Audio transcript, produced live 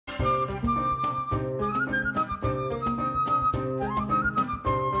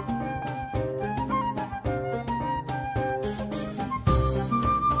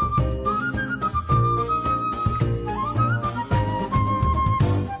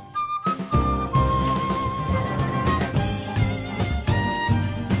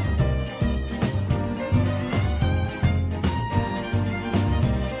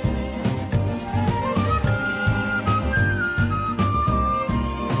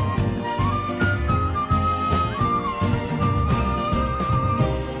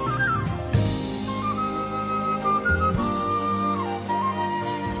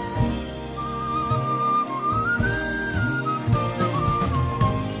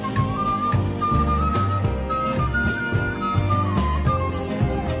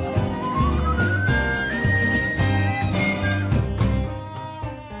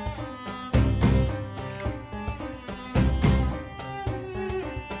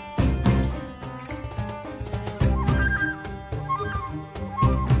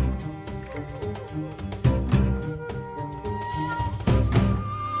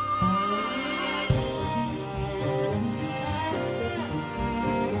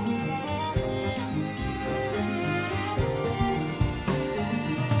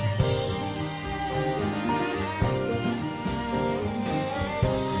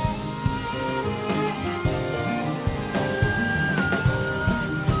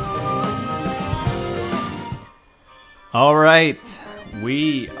All right,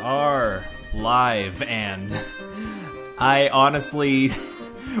 we are live, and I honestly,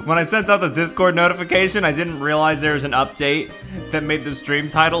 when I sent out the Discord notification, I didn't realize there was an update that made the stream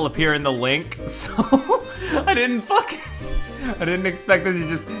title appear in the link, so I didn't expect it to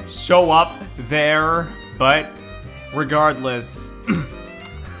just show up there, but regardless,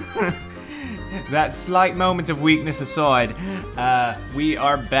 that slight moment of weakness aside, we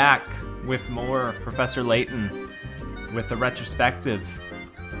are back with more Professor Layton, with the retrospective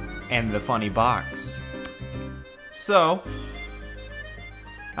and the funny box. So,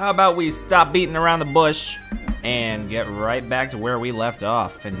 how about we stop beating around the bush and get right back to where we left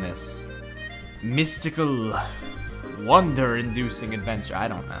off in this mystical, wonder-inducing adventure. I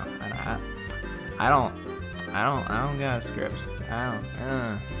don't know. I don't got a script.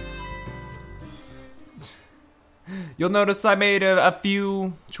 You'll notice I made a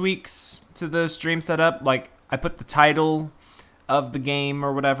few tweaks to the stream setup, like I put the title of the game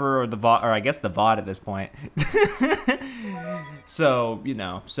or whatever, or the VOD, or I guess the VOD at this point. So, you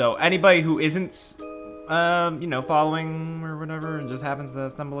know, so anybody who isn't, you know, following or whatever and just happens to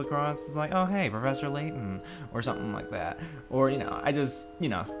stumble across is like, oh, hey, Professor Layton, or something like that. Or, you know, I just, you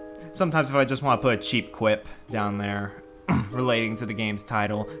know, sometimes if I just want to put a cheap quip down there relating to the game's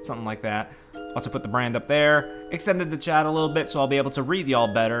title, something like that. Also put the brand up there, extended the chat a little bit so I'll be able to read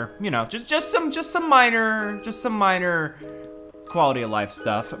y'all better. You know, just some minor quality of life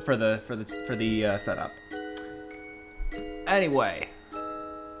stuff for the setup. Anyway,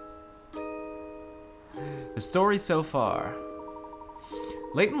 the story so far.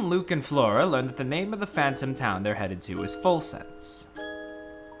 Layton, Luke, and Flora learn that the name of the phantom town they're headed to is Full Sense.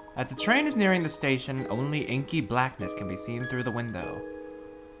 As the train is nearing the station, only inky blackness can be seen through the window.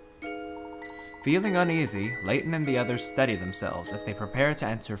 Feeling uneasy, Layton and the others steady themselves as they prepare to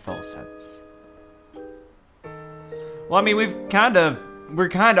enter Full Sense. Well, I mean, we're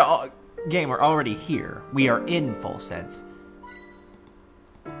already here. We are in Full Sense.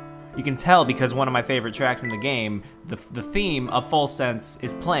 You can tell because one of my favorite tracks in the game, the theme of Full Sense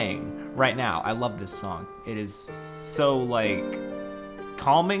is playing right now. I love this song. It is so, like,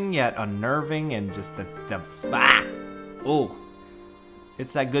 calming yet unnerving, and just ooh.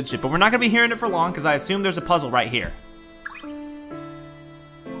 It's that good shit, but we're not gonna be hearing it for long because I assume there's a puzzle right here.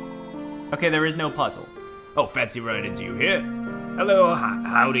 Okay, there is no puzzle. Oh, fancy running into you here. Hello,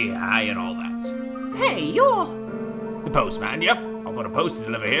 howdy, hi, and all that. Hey, you're... The postman, yep. I've got a post to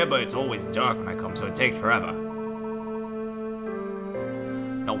deliver here, but it's always dark when I come, so it takes forever.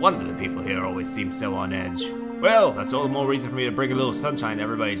 No wonder the people here always seem so on edge. Well, that's all the more reason for me to bring a little sunshine to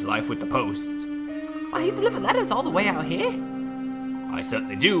everybody's life with the post. Why, you deliver letters all the way out here? I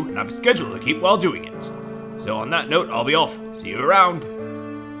certainly do, and I have a schedule to keep while doing it. So on that note, I'll be off. See you around.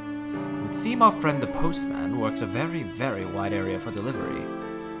 It would seem our friend the postman works a very, very wide area for delivery.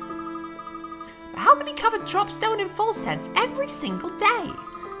 How many covered drops down in Full Sense every single day?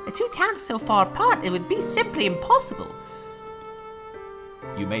 The two towns are so far apart, it would be simply impossible.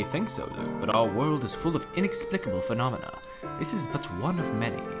 You may think so, Luke, but our world is full of inexplicable phenomena. This is but one of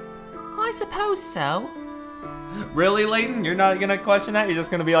many. I suppose so. Really, Layton? You're not gonna question that? You're just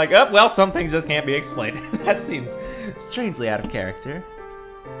gonna be like, oh, well, some things just can't be explained. That seems strangely out of character.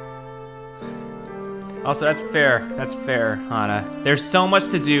 Also, that's fair. That's fair, Hana. There's so much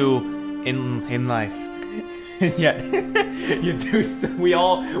to do in life. Yet, you do. So, we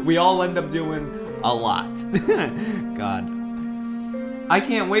all end up doing a lot. God. I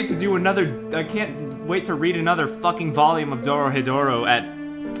can't wait to do another. I can't wait to read another fucking volume of Dorohedoro at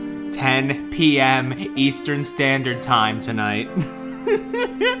 10 p.m. Eastern Standard Time tonight.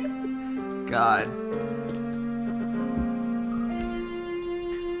 God.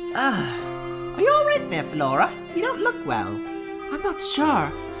 Are you alright there, Flora? You don't look well. I'm not sure.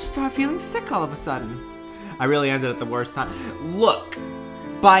 I start feeling sick all of a sudden. I really ended at the worst time. Look,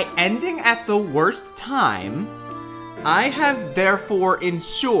 by ending at the worst time, I have therefore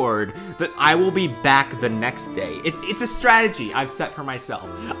ensured that I will be back the next day. It's a strategy I've set for myself.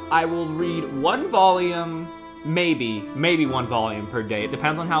 I will read one volume, maybe one volume per day. It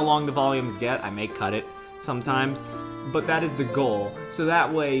depends on how long the volumes get. I may cut it sometimes, but that is the goal. So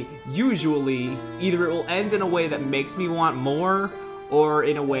that way, usually, either it will end in a way that makes me want more, or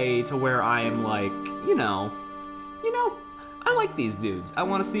in a way to where I am like, you know, I like these dudes. I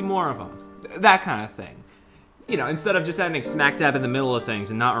want to see more of them. That kind of thing. You know, instead of just ending smack dab in the middle of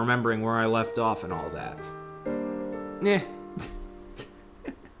things and not remembering where I left off and all that. Eh.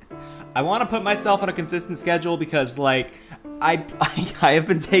 I want to put myself on a consistent schedule because, like, I have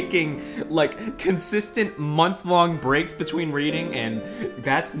been taking, like, consistent month-long breaks between reading, and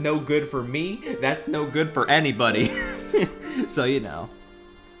that's no good for me. That's no good for anybody. So, you know.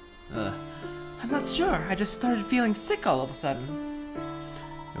 I'm not sure. I just started feeling sick all of a sudden.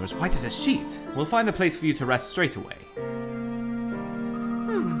 You're as white as a sheet. We'll find a place for you to rest straight away.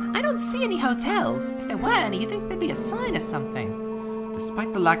 I don't see any hotels. If there were any, you'd think there'd be a sign or something.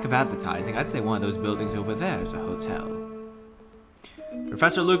 Despite the lack of advertising, I'd say one of those buildings over there is a hotel.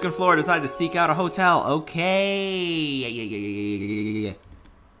 Professor Luke and Flora decide to seek out a hotel. Okay.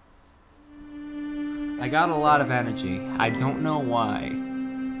 I got a lot of energy. I don't know why.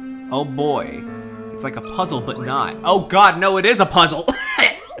 Oh boy. It's like a puzzle, but not. Oh god, no, it is a puzzle.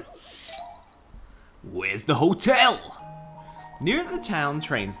 Where's the hotel? Near the town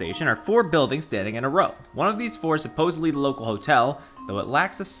train station are 4 buildings standing in a row. One of these 4 is supposedly the local hotel, though it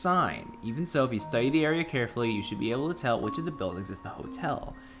lacks a sign. Even so, if you study the area carefully, you should be able to tell which of the buildings is the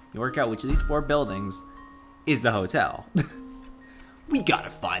hotel. You work out which of these 4 buildings is the hotel. We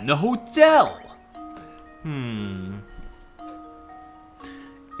gotta find the hotel!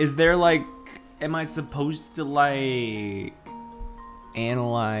 Is there like, am I supposed to like,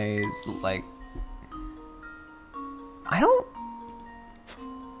 analyze, like, I don't,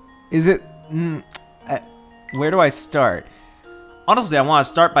 is it, where do I start? Honestly, I want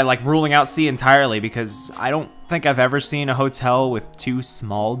to start by like ruling out C entirely because I don't think I've ever seen a hotel with 2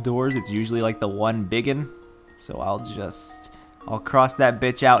 small doors. It's usually like the one biggin. So I'll cross that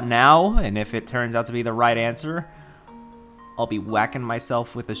bitch out now, and if it turns out to be the right answer, I'll be whacking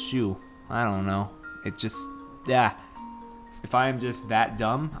myself with a shoe. I don't know. It just, yeah. If I am just that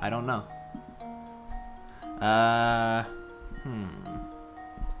dumb, I don't know.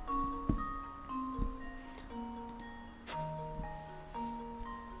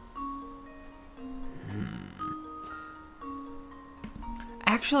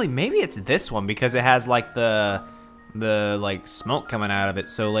 Actually, maybe it's this one because it has like the like smoke coming out of it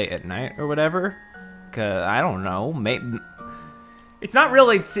so late at night or whatever. Cause I don't know. Maybe it's not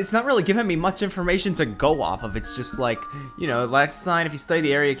really giving me much information to go off of. It's just like, you know, last sign. If you study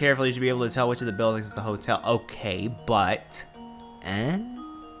the area carefully, you should be able to tell which of the buildings is the hotel. Okay, but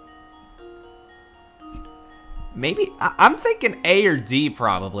maybe I'm thinking A or D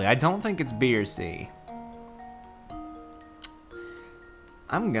probably. I don't think it's B or C.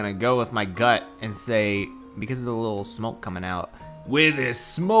 I'm gonna go with my gut and say, because of the little smoke coming out, with this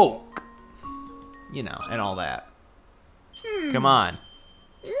smoke, you know, and all that. Come on.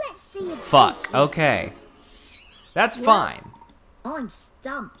 Let's see if Fuck. Okay. That's fine. I'm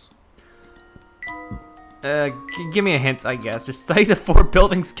stumped. Give me a hint, I guess. Just study the 4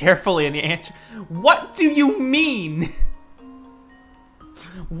 buildings carefully and the answer. What do you mean?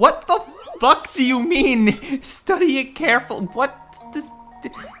 What the fuck do you mean? Study it carefully. What does...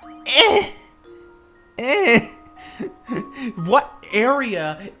 What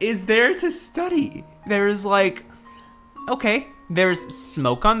area is there to study? There's like, okay, there's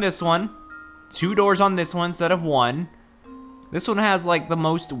smoke on this one, 2 doors on this one instead of 1. This one has like the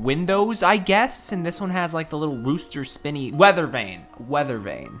most windows, I guess, and this one has like the little rooster spinny weather vane.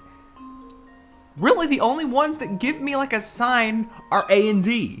 Really, the only ones that give me like a sign are A and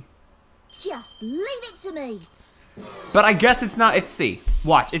D. Just leave it to me. But I guess it's not, it's C.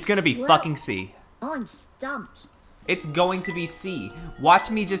 Watch, it's gonna be fucking C. I'm stumped. It's going to be C. Watch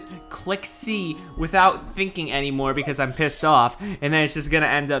me just click C without thinking anymore because I'm pissed off, and then it's just gonna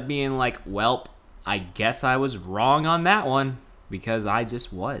end up being like, welp, I guess I was wrong on that one, because I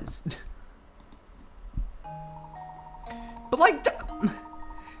just was. But like,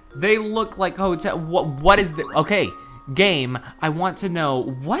 they look like hotel, what is the, okay, game, I want to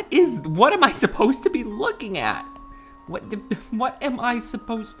know, what am I supposed to be looking at? What am I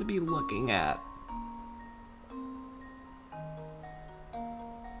supposed to be looking at?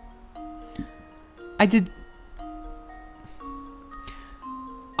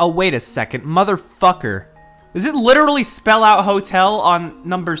 Oh, wait a second, motherfucker. Does it literally spell out hotel on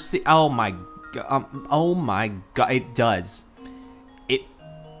number C? Oh my god, it does.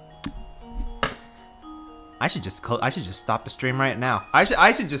 I should just stop the stream right now. I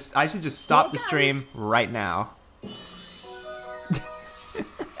should just stop the stream right now.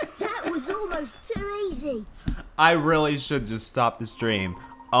 That was almost too easy. I really should just stop the stream.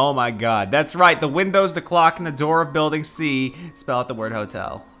 Oh my god, that's right. The windows, the clock, and the door of building C spell out the word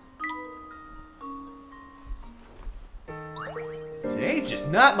hotel. Today's just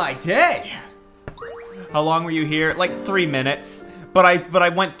not my day. How long were you here? Like 3 minutes. But I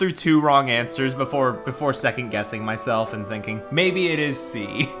went through 2 wrong answers before second guessing myself and thinking maybe it is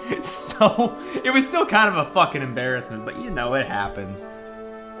C. So it was still kind of a fucking embarrassment, but you know, it happens.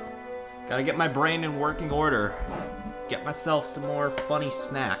 Gotta get my brain in working order. Get myself some more funny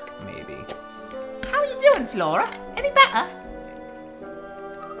snack, maybe. How are you doing, Flora? Any better?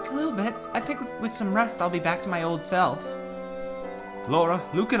 A little bit. I think with some rest, I'll be back to my old self. Flora,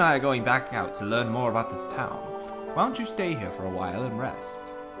 Luke and I are going back out to learn more about this town. Why don't you stay here for a while and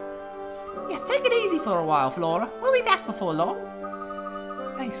rest? Yes, take it easy for a while, Flora. We'll be back before long.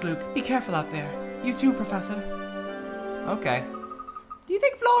 Thanks, Luke. Be careful out there. You too, Professor. Okay. Do you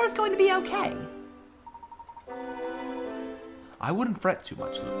think Flora's going to be okay? I wouldn't fret too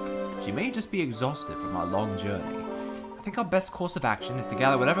much, Luke. She may just be exhausted from our long journey. I think our best course of action is to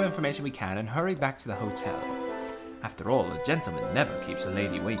gather whatever information we can and hurry back to the hotel. After all, a gentleman never keeps a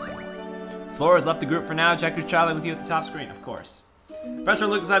lady waiting. Flora's left the group for now. Check who's traveling with you at the top screen, of course. Professor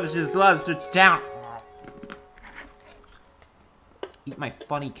Luke decided to just sit down. Eat my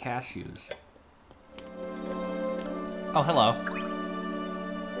funny cashews. Oh, hello.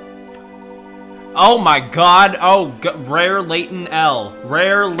 Oh my god. Oh, rare Layton L.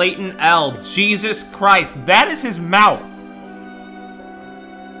 Rare Layton L. Jesus Christ. That is his mouth.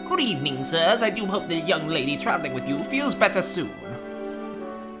 Good evening, sirs. I do hope the young lady traveling with you feels better soon.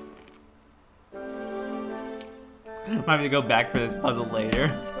 I'm going to go back for this puzzle later.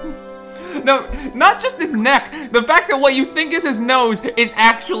 No, not just his neck. The fact that what you think is his nose is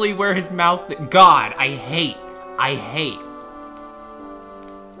actually where his mouth is. God, I hate.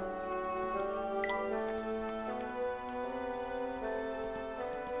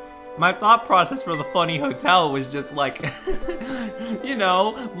 My thought process for the funny hotel was just like, you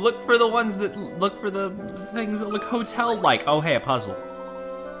know, look for the things that look hotel-like. Oh, hey, a puzzle.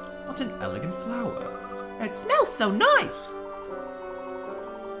 What an elegant flower. It smells so nice.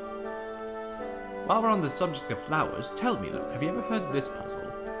 While we're on the subject of flowers, tell me, Luke, have you ever heard this puzzle?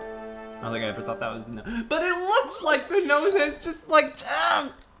 I don't think I ever thought that was the nose. But it looks like the nose is just like,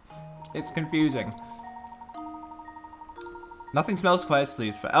 it's confusing. Nothing smells quite as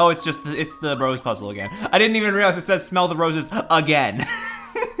sweet. Oh, it's the rose puzzle again. I didn't even realize it says smell the roses again.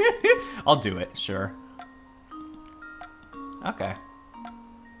 I'll do it, sure. Okay.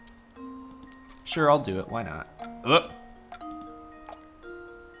 Sure, I'll do it. Why not? Ugh.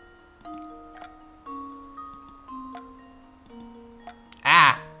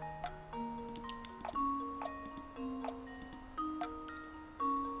 Ah!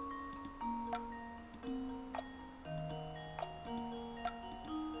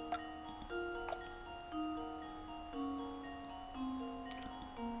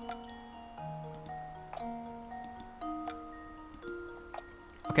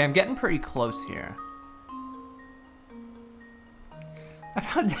 Okay, I'm getting pretty close here. I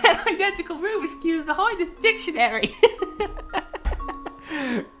found 10 identical Rubik's Cubes behind this dictionary.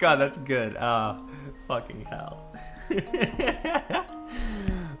 God, that's good. Fucking hell.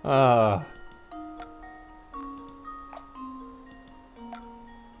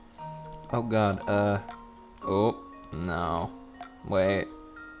 Oh God, oh, no. Wait.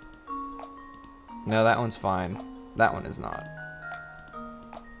 No, that one's fine. That one is not.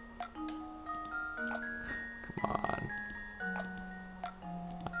 Come on.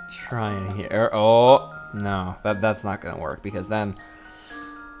 I'm trying here. Oh, no. That's not gonna work because then...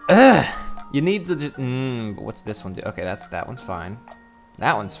 you need to just... but what's this one do? Okay, that one's fine.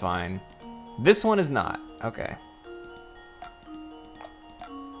 That one's fine. This one is not. Okay.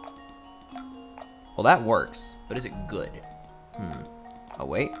 Well, that works, but is it good? Oh,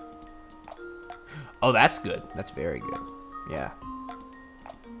 wait. Oh, that's good. That's very good. Yeah.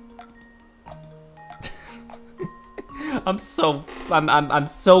 I'm so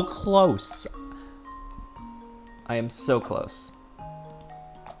close. I am so close.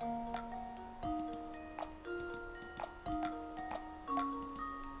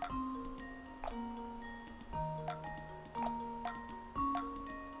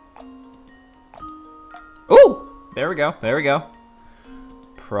 Ooh! There we go. There we go.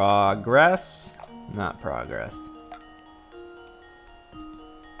 Progress. Not progress.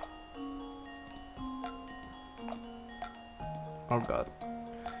 Oh God.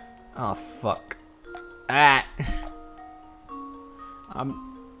 Oh fuck. Ah.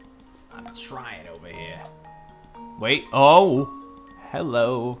 I'm trying over here. Wait. Oh.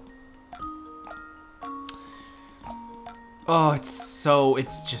 Hello. Oh, it's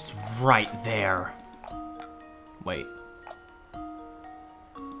just right there. Wait.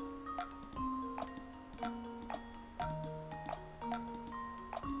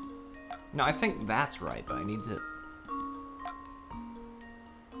 No, I think that's right, but I need to...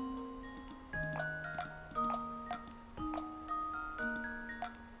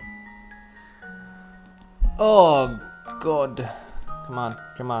 Oh, God. Come on,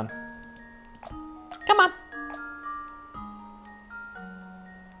 come on. Come on.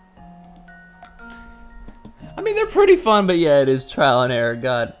 I mean, they're pretty fun, but yeah, it is trial and error.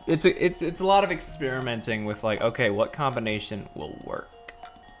 God, it's a lot of experimenting with like, okay, what combination will work?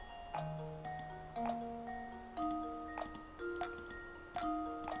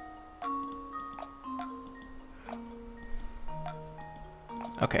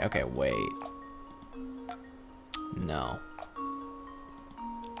 Okay, wait. No.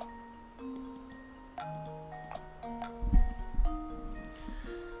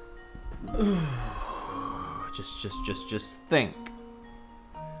 Just think.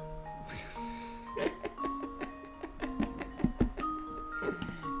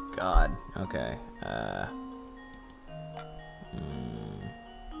 God. Okay. Oh.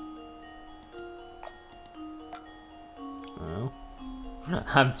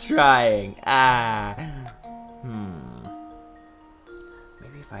 I'm trying.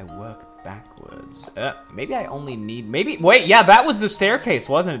 Maybe if I work backwards. Maybe I only need. Maybe. Wait. Yeah, that was the staircase,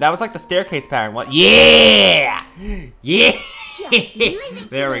 wasn't it? That was like the staircase pattern. What? Yeah. Yeah.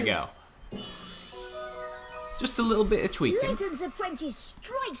 There we go. Just a little bit of tweaking. Layton's apprentice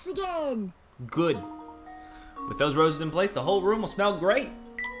strikes again. Good. With those roses in place, the whole room will smell great.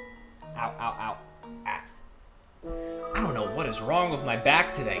 Ow, ow, ow. Ah. I don't know what is wrong with my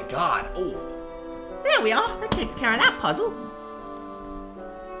back today. God. Oh. There we are. That takes care of that puzzle.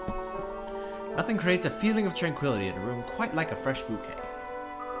 Nothing creates a feeling of tranquility in a room quite like a fresh bouquet.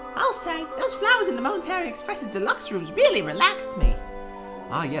 I'll say, those flowers in the Momentary Express's deluxe rooms really relaxed me.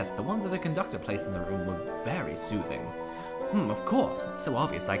 Ah yes, the ones that the conductor placed in the room were very soothing. Of course, it's so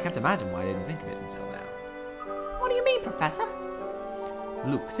obvious I can't imagine why I didn't think of it until now. What do you mean, Professor?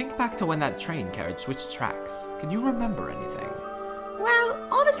 Luke, think back to when that train carriage switched tracks. Can you remember anything? Well,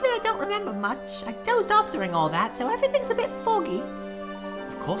 honestly I don't remember much. I dozed off during all that, so everything's a bit foggy.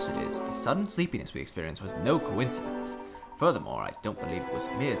 Of course it is. The sudden sleepiness we experienced was no coincidence. Furthermore, I don't believe it was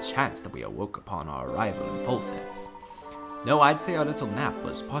mere chance that we awoke upon our arrival in full sense. No, I'd say our little nap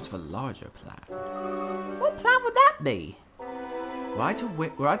was part of a larger plan. What plan would that be?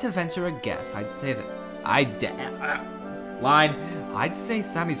 Were I to venture a guess, I'd say that I'd say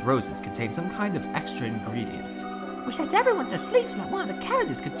Sammy's roses contain some kind of extra ingredient. We sent everyone to sleep so that one of the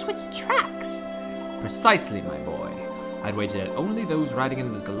carriages could switch tracks. Precisely, my boy. I'd wager that only those riding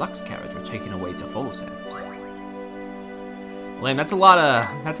in the deluxe carriage were taken away to full sense. Lame, that's a lot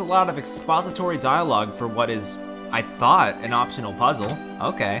of expository dialogue for what is, I thought, an optional puzzle.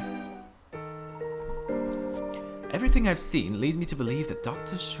 Okay. Everything I've seen leads me to believe that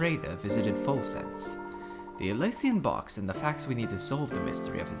Dr. Schrader visited Full Sense. The Elysian box and the facts we need to solve the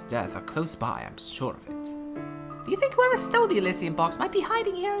mystery of his death are close by, I'm sure of it. Do you think whoever stole the Elysian box might be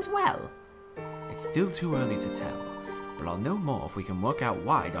hiding here as well? It's still too early to tell, but I'll know more if we can work out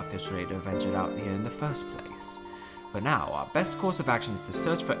why Dr. Schrader ventured out here in the first place. For now, our best course of action is to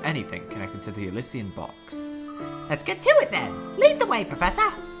search for anything connected to the Elysian box. Let's get to it then. Lead the way,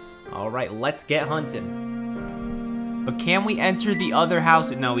 Professor. Alright, let's get hunting. But can we enter the other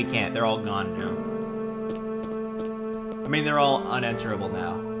house? No, we can't. They're all gone now. I mean, they're all unenterable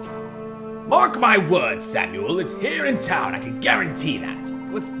now. Mark my words, Samuel. It's here in town. I can guarantee that.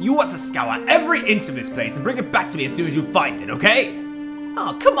 You want to scour every inch of this place and bring it back to me as soon as you find it, okay?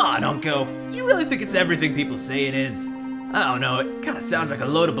 Oh, come on, Uncle. Do you really think it's everything people say it is? I don't know. It kind of sounds like a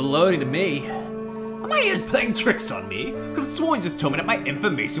load of baloney to me. Are my ears playing tricks on me? Because Swan just told me that my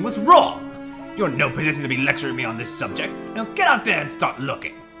information was wrong. You're in no position to be lecturing me on this subject. Now get out there and start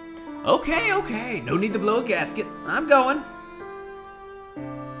looking. Okay. No need to blow a gasket. I'm going.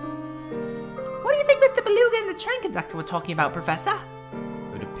 What do you think Mr. Beluga and the train conductor were talking about, Professor?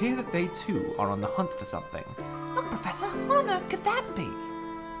 It would appear that they too are on the hunt for something. Look, Professor, what on earth could that be?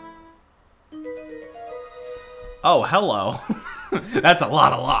 Oh, hello. That's a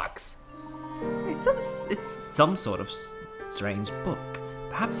lot of locks. It's some sort of strange book.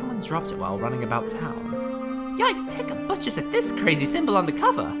 Perhaps someone dropped it while running about town. Yikes, take a butcher's at this crazy symbol on the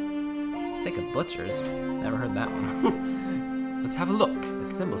cover. Take a butcher's? Never heard that one. Let's have a look. The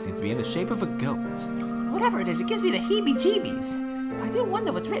symbol seems to be in the shape of a goat. Whatever it is, it gives me the heebie-jeebies. But I do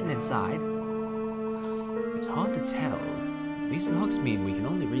wonder what's written inside. It's hard to tell. These logs mean we can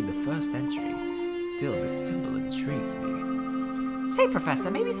only read the first entry. Still, the symbol intrigues me. Say, Professor,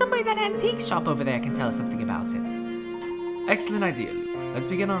 maybe somebody at that antique shop over there can tell us something about it. Excellent idea, Luke. Let's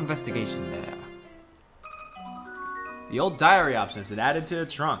begin our investigation there. The old diary option has been added to the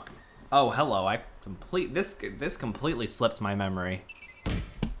trunk. Oh, hello. This completely slipped my memory.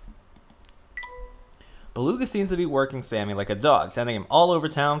 Beluga seems to be working Sammy like a dog, sending him all over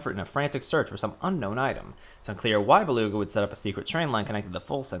town in a frantic search for some unknown item. It's unclear why Beluga would set up a secret train line connected to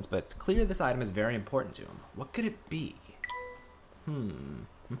Full Sense, but it's clear this item is very important to him. What could it be?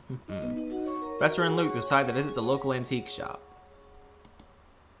 Professor and Luke decide to visit the local antique shop.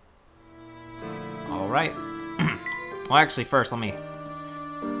 Alright. Well, actually, first, let me...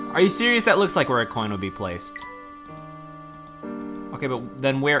 Are you serious? That looks like where a coin would be placed. Okay, but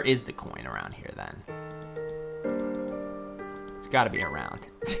then where is the coin around here, then? It's gotta be around.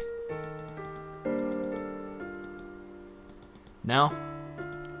 No?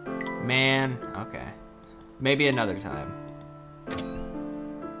 Man, okay. Maybe another time.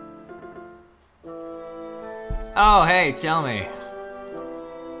 Oh, hey, tell me.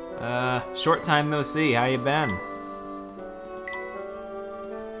 Short time no see, how you been?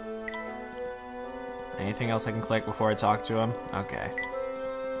 Anything else I can click before I talk to him? Okay.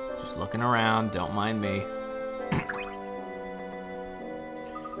 Just looking around, don't mind me.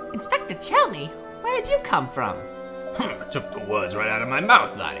 Inspector Chelmy, where'd you come from? Took the words right out of my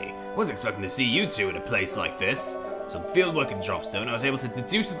mouth, laddie. Wasn't expecting to see you two in a place like this. Some fieldwork in Dropstone, I was able to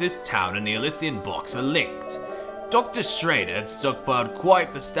deduce that this town and the Elysian box are linked. Dr. Schrader had stockpiled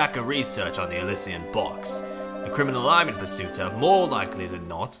quite the stack of research on the Elysian box. The criminal I'm in pursuit of, more likely than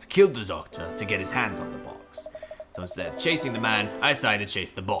not, killed the doctor to get his hands on the box. So instead of chasing the man, I decided to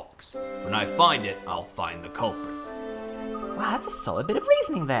chase the box. When I find it, I'll find the culprit. Wow, that's a solid bit of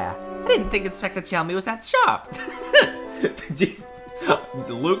reasoning there. I didn't think Inspector Chelmy was that sharp. Jeez.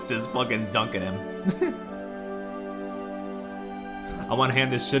 Luke's just fucking dunking him. On one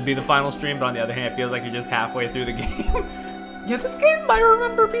hand, this should be the final stream, but on the other hand, it feels like you're just halfway through the game. Yeah, this game I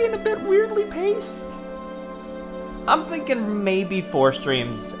remember being a bit weirdly paced. I'm thinking maybe 4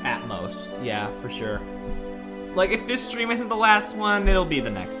 streams at most. Yeah, for sure. Like, if this stream isn't the last one, it'll be the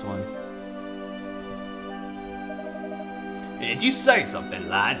next one. Did you say something,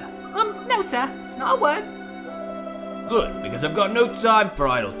 lad? No, sir. Not a word. Good, because I've got no time for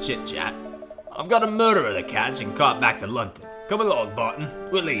idle chit-chat. I've got a murderer to catch and cart back to London. Come along, Barton.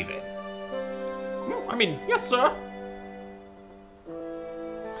 We're leaving. I mean, yes, sir.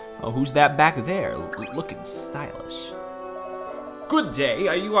 Oh, who's that back there? Looking stylish. Good day.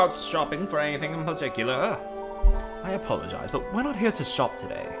 Are you out shopping for anything in particular? I apologize, but we're not here to shop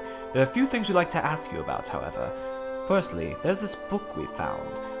today. There are a few things we'd like to ask you about, however. Firstly, there's this book we found.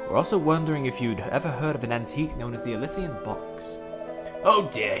 We're also wondering if you'd ever heard of an antique known as the Elysian box. Oh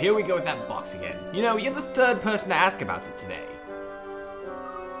dear, here we go with that box again. You know, you're the 3rd person to ask about it today.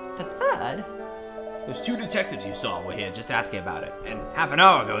 The 3rd? Those 2 detectives you saw were here just asking about it, and half an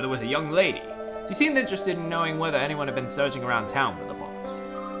hour ago there was a young lady. She seemed interested in knowing whether anyone had been searching around town for the box.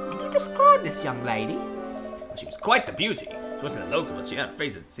 Could you describe this young lady? Well, she was quite the beauty. She wasn't a local, but she had a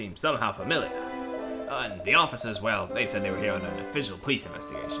face that seemed somehow familiar. And the officers, well, they said they were here on an official police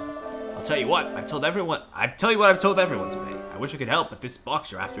investigation. I'll tell you what, I've told everyone today. I wish I could help, but this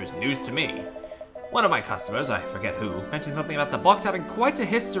box you're after is news to me. One of my customers, I forget who, mentioned something about the box having quite a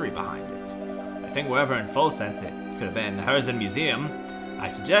history behind it. I think wherever in full sense it could have been the Herzen Museum. I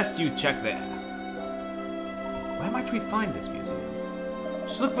suggest you check there. Where might we find this museum?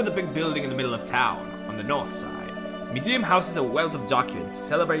 Just look for the big building in the middle of town, on the north side. The museum houses a wealth of documents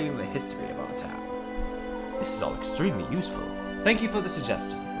celebrating the history of our town. This is all extremely useful. Thank you for the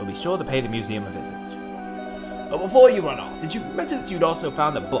suggestion. We'll be sure to pay the museum a visit. But before you run off, did you mention that you'd also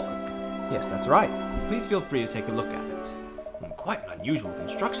found a book? Yes, that's right. Please feel free to take a look at it. Quite an unusual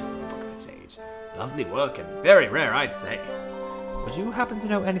construction for a book of its age. Lovely work and very rare, I'd say. Would you happen to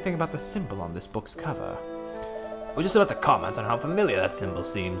know anything about the symbol on this book's cover? I was just about to comment on how familiar that symbol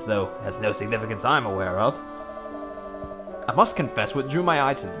seems, though it has no significance I'm aware of. I must confess what drew my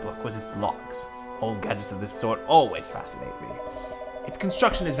eye to the book was its locks. Old gadgets of this sort always fascinate me. Its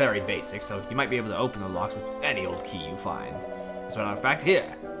construction is very basic, so you might be able to open the locks with any old key you find. As a matter of fact, here,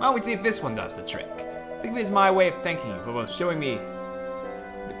 why don't we see if this one does the trick? Think of it as my way of thanking you for both showing me...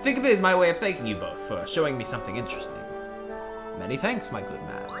 Think of it as my way of thanking you both for showing me something interesting. Many thanks, my good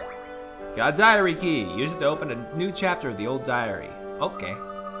man. You got a diary key. Use it to open a new chapter of the old diary. Okay.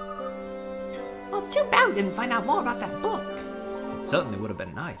 Well, it's too bad we didn't find out more about that book. It certainly would have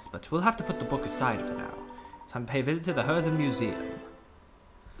been nice, but we'll have to put the book aside for now. Time to pay a visit to the Herzen Museum.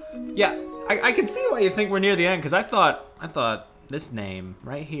 Yeah, I can see why you think we're near the end, because I thought this name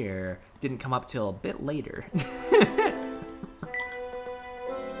right here didn't come up till a bit later.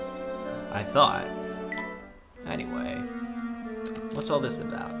 I thought. Anyway, what's all this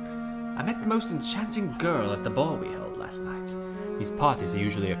about? I met the most enchanting girl at the ball we held last night. These parties are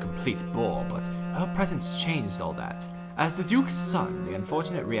usually a complete bore, but her presence changed all that. As the Duke's son, the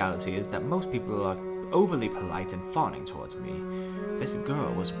unfortunate reality is that most people are overly polite and fawning towards me. This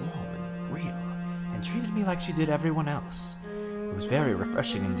girl was warm and real, and treated me like she did everyone else. It was very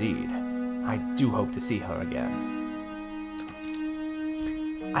refreshing indeed. I do hope to see her again.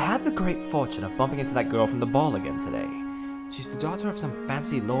 I had the great fortune of bumping into that girl from the ball again today. She's the daughter of some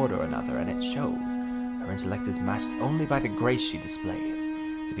fancy lord or another, and it shows. Her intellect is matched only by the grace she displays.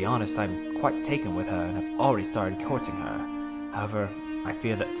 To be honest, I'm quite taken with her and have already started courting her. However, I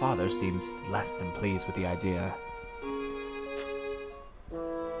fear that father seems less than pleased with the idea.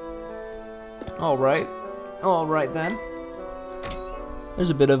 Alright then. There's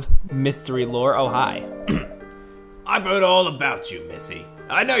a bit of mystery lore. Oh, hi. I've heard all about you, Missy.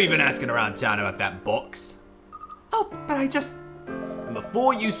 I know you've been asking around town about that box. Oh, but I just... And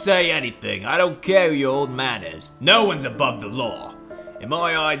before you say anything, I don't care who your old man is. No one's above the law. In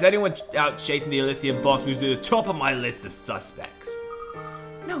my eyes, anyone out chasing the Elysium box was at the top of my list of suspects.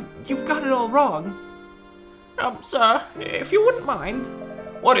 No, you've got it all wrong. Sir, if you wouldn't mind.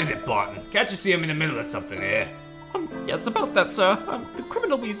 What is it, Barton? Can't you see I'm in the middle of something here? Yes, about that, sir. The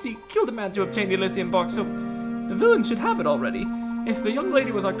criminal we seek killed a man to obtain the Elysium box, so the villain should have it already. If the young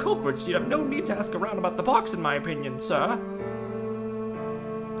lady was our culprit, she'd have no need to ask around about the box, in my opinion, sir.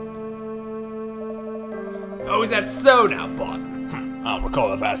 Oh, is that so now, Barton? I don't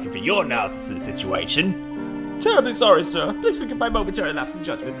recall ever asking for your analysis of the situation. Terribly sorry, sir. Please forgive my momentary lapse in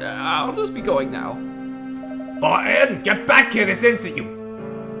judgment. I'll just be going now. Barton, get back here this instant, you...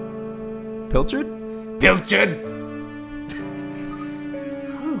 Pilchard? Pilchard!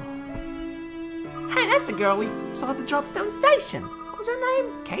 Hey, that's the girl we saw at the Dropstone Station. What was her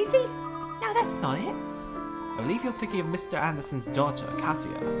name? Katie? No, that's not it. I believe you're thinking of Mr. Anderson's daughter,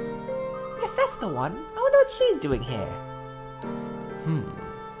 Katia. Yes, that's the one. I wonder what she's doing here.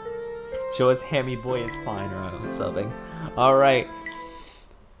 Show us Hammy Boy is fine or I'm subbing. Alright.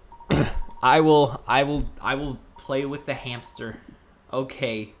 I will play with the hamster.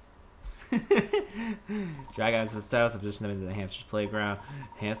 Okay. Drag items with style, subposition them into the hamster's playground.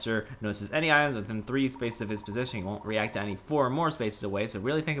 Hamster notices any items within 3 spaces of his position. He won't react to any 4 or more spaces away, so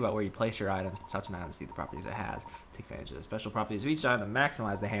really think about where you place your items. Touch an item to see the properties it has. Take advantage of the special properties of each item to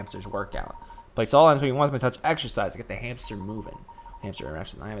maximize the hamster's workout. Place all items where you want them to touch exercise to get the hamster moving. Hamster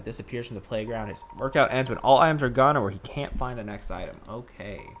interacts with an item. It disappears from the playground. His workout ends when all items are gone or where he can't find the next item.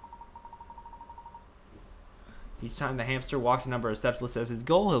 Okay. Each time the hamster walks a number of steps listed as his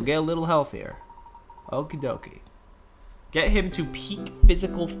goal, he'll get a little healthier. Okie dokie. Get him to peak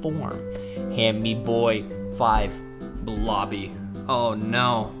physical form. Hammy Boy 5 Blobby. Oh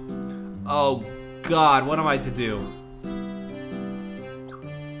no. Oh god, what am I to do?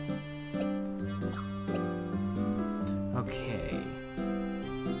 Okay.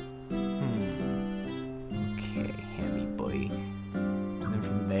 Okay, Hammy Boy. And then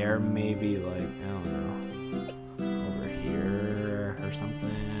from there, maybe like, I don't know. Over here or something.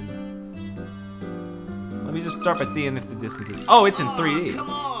 Let me just start by seeing if the distance is... Oh, it's in 3D. Come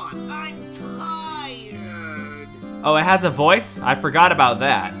on, I'm tired. Oh, it has a voice? I forgot about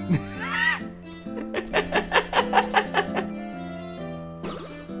that.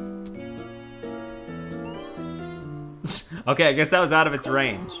 Okay, I guess that was out of its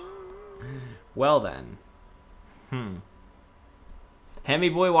range. Well then. Hammy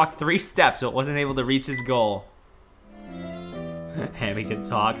Boy walked 3 steps but wasn't able to reach his goal. Hammy can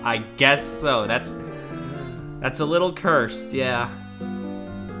talk? I guess so. That's a little cursed, yeah.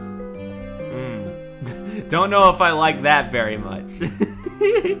 Don't know if I like that very much.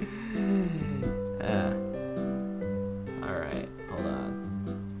 Alright, hold on.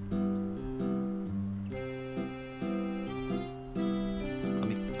 Let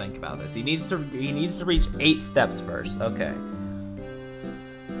me think about this. He needs to reach 8 steps first. Okay.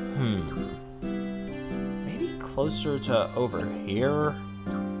 Maybe closer to over here.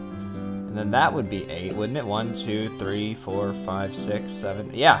 And then that would be 8, wouldn't it? 1, 2, 3, 4, 5, 6,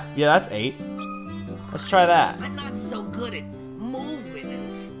 7. Yeah, that's 8. Let's try that. I'm not so good at moving and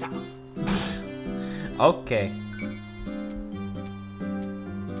stuff. Okay.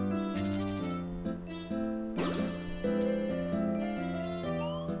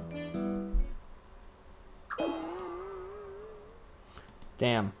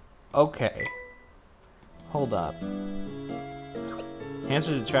 Damn. Okay. Hold up.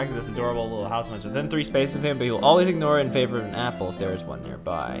 Hamster's attracted to this adorable little house mouse within 3 spaces of him, but he will always ignore it in favor of an apple if there is one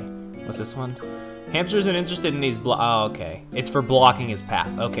nearby. What's this one? Hamster isn't interested in these oh, okay. It's for blocking his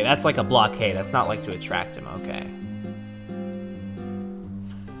path. Okay, that's like a blockade. That's not like to attract him. Okay.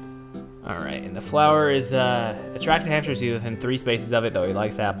 Alright, and the flower is, attracts the hamster to within 3 spaces of it, though he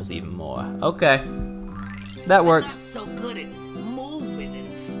likes apples even more. Okay. That works. I'm not so good at moving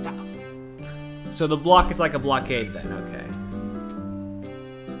and stuff. So the block is like a blockade then, okay.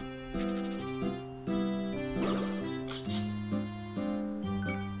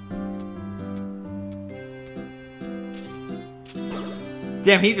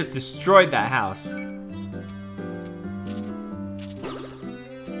 Damn, he just destroyed that house. But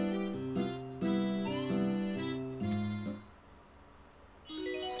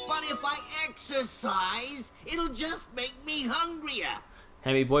if I exercise, it'll just make me hungrier.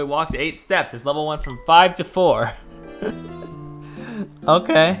 Hemi Boy walked 8 steps. His level went from 5 to 4.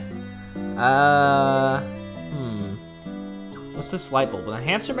 Okay. What's this light bulb? When a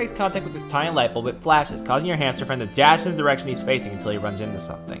hamster makes contact with this tiny light bulb, it flashes, causing your hamster friend to dash in the direction he's facing until he runs into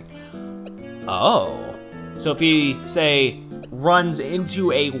something. Oh. So if he, say, runs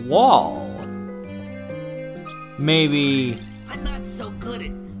into a wall, maybe... I'm not so good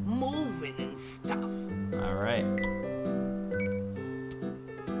at moving and stuff. Alright.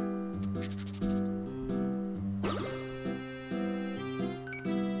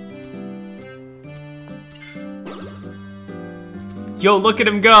 Yo, look at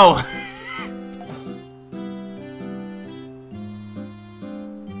him go!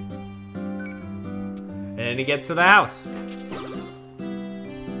 And then he gets to the house.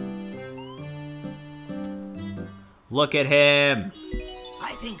 Look at him!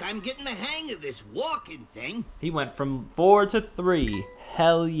 I think I'm getting the hang of this walking thing. He went from 4 to 3.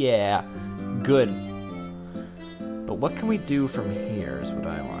 Hell yeah. Good. But what can we do from here is what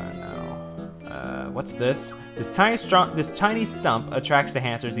I want to know. What's this? This tiny stump attracts the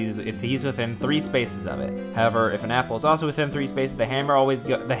hamsters if he's within 3 spaces of it. However, if an apple is also within 3 spaces, the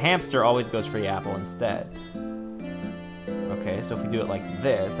hamster always goes for the apple instead. Okay, so if we do it like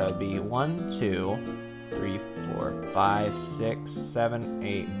this, that would be 1, 2, 3, 4, 5, 6, 7,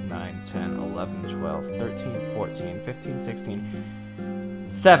 8, 9, 10, 11, 12, 13, 14, 15, 16,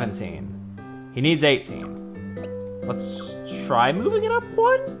 17. He needs 18. Let's try moving it up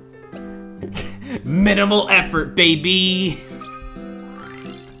 1. Minimal effort, baby.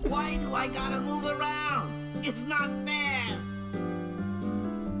 Why do I gotta move around? It's not fair.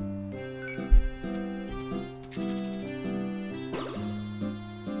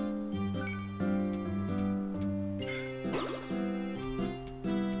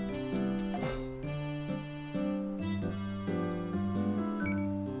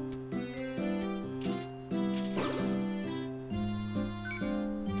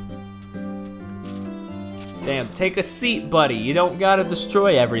 Damn, take a seat, buddy. You don't gotta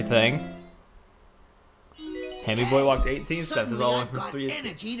destroy everything. Hemi Boy walked 18 steps. Is all went from 3 to 2.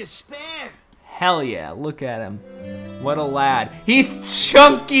 Energy to spare. Hell yeah, look at him. What a lad. He's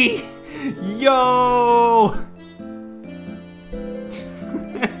chunky! Yo!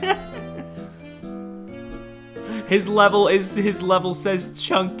 His level says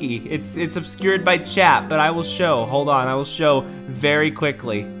chunky. It's obscured by chat, but I will show. Hold on, I will show very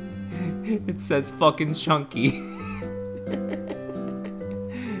quickly. It says fucking chunky.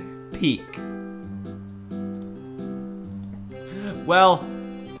 Peak. Well,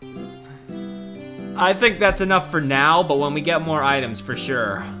 I think that's enough for now, but when we get more items, for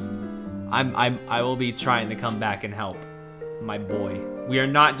sure, I will be trying to come back and help my boy. We are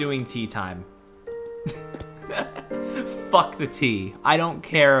not doing tea time. Fuck the tea. I don't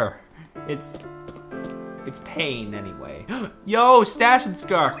care. It's pain anyway. Yo, Stash and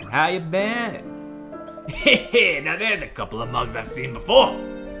Scarf, how you been? Now there's a couple of mugs I've seen before.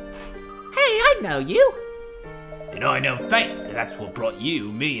 Hey, I know you. You know I know Fate, because that's what brought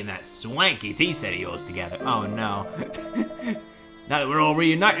you, me, and that swanky tea set of yours together. Oh no. Now that we're all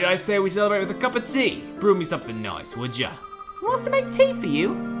reunited, I say we celebrate with a cup of tea. Brew me something nice, would ya? Who wants to make tea for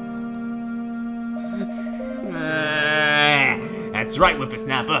you? That's right,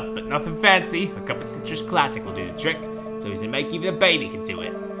 whippersnapper, but nothing fancy. A cup of citrus classic will do the trick. So easy to make even a baby can do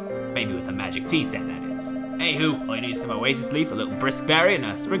it. Maybe with a magic tea set, that is. Anywho, all you need is some oasis leaf, a little brisk berry, and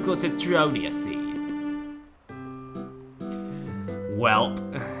a sprinkle of citronia seed. Welp.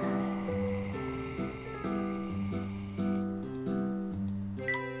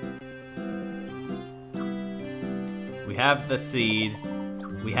 We have the seed,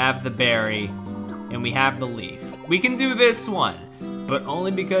 we have the berry, and we have the leaf. We can do this one, but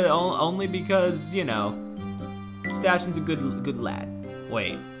only because you know, Stashin's a good lad.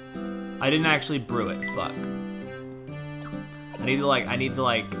 Wait, I didn't actually brew it. Fuck. I need to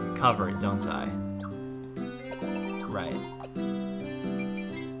like cover it, don't I? Right.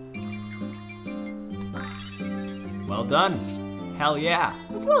 Well done. Hell yeah.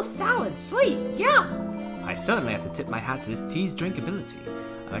 It's a little sour and sweet. Yeah. I certainly have to tip my hat to this tea's drinkability.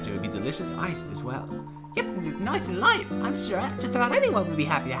 I bet it would be delicious iced as well. Yep, since it's nice and light, I'm sure just about anyone would be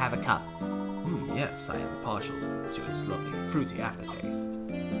happy to have a cup. Yes, I am partial to its lovely fruity aftertaste.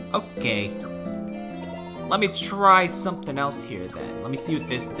 Okay. Let me try something else here then. Let me see what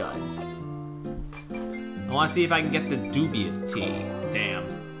this does. I want to see if I can get the dubious tea. damn.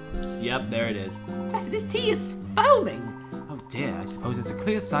 Yep, there it is. Professor, this tea is foaming. Oh dear, I suppose it's a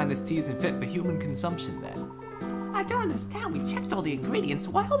clear sign this tea isn't fit for human consumption then. I don't understand. We checked all the ingredients.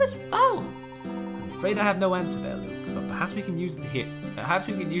 Why all this foam? I'm afraid I have no answer there, Luke, but perhaps we can use it here. Perhaps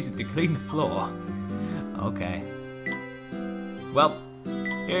we can use it to clean the floor. Okay. Well,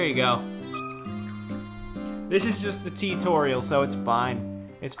 here you go. This is just the tutorial, so it's fine.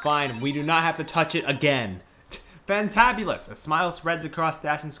 It's fine. We do not have to touch it again. Fantabulous! A smile spreads across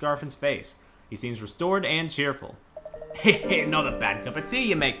Dash and Scarfin's face. He seems restored and cheerful. Hehe, not a bad cup of tea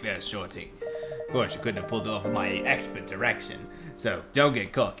you make there, Shorty. Of course, you couldn't have pulled it off my expert direction, so don't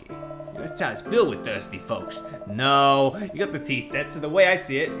get cocky. This town's filled with thirsty folks. No, you got the tea set, so the way I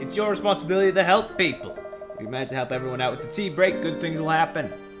see it, it's your responsibility to help people. If you manage to help everyone out with the tea break, good things will happen.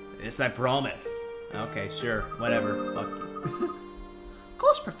 This I promise. Okay, sure, whatever, fuck you. Of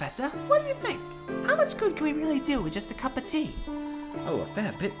course, Professor. What do you think? How much good can we really do with just a cup of tea? Oh, a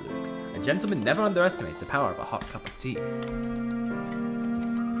fair bit, Luke. A gentleman never underestimates the power of a hot cup of tea.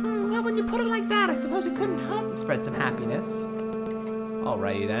 Well, when you put it like that, I suppose it couldn't hurt to spread some happiness.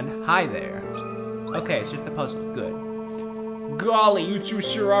 Alrighty then. Hi there. Okay, it's just a puzzle. Good. Golly, you two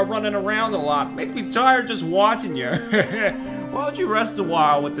sure are running around a lot. Makes me tired just watching you. Why don't you rest a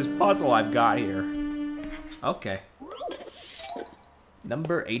while with this puzzle I've got here? Okay.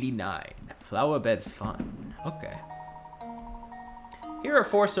 Number 89. Flower bed fun. Okay. Here are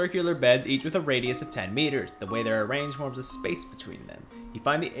 4 circular beds, each with a radius of 10 meters. The way they're arranged forms a space between them. You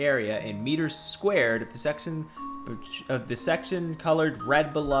find the area in meters squared of the section colored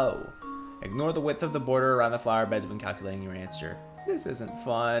red below. Ignore the width of the border around the flower beds when calculating your answer. This isn't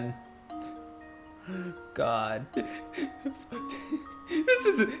fun. God. This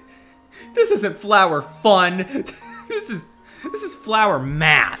isn't flower fun. This is flower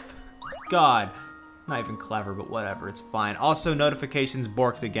math. God. Not even clever, but whatever, it's fine. Also, notifications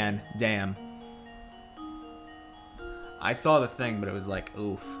borked again. Damn. I saw the thing, but it was like,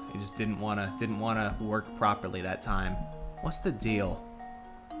 oof. It just didn't wanna work properly that time. What's the deal?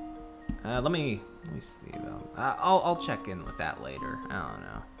 Let me see though. I'll check in with that later. I don't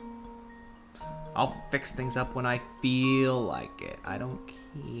know. I'll fix things up when I feel like it. I don't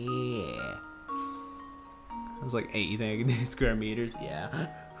care. I was like, hey, you think I can do square meters? Yeah.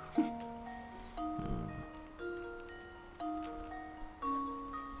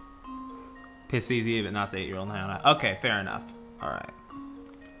 Piss easy, but not to 8-year-old now. Okay, fair enough. All right.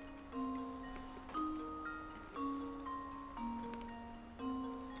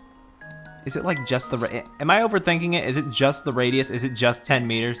 Is it like just the? Am I overthinking it? Is it just the radius? Is it just 10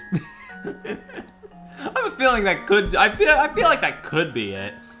 meters? I have a feeling that could. I feel like that could be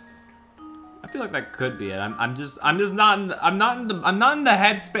it. I feel like that could be it. I'm just not in the, I'm not in the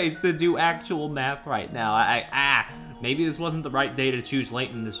headspace to do actual math right now. Maybe this wasn't the right day to choose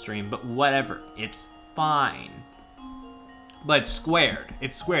Layton this stream, but whatever. It's fine. But it's squared.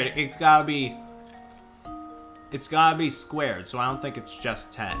 It's squared. It's gotta be squared, so I don't think it's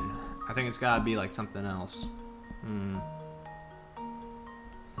just 10. I think it's gotta be like something else.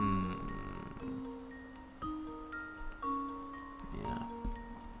 Yeah.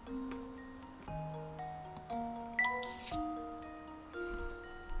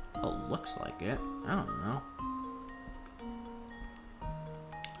 Well, looks like it. I don't know.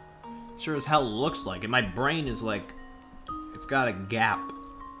 Sure as hell looks like it. My brain is like, it's got a gap.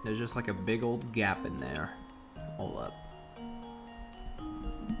 There's just like a big old gap in there. Hold up.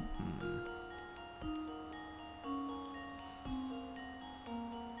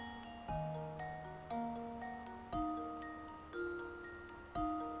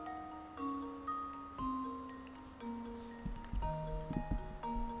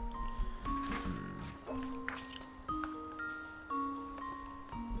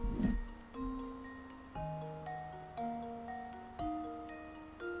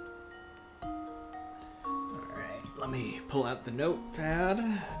 Let me pull out the notepad.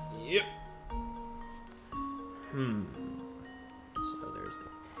 Yep. So there's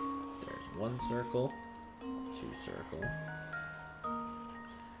one circle, 2 circle,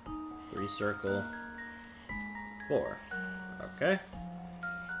 3 circle, 4. Okay.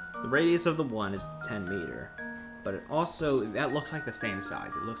 The radius of the one is 10 meter, but it also, that looks like the same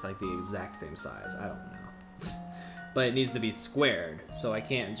size. It looks like the exact same size. I don't know. But it needs to be squared, so I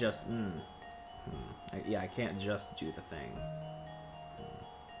can't just, yeah, I can't just do the thing.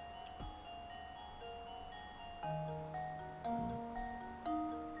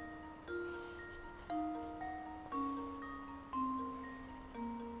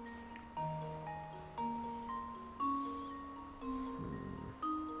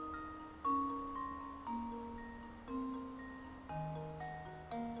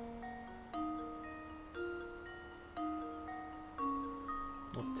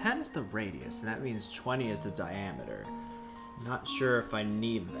 10 is the radius, and that means 20 is the diameter. Not sure if I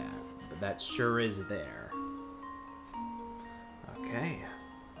need that, but that sure is there. Okay.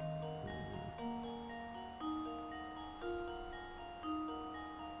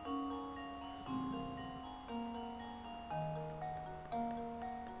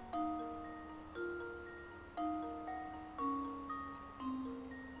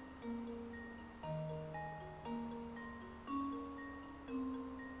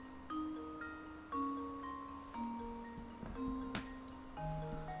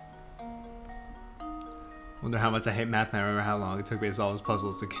 Wonder how much I hate math, and I remember how long it took me to solve those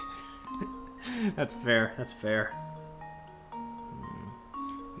puzzles to get. That's fair. That's fair.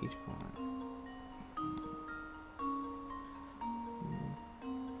 Each point.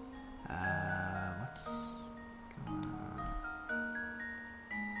 What's going on?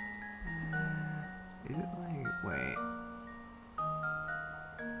 Is it like wait? Wait.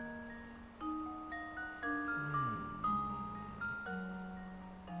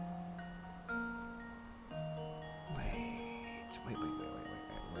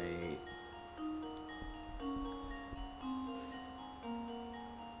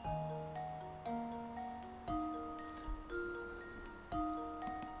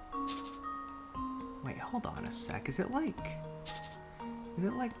 Wait, hold on a sec. Is it like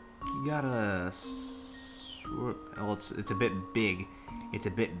you gotta well, it's a bit big. It's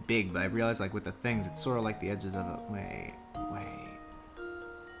a bit big, but I realize like with the things, it's sort of like the edges of it. Wait.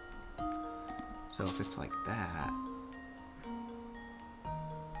 So if it's like that.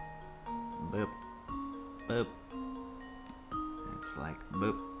 Boop, boop. It's like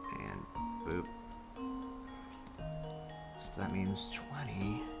boop and boop. So that means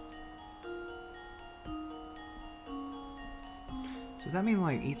 20. So does that mean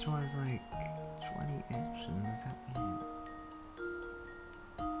like each one is like 20-ish? And what does that mean?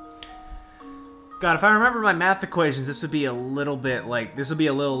 God, if I remember my math equations, this would be a little bit like this would be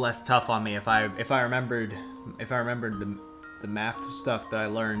a little less tough on me if I remembered the math stuff that I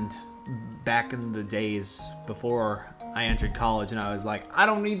learned back in the days before I entered college, and I was like, I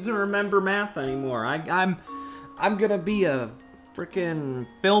don't need to remember math anymore. I'm gonna be a freaking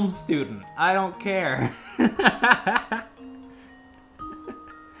film student. I don't care.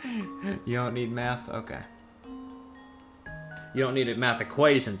 You don't need math? Okay. You don't need math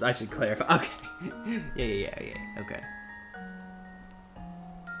equations. I should clarify. Okay. Yeah. Okay.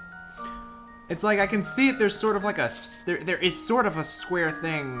 It's like I can see it. There's sort of like there is sort of a square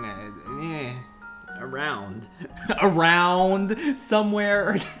thing around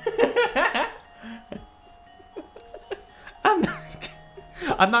somewhere. I'm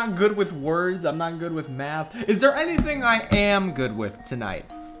not good with words. I'm not good with math. Is there anything I am good with tonight?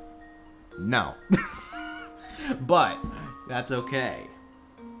 No. But that's okay.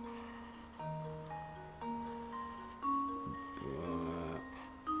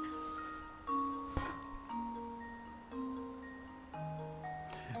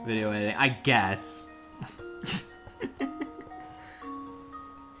 Video editing, I guess.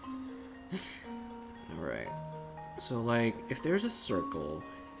 Alright. So like if there's a circle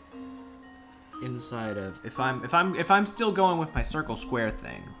inside of if I'm still going with my circle square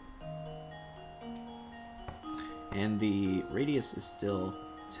thing, and the radius is still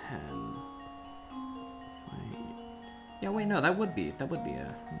 10. Wait. Yeah, wait, no, that would be a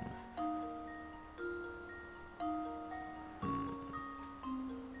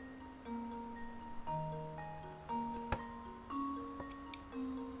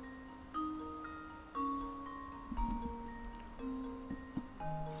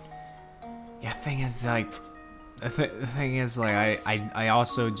Yeah, the thing is, like, I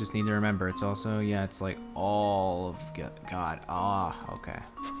also just need to remember, it's also, yeah, it's like all of God. Ah, okay.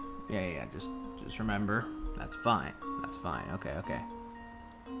 Yeah, just remember. That's fine. Okay.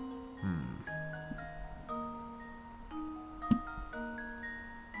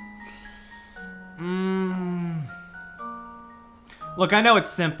 Look, I know it's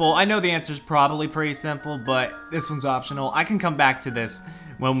simple. I know the answer's probably pretty simple, but this one's optional. I can come back to this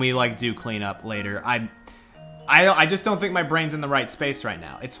when we, like, do cleanup later. I just don't think my brain's in the right space right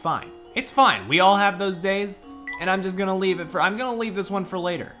now. It's fine. It's fine. We all have those days, and I'm just gonna leave it for. I'm gonna leave this one for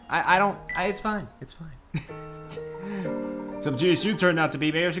later. It's fine. It's fine. Some genius you turned out to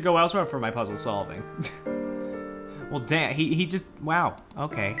be. Maybe I should go elsewhere for my puzzle solving. Well, damn. He just. Wow.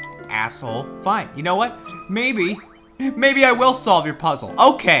 Okay. Asshole. Fine. You know what? Maybe I will solve your puzzle.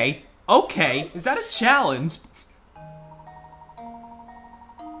 Okay. Is that a challenge?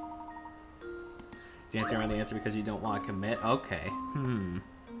 Dancing around the answer because you don't want to commit? Okay.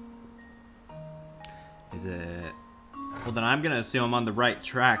 Is it... Well, then I'm gonna assume I'm on the right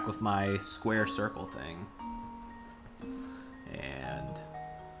track with my square circle thing. And...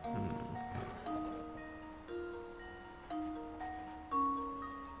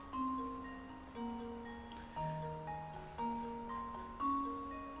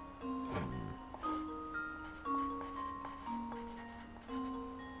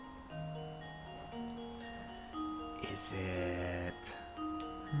 Is it...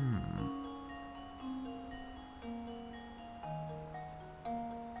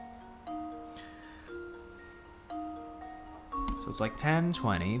 So it's like 10,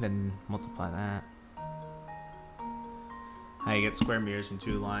 20, then multiply that. How you get square meters from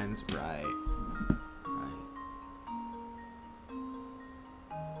 2 lines? Right. Right.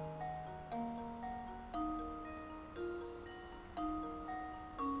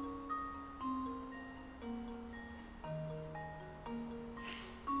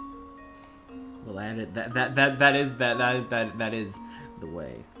 Well, that is the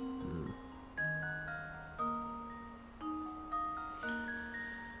way.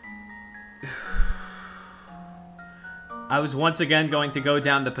 I was once again going to go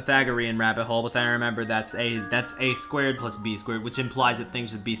down the Pythagorean rabbit hole, but then I remember that's a squared plus b squared, which implies that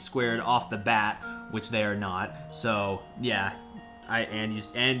things would be squared off the bat, which they are not. So yeah, and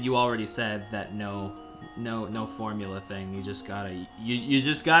you already said that no formula thing. You just gotta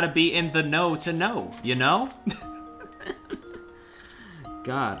be in the know to know, you know?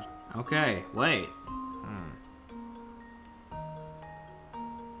 God. Okay. Wait.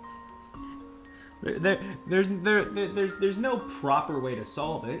 There's no proper way to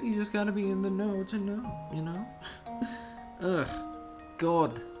solve it. You just gotta be in the know to know, you know? Ugh.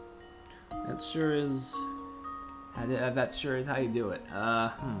 God. That sure is how you do it.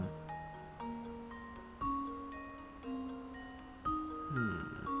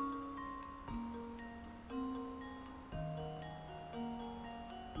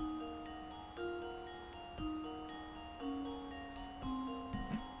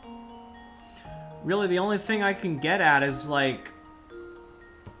 Really, the only thing I can get at is, like,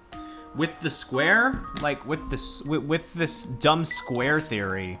 with the square, like, with this dumb square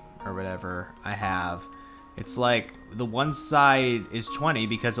theory, or whatever I have, it's like, the one side is 20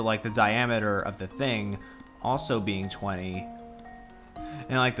 because of, like, the diameter of the thing also being 20,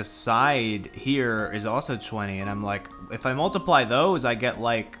 and, like, the side here is also 20, and I'm like, if I multiply those, I get,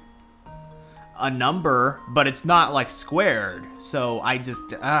 like, a number, but it's not, like, squared, so I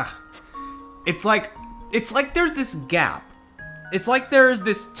just, It's like there's this gap. It's like there's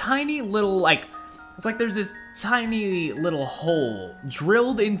this tiny little, like, it's like there's this tiny little hole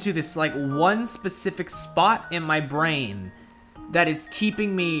drilled into this, like, one specific spot in my brain that is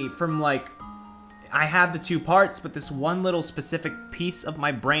keeping me from, like, I have the 2 parts, but this one little specific piece of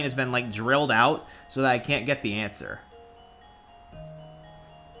my brain has been, like, drilled out so that I can't get the answer.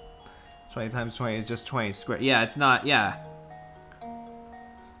 20 times 20 is just 20 squared. Yeah, it's not, yeah.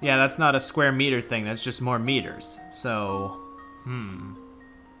 Yeah, that's not a square meter thing, that's just more meters. So,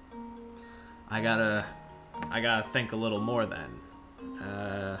 I gotta think a little more then.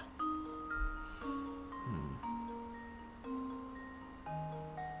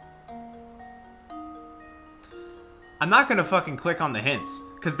 I'm not gonna fucking click on the hints,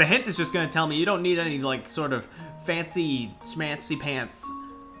 because the hint is just gonna tell me you don't need any, like, sort of fancy schmancy pants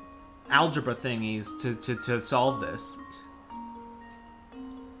algebra thingies to solve this.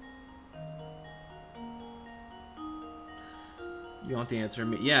 You want the answer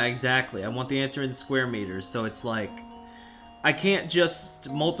in yeah, exactly. I want the answer in square meters, so it's like, I can't just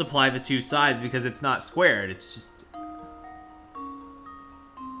multiply the 2 sides because it's not squared, it's just...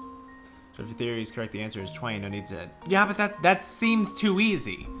 So if your theory is correct, the answer is 20, no need to... Yeah, but that seems too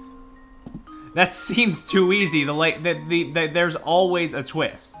easy. That seems too easy. There's always a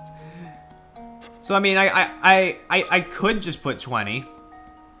twist. So, I mean, I could just put 20.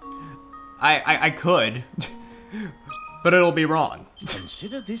 I could. But it'll be wrong.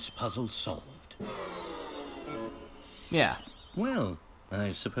 Consider this puzzle solved. Yeah. Well,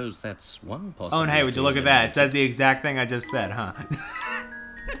 I suppose that's one possibility. Oh, and hey, would you look at that? It says the exact thing I just said, huh?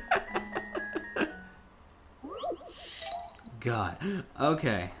 God.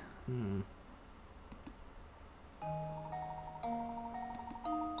 Okay.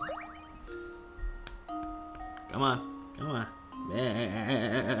 Come on. Come on.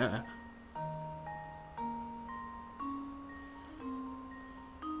 Yeah.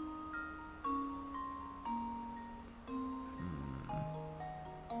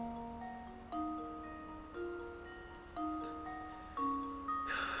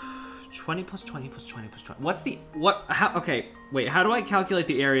 20 plus 20 plus 20 plus 20. What's the, how, okay, wait, how do I calculate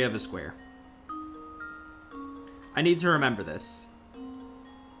the area of a square? I need to remember this.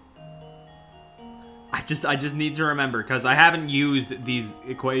 I just need to remember, because I haven't used these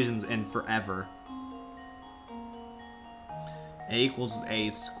equations in forever. A equals a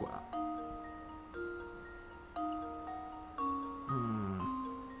square.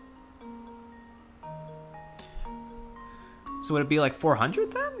 So would it be like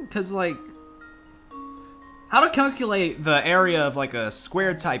 400 then? Because, like, how to calculate the area of, like, a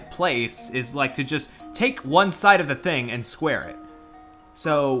square-type place is, like, to just take one side of the thing and square it.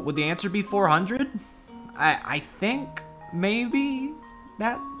 So, would the answer be 400? I think maybe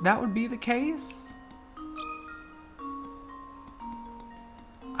that would be the case.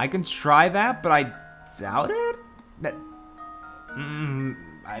 I can try that, but I doubt it. That,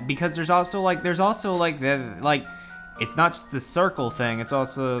 because there's also like the it's not just the circle thing. It's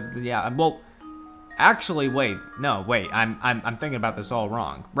also well, actually wait, I'm thinking about this all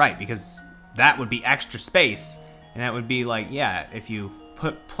wrong. Right, because that would be extra space, and that would be like if you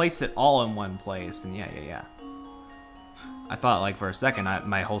place it all in one place, then yeah. I thought like for a second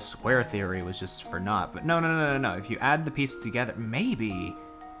my whole square theory was just for naught, but no. If you add the pieces together, maybe.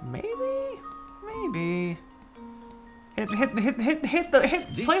 Hit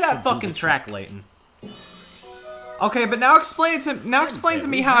play that fucking track, Layton. Okay, but now explain to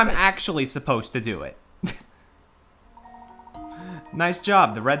me how I'm actually supposed to do it. Nice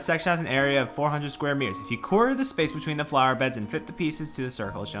job. The red section has an area of 400 square meters. If you quarter the space between the flower beds and fit the pieces to the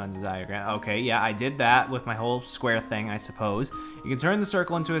circle shown in the diagram. Okay, yeah, I did that with my whole square thing, I suppose. You can turn the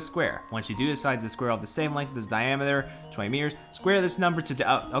circle into a square. Once you do, the sides of the square have the same length as diameter, 20 meters. Square this number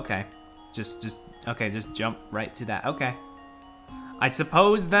to... okay. Just jump right to that. Okay. I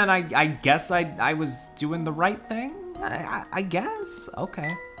suppose then I guess I was doing the right thing? I guess.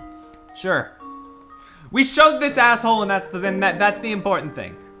 Okay. Sure. We showed this asshole, and that's the important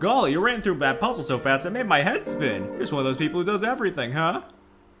thing. Golly, you ran through that puzzle so fast it made my head spin. You're just one of those people who does everything, huh?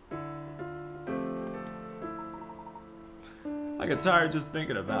 I get tired just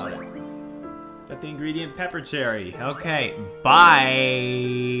thinking about it. Got the ingredient pepper cherry. Okay,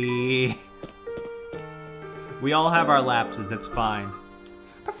 bye. We all have our lapses, it's fine.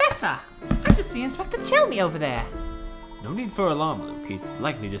 Professor, I just see Inspector Chelmy over there. No need for alarm, Luke. He's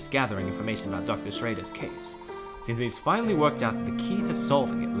likely just gathering information about Dr. Schrader's case. Seems he's finally worked out that the key to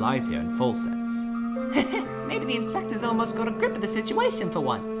solving it lies here in full sense. Maybe the inspector's almost got a grip of the situation for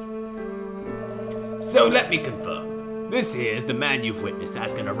once. So let me confirm. This here is the man you've witnessed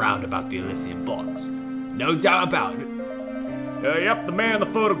asking around about the Elysian bonds. No doubt about it. Yep, the man in the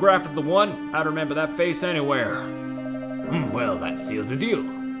photograph is the one. I'd remember that face anywhere. Well, that seals the deal.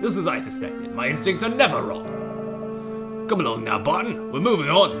 Just as I suspected. My instincts are never wrong. Come along now, Barton. We're moving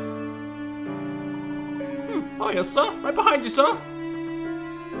on. Oh, yes, sir. Right behind you, sir.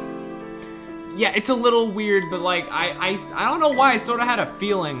 Yeah, it's a little weird, but like I don't know why I sort of had a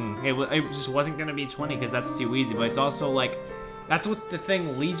feeling it just wasn't gonna be 20 because that's too easy. But it's also like that's what the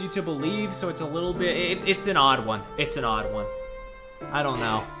thing leads you to believe. So it's a little bit. It's an odd one. It's an odd one. I don't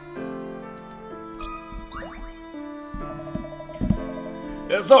know.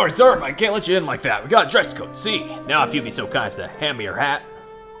 Sorry, sir, I can't let you in like that. We got a dress code, see? Now, if you'd be so kind as to hand me your hat.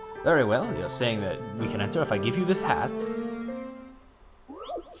 Very well, you're saying that we can enter if I give you this hat.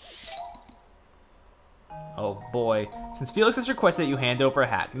 Oh boy. Since Felix has requested that you hand over a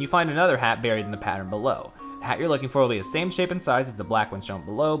hat, and you find another hat buried in the pattern below. The hat you're looking for will be the same shape and size as the black one shown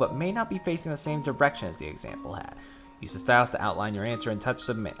below, but may not be facing the same direction as the example hat. Use the stylus to outline your answer and touch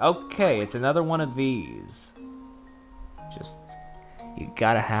submit. Okay, it's another one of these. Just... you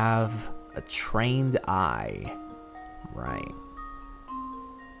gotta have a trained eye. Right.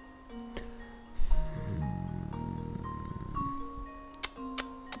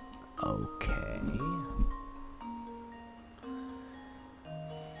 Okay.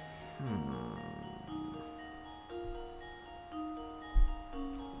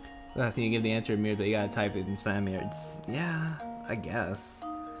 Last thing you give the answer mirror, but you gotta type it inside mirror. It's, yeah, I guess.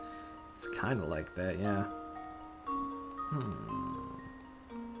 It's kind of like that, yeah.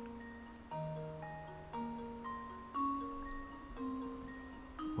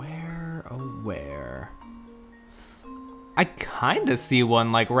 Where, oh where? I kind of see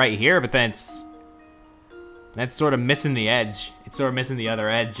one like right here, but then that's sort of missing the edge. It's sort of missing the other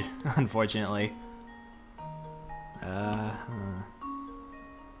edge, unfortunately.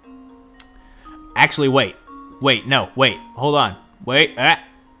 Actually, wait, hold on, wait,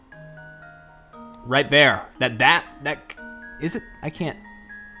 right there. That is it? I can't.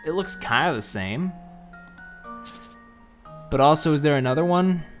 It looks kind of the same. But also, is there another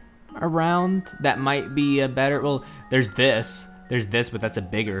one around that might be a better? Well, there's this, but that's a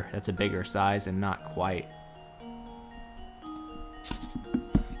bigger size and not quite.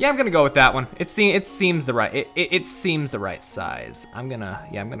 Yeah, I'm gonna go with that one. It seems the right. It seems the right size. I'm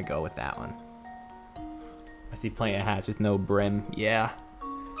gonna go with that one. I see plenty of hats with no brim. Yeah,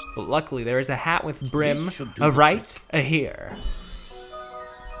 but luckily there is a hat with brim. Right here.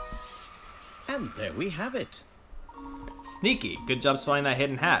 And there we have it. Sneaky. Good job spotting that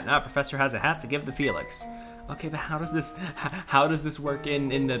hidden hat. Now Professor has a hat to give to Felix. Okay, but how does this work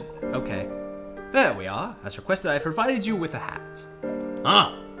in the? Okay, There we are. As requested, I provided you with a hat.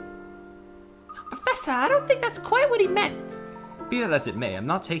 Ah. Professor, I don't think that's quite what he meant. Be that as it may, I'm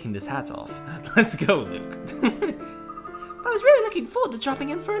not taking this hat off. Let's go, Luke. I was really looking forward to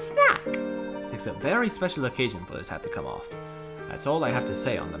dropping in for a snack. It takes a very special occasion for this hat to come off. That's all I have to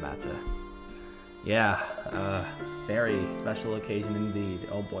say on the matter. Yeah, very special occasion indeed.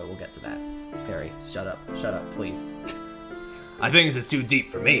 Oh boy, we'll get to that. Perry, shut up, please. I think this is too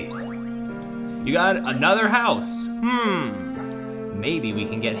deep for me. You got another house. Maybe we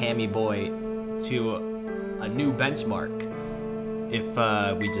can get Hammy Boy to a new benchmark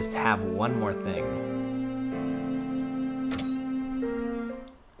if we just have one more thing.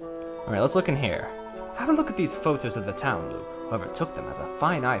 All right, let's look in here. Have a look at these photos of the town, Luke. Whoever took them has a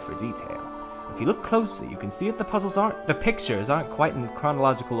fine eye for detail. If you look closely, you can see that the pictures aren't quite in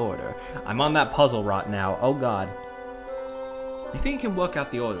chronological order. I'm on that puzzle rot now. Oh God. You think you can work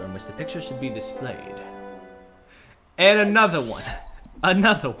out the order in which the pictures should be displayed? And another one.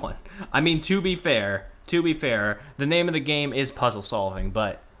 Another one. I mean, to be fair, the name of the game is puzzle solving,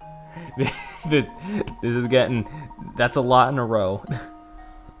 but this is getting, that's a lot in a row.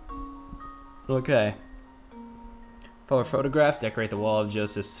 Okay. For photographs, decorate the wall of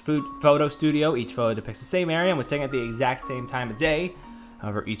Joseph's photo studio. Each photo depicts the same area and was taken at the exact same time of day.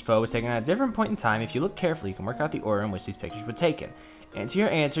 However, each photo was taken at a different point in time. If you look carefully, you can work out the order in which these pictures were taken. Enter your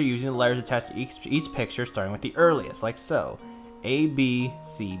answer using the letters attached to each picture, starting with the earliest, like so. A, B,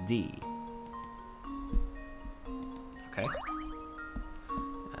 C, D. Okay.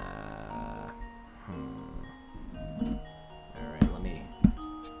 Alright, let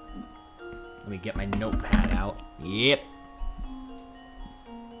me get my notepad out. Yep.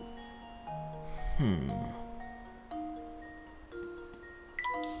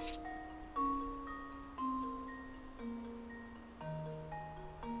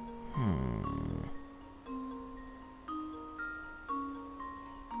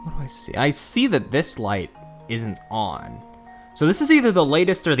 What do I see? I see that this light isn't on. So this is either the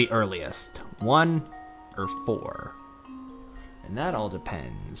latest or the earliest. 1 or 4. And that all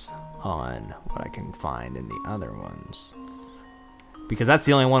depends on what I can find in the other ones. Because that's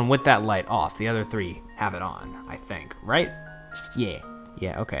the only one with that light off. The other 3 have it on, I think. Right? Yeah.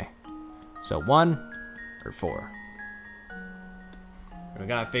 Yeah, okay. So 1 or 4. We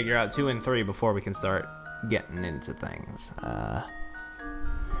gotta figure out 2 and 3 before we can start getting into things.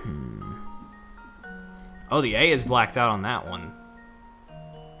 Oh, the A is blacked out on that one.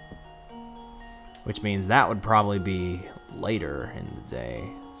 Which means that would probably be later in the day,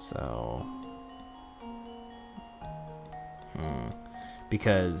 so...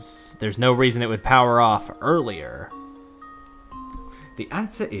 Because there's no reason it would power off earlier. The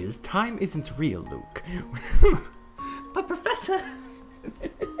answer is, time isn't real, Luke. But Professor...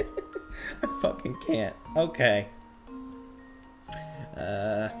 I fucking can't. Okay.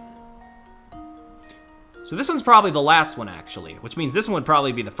 So this one's probably the last one, actually, which means this one would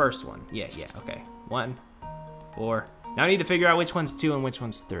probably be the first one. Yeah, okay. 1, 4. Now I need to figure out which one's 2 and which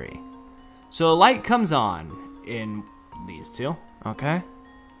one's 3. So a light comes on in these 2, okay?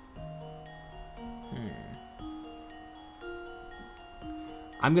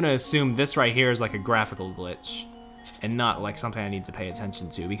 I'm gonna assume this right here is like a graphical glitch and not like something I need to pay attention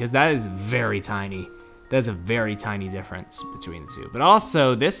to, because that is very tiny. There's a very tiny difference between the 2. But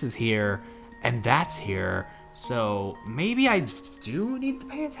also, this is here, and that's here, so maybe I do need to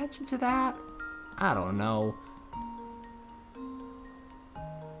pay attention to that? I don't know.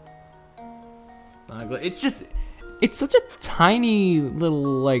 It's just, it's such a tiny little,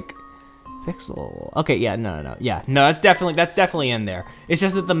 like, pixel. Okay, yeah, no. Yeah, no, that's definitely in there. It's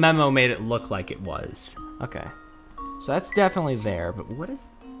just that the memo made it look like it was. Okay. So that's definitely there, but what is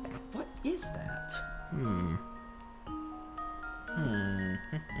that?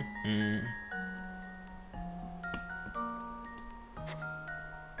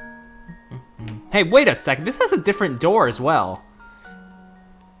 Hey, wait a second. This has a different door as well.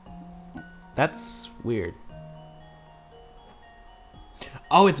 That's weird.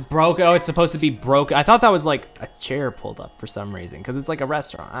 Oh, it's broke. Oh, it's supposed to be broke. I thought that was like a chair pulled up for some reason, because it's like a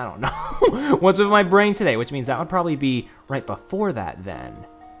restaurant. I don't know. What's with my brain today? Which means that would probably be right before that then.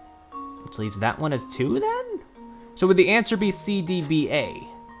 Which leaves that one as 2 then? So would the answer be C, D, B, A?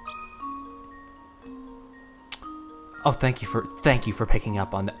 Oh, thank you for picking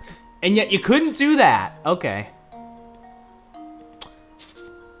up on that. And yet you couldn't do that. Okay.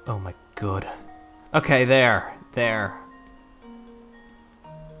 Oh my god. Okay, there.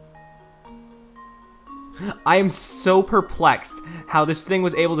 I am so perplexed how this thing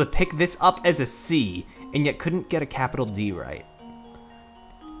was able to pick this up as a C and yet couldn't get a capital D right.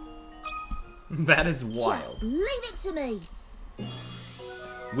 That is wild. Just leave it to me.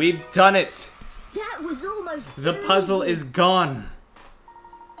 We've done it. That was almost The too puzzle easy. is gone.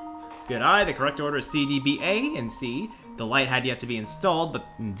 Good eye, the correct order is C, D, B, A. In C, the light had yet to be installed, but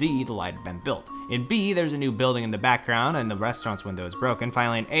in D, the light had been built. In B, there's a new building in the background, and the restaurant's window is broken.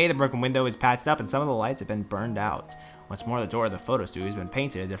 Finally, in A, the broken window is patched up, and some of the lights have been burned out. What's more, the door of the photo studio has been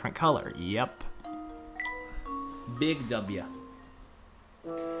painted a different color. Yep. Big W.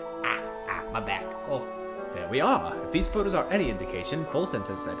 My back. Oh, there we are. If these photos are any indication, Full Sense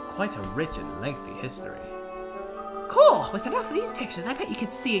has had quite a rich and lengthy history. Cool! With enough of these pictures, I bet you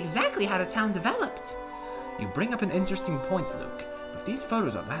could see exactly how the town developed. You bring up an interesting point, Luke. If these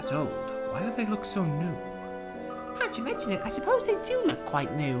photos are that old, why do they look so new? Now that you mention it, I suppose they do look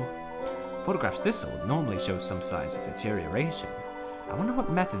quite new. Photographs this old normally show some signs of deterioration. I wonder what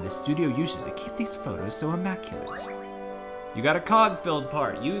method the studio uses to keep these photos so immaculate. You got a cog-filled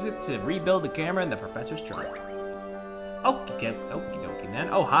part. Use it to rebuild the camera in the professor's truck. Okie dokie then.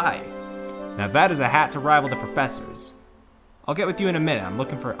 Oh, hi. Now that is a hat to rival the professor's. I'll get with you in a minute. I'm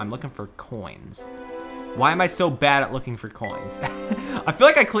looking for coins. Why am I so bad at looking for coins? I feel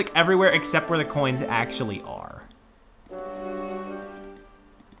like I click everywhere except where the coins actually are.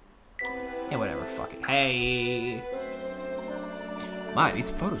 Yeah, whatever, fuck it. Hey! My,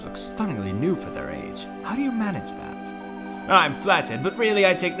 these photos look stunningly new for their age. How do you manage that? I'm flattered, but really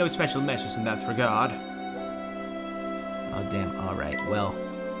I take no special measures in that regard. Oh, damn, alright, well.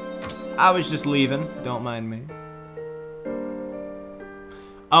 I was just leaving, don't mind me.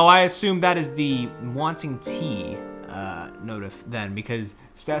 Oh, I assume that is the wanting tea notif then, because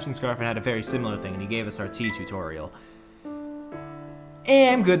Stash and Scarfin had a very similar thing, and he gave us our tea tutorial.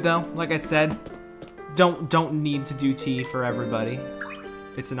 I'm good though, like I said. Don't need to do tea for everybody.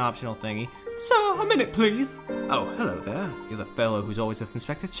 It's an optional thingy. Sir, a minute, please. Oh, hello there. You're the fellow who's always with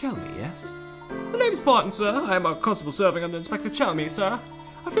Inspector Chelmy, yes? My name's Barton, sir. I am a constable serving under Inspector Chelmy, sir.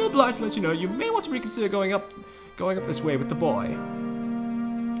 I feel obliged to let you know you may want to reconsider going up this way with the boy.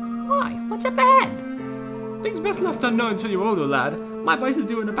 Why? What's up ahead? Things best left unknown until you're older, lad. My advice is to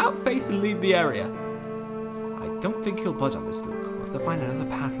do an about-face and leave the area. I don't think he'll budge on this, Luke. We'll have to find another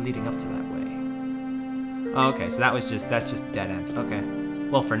path leading up to that way. Oh, okay, so that's just dead end. Okay.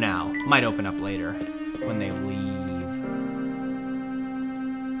 Well, for now. Might open up later when they leave.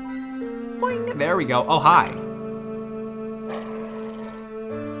 Boing. There we go. Oh, hi.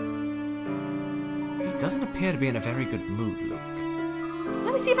 He doesn't appear to be in a very good mood, Luke.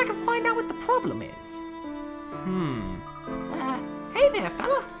 Let me see if I can find out what the problem is. Hey there,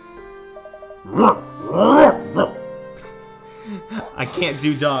 fella. I can't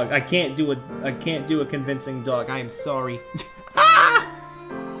do dog. I can't do a convincing dog. I am sorry.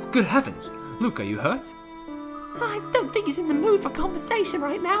 Good heavens. Luke, are you hurt? I don't think he's in the mood for conversation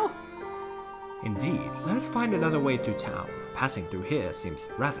right now. Indeed. Let us find another way through town. Passing through here seems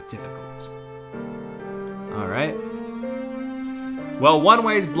rather difficult. Alright. Well, one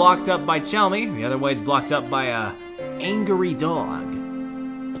way is blocked up by Chelmy, the other way is blocked up by a angry dog.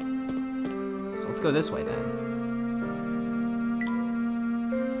 So let's go this way then.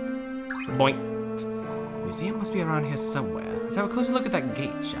 Boink. The museum must be around here somewhere. Let's have a closer look at that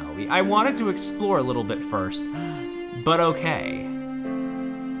gate, shall we? I wanted to explore a little bit first, but okay.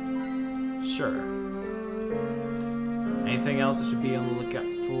 Sure. Anything else I should be on the lookout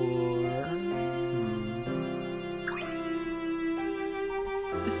for?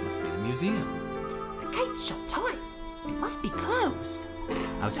 This must be the museum. The gate's shut tight. It must be closed.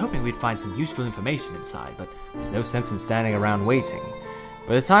 I was hoping we'd find some useful information inside, but there's no sense in standing around waiting.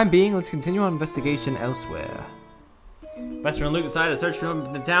 For the time being, let's continue our investigation elsewhere. Professor and Luke decided to search through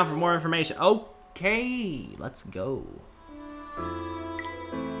the town for more information. Okay, let's go.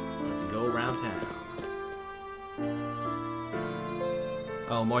 Let's go around town.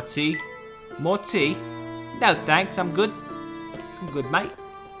 Oh, more tea? More tea? No thanks, I'm good. I'm good, mate.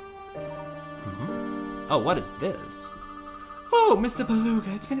 Oh, what is this? Oh, Mr.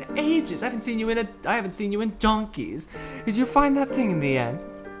 Beluga, it's been ages. I haven't seen you in donkeys. Did you find that thing in the end?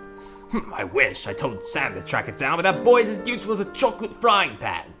 I wish. I told Sam to track it down, but that boy's as useful as a chocolate frying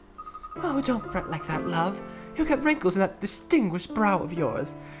pan. Oh, don't fret like that, love. You'll get wrinkles in that distinguished brow of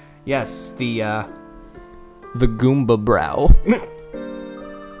yours. Yes, the Goomba brow.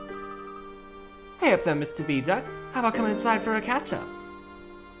 Hey up there, Mr. B-Duck. How about coming inside for a catch-up?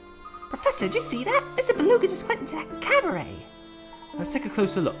 Professor, did you see that? Mr. Beluga just went into that cabaret. Let's take a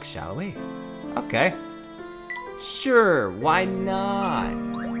closer look, shall we? Okay. Sure, why not?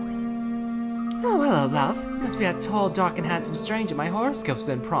 Oh, hello, love. You must be that tall, dark, and handsome stranger my horoscope's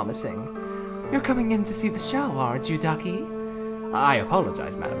been promising. You're coming in to see the show, aren't you, Ducky? I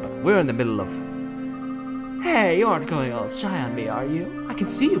apologize, madam, but we're in the middle of... Hey, you aren't going all shy on me, are you? I can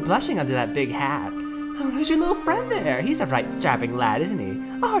see you blushing under that big hat. Oh, who's your little friend there? He's a right strapping lad, isn't he?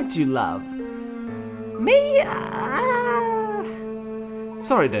 Aren't you, love? Me?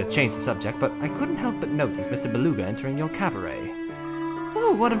 Sorry to change the subject, but I couldn't help but notice Mr. Beluga entering your cabaret.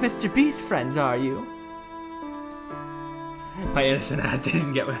 Oh, one of Mr. B's friends, are you? My innocent ass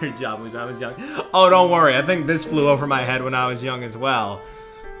didn't get her job when I was young. Oh, don't worry. I think this flew over my head when I was young as well.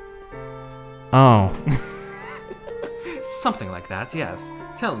 Oh. Something like that, yes.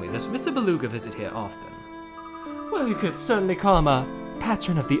 Tell me, does Mr. Beluga visit here often? Well, you could certainly call him a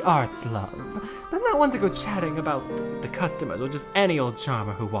patron of the arts, love. But not one to go chatting about the customers or just any old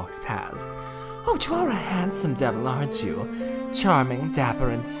charmer who walks past. Oh, you are a handsome devil, aren't you? Charming, dapper,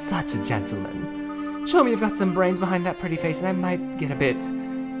 and such a gentleman. Show me you've got some brains behind that pretty face and I might get a bit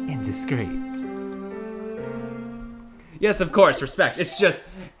indiscreet. Yes, of course, respect. It's just...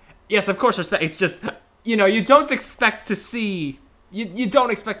 Yes, of course, respect. It's just... You know, you don't expect to see... You don't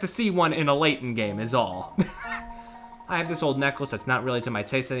expect to see one in a Layton game, is all. I have this old necklace that's not really to my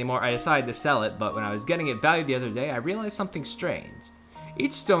taste anymore. I decided to sell it, but when I was getting it valued the other day, I realized something strange.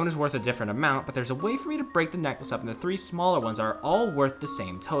 Each stone is worth a different amount, but there's a way for me to break the necklace up, and the 3 smaller ones are all worth the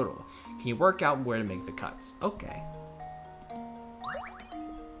same total. Can you work out where to make the cuts? Okay.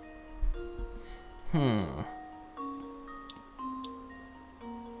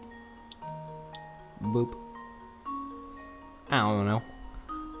 Boop. I don't know.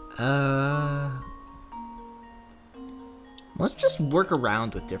 Let's just work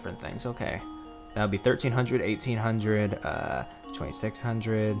around with different things. Okay. That would be 1300, 1800,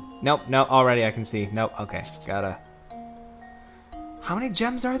 2600. Nope, no, already I can see. Nope, okay. Gotta. How many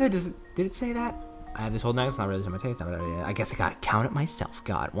gems are there? Did it say that? I have this whole necklace, not really to my taste. I guess I gotta count it myself.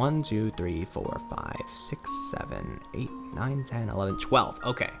 God. 1, 2, 3, 4, 5, 6, 7, 8, 9, 10, 11, 12.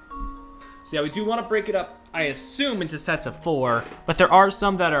 Okay. So yeah, we do want to break it up, I assume, into sets of 4, but there are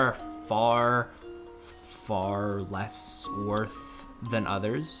some that are far less worth than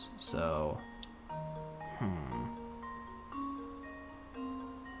others, so...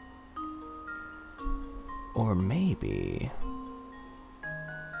 Or maybe...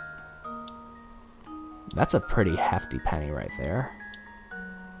 That's a pretty hefty penny right there.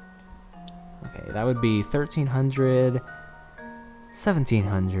 Okay, that would be 1300...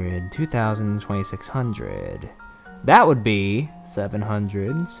 1700, 2000, 2600. That would be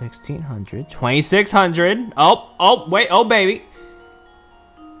 700, 1600, 2600. Oh, wait, oh, baby.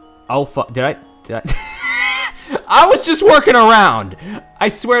 Oh, fuck, did I? I was just working around. I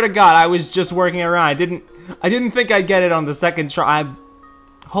swear to God, I was just working around. I didn't think I'd get it on the second try.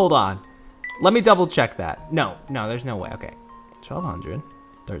 Hold on. Let me double check that. No, there's no way. Okay. 1200,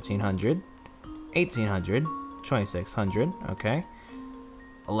 1300, 1800, 2600. Okay.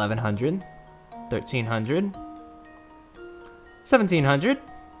 1100, 1300, 1700,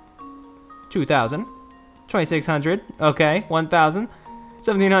 2000, 2600. Okay. 1000,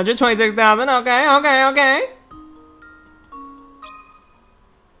 1700, 26,000. Okay.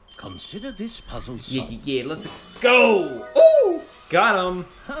 Consider this puzzle solved. Yeah, let's go. Ooh, got him.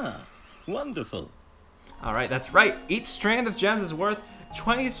 Huh. Wonderful. All right, that's right. Each strand of gems is worth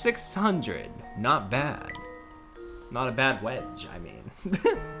 2,600. Not bad. Not a bad wedge, I mean.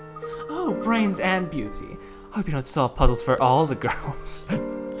 Oh, brains and beauty. Hope you don't solve puzzles for all the girls.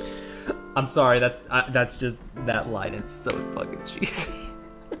 I'm sorry, that's just, that line is so fucking cheesy.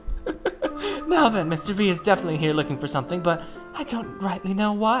 Now then, Mr. V is definitely here looking for something, but I don't rightly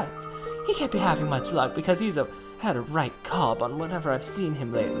know what. He can't be having much luck because he's had a right cob on whenever I've seen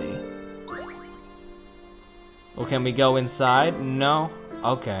him lately. Well, can we go inside? No?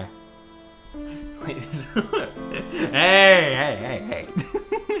 Okay. Hey.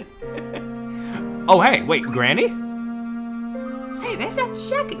 Oh, hey, wait, Granny? Say, there's that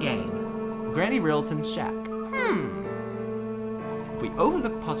shack again. Granny Riddleton's shack. If we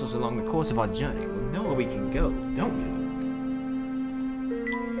overlook puzzles along the course of our journey, we'll know where we can go, don't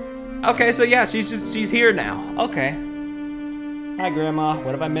we? Okay, so yeah, she's here now. Okay. Hi, Grandma.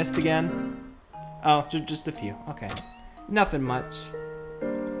 What have I missed again? Oh, just a few. Okay. Nothing much.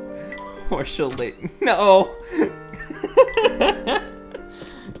 Or she'll Layton. No!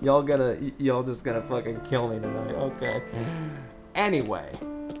 Y'all just gonna fucking kill me tonight. Okay. Anyway.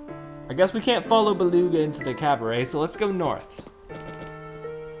 I guess we can't follow Beluga into the cabaret, so let's go north.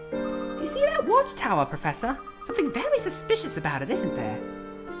 Do you see that watchtower, Professor? Something very suspicious about it, isn't there?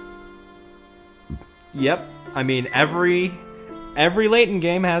 Yep. I mean, every Layton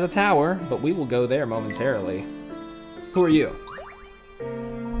game has a tower, but we will go there momentarily. Who are you?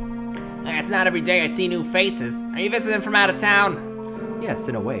 It's not every day I see new faces. Are you visiting from out of town? Yes,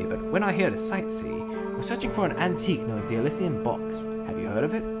 in a way, but we're not here to sightsee. We're searching for an antique known as the Elysian Box. Have you heard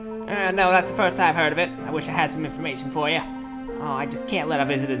of it? No, that's the first I've heard of it. I wish I had some information for you. Oh, I just can't let our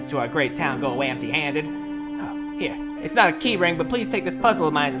visitors to our great town go away empty-handed. Oh, here. It's not a key ring, but please take this puzzle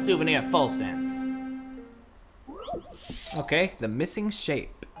of mine as a souvenir full sense. Okay, the missing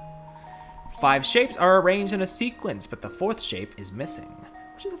shape. 5 shapes are arranged in a sequence, but the 4th shape is missing.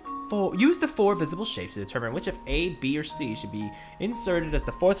 Use the 4 visible shapes to determine which of A, B, or C should be inserted as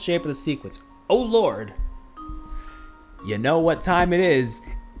the 4th shape of the sequence. Oh lord! You know what time it is.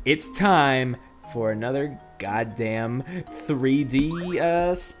 It's time for another goddamn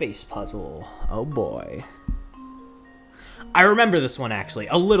 3D space puzzle. Oh boy. I remember this one actually,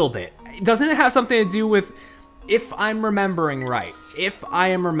 a little bit. Doesn't it have something to do with, if I'm remembering right, if I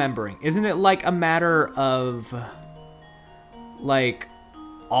am remembering, isn't it like a matter of, like,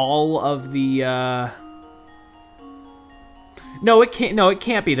 all of the, No, it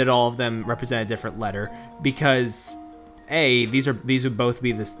can't be that all of them represent a different letter, because, A, these would both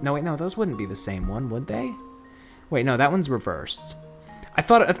be this, no wait, no, those wouldn't be the same one, would they? Wait, no, that one's reversed. I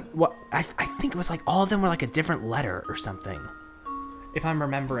thought, I think it was like all of them were like a different letter or something, if I'm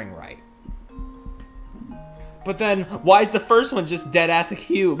remembering right. But then, why is the first one just dead-ass a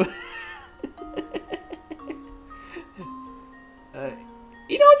cube?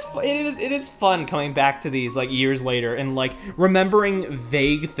 You know, it is fun coming back to these, like, years later and, like, remembering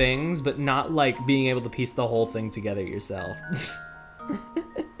vague things, but not, like, being able to piece the whole thing together yourself.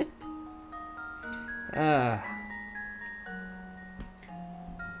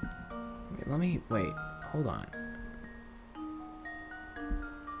 Wait, hold on.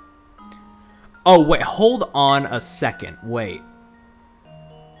 Oh, wait, hold on a second, wait.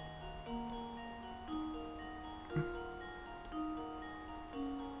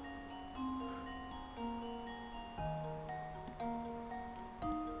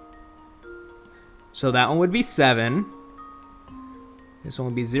 So that one would be 7. This one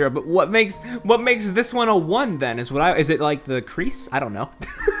would be 0. But what makes this one a 1 then? Is it like the crease? I don't know.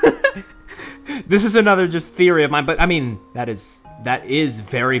 This is another just theory of mine, but I mean that is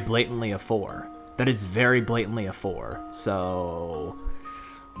very blatantly a 4. That is very blatantly a 4. So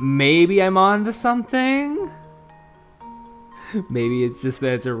maybe I'm on to something. Maybe it's just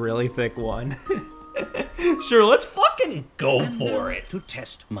that it's a really thick one. Sure, let's fucking go for it. To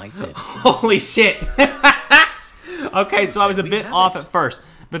test my theory. Holy shit. Okay, so I was a bit off at first,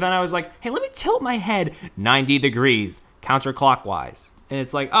 but then I was like, hey, let me tilt my head 90 degrees counterclockwise. And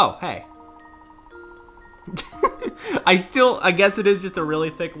it's like, oh, hey. I guess it is just a really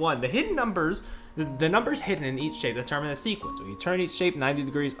thick one. The hidden numbers, the numbers hidden in each shape determine a sequence. When you turn each shape 90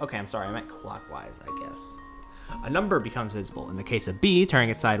 degrees, okay, I'm sorry, I meant clockwise, I guess. A number becomes visible. In the case of B, turning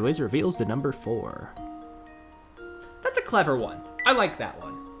it sideways reveals the number 4. That's a clever one. I like that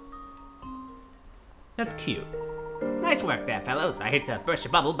one. That's cute. Nice work there, fellows. I hate to burst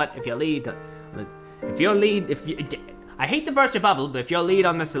your bubble, but if your lead on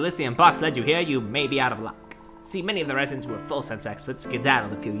the Elysian Box led you here, you may be out of luck. See, many of the residents who were full sense experts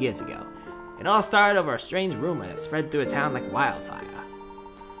skedaddled a few years ago. It all started over a strange rumor that spread through a town like wildfire.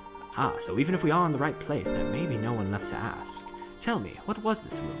 Ah, so even if we are in the right place, there may be no one left to ask. Tell me, what was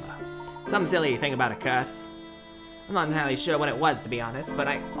this rumor? Some silly thing about a curse. I'm not entirely sure what it was, to be honest, but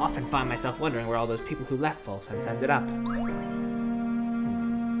I often find myself wondering where all those people who left Full Sense ended up.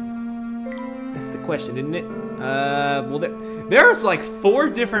 That's the question, isn't it? Well, there's like 4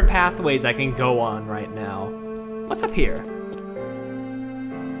 different pathways I can go on right now. What's up here?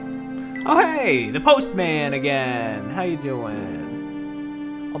 Oh, hey, the postman again. How you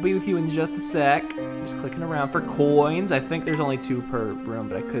doing? I'll be with you in just a sec. Just clicking around for coins. I think there's only 2 per room,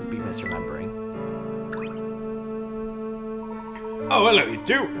 but I could be misremembering. Oh, hello, you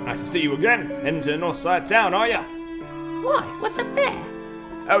two. Nice to see you again. Heading to the north side of town, are ya? Why? What's up there?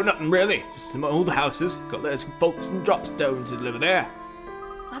 Oh, nothing really. Just some old houses. Got letters from folks from Dropstone to deliver there.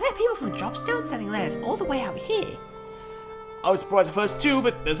 Are there people from Dropstone sending letters all the way out here? I was surprised at first too,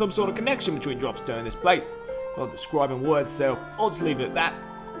 but there's some sort of connection between Dropstone and this place. Can't describe in words, so I'll just leave it at that.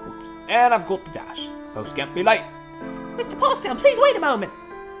 Oops. And I've got the dash. Post can't be late. Mr. Paulstown, please wait a moment.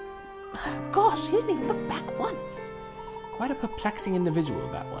 Gosh, he didn't even look back once. Quite a perplexing individual,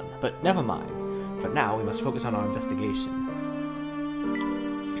 that one. But never mind. For now, we must focus on our investigation.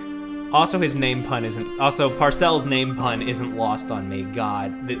 Also, his name pun isn't. Also, Parcel's name pun isn't lost on me.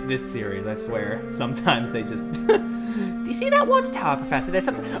 God, this series, I swear. Sometimes they just. Do you see that watchtower, Professor? There's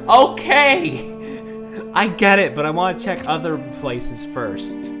something. Okay! I get it, but I want to check other places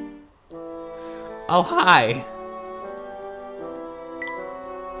first. Oh, hi.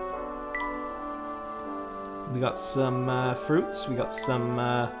 We got some fruits. We got some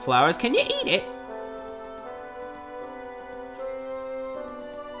flowers. Can you eat it?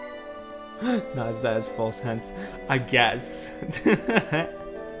 Not as bad as Full Sense, I guess.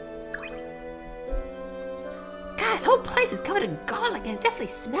 God, this whole place is covered in garlic and it definitely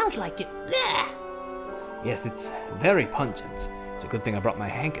smells like it. Ugh. Yes, it's very pungent. It's a good thing I brought my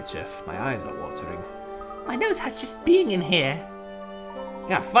handkerchief. My eyes are watering. My nose hurts just being in here.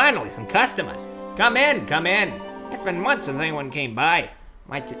 Yeah, finally, some customers. Come in, come in. It's been months since anyone came by.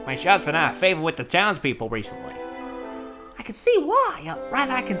 My shop's been out of favor with the townspeople recently. I can see why, or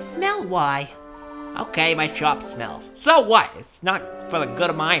rather I can smell why. Okay, my shop smells. So what? It's not for the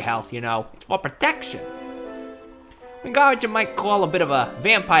good of my health, you know. It's for protection. We got what you might call a bit of a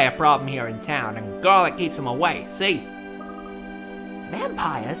vampire problem here in town, and garlic keeps them away, see?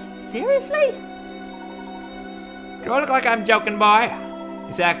 Vampires? Seriously? Do I look like I'm joking, boy?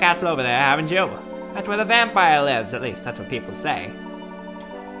 You see that castle over there, haven't you? That's where the vampire lives, at least that's what people say.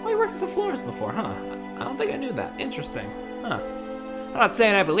 Oh, you worked as a florist before, huh? I don't think I knew that. Interesting. Huh. I'm not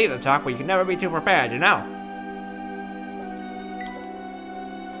saying I believe the talk, but you can never be too prepared, you know?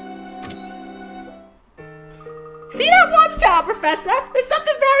 See that watchtower, Professor? There's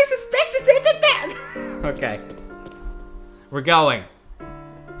something very suspicious in there. Okay. We're going.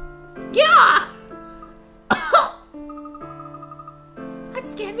 Yeah! That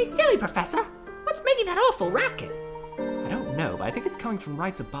scared me silly, Professor. What's making that awful racket? I don't know, but I think it's coming from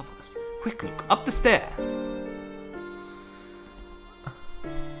right above us. Quickly, up the stairs.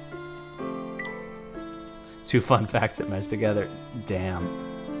 Two fun facts that mesh together. Damn.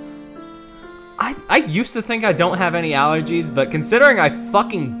 I used to think I don't have any allergies, but considering I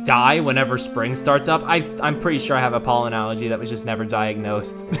fucking die whenever spring starts up, I'm pretty sure I have a pollen allergy that was just never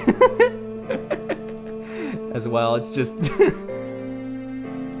diagnosed. As well, it's just...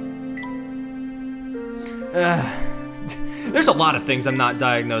 There's a lot of things I'm not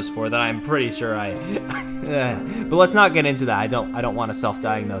diagnosed for that I'm pretty sure I... but let's not get into that. I don't want to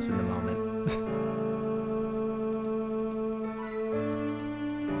self-diagnose in the moment.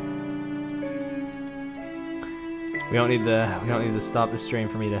 We don't need to stop the stream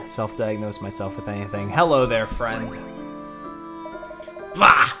for me to self-diagnose myself with anything. Hello there, friend.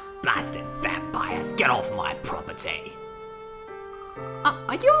 Bah! Blasted vampires, get off my property.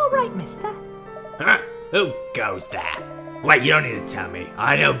 Are you alright, mister? Huh? Who goes there? Wait, you don't need to tell me.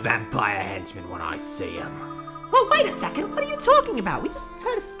 I know vampire henchmen when I see them. Oh, wait a second. What are you talking about? We just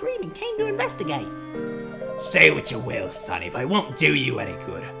heard a scream and came to investigate. Say what you will, Sonny, but it won't do you any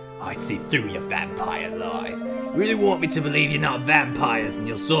good. I see through your vampire lies. You really want me to believe you're not vampires and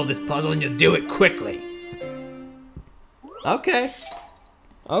you'll solve this puzzle and you'll do it quickly. Okay.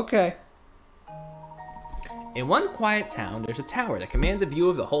 Okay. In one quiet town, there's a tower that commands a view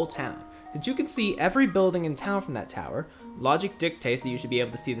of the whole town. Since you can see every building in town from that tower, logic dictates that you should be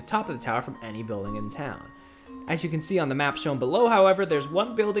able to see the top of the tower from any building in town. As you can see on the map shown below, however, there's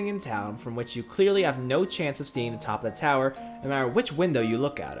one building in town from which you clearly have no chance of seeing the top of the tower, no matter which window you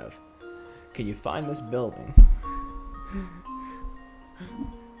look out of. Can you find this building?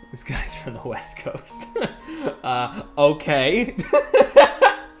 This guy's from the West Coast. Okay.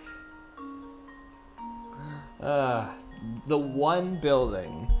 The one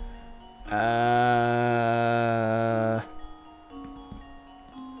building.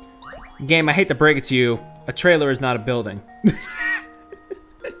 Game, I hate to break it to you. A trailer is not a building.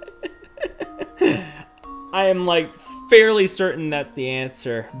 I am like fairly certain that's the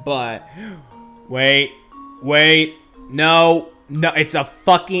answer, but wait, no, it's a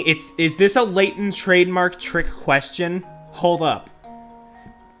fucking, is this a Layton trademark trick question? Hold up.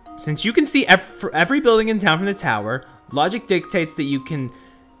 Since you can see every building in town from the tower, logic dictates that you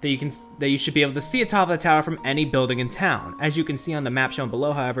should be able to see the top of the tower from any building in town. As you can see on the map shown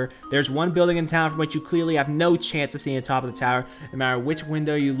below, however, there's one building in town from which you clearly have no chance of seeing the top of the tower, no matter which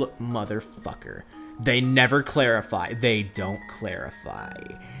window you look. Motherfucker. They never clarify. They don't clarify.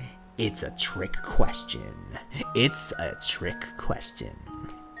 It's a trick question. It's a trick question.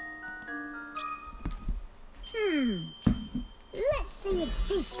 Let's see if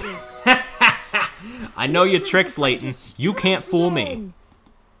this works. I know your tricks, Layton. You can't fool me.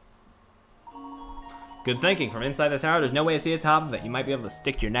 Good thinking. From inside the tower, there's no way to see the top of it. You might be able to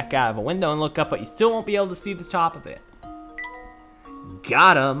stick your neck out of a window and look up, but you still won't be able to see the top of it.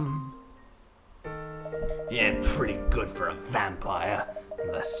 Got him. Yeah, pretty good for a vampire.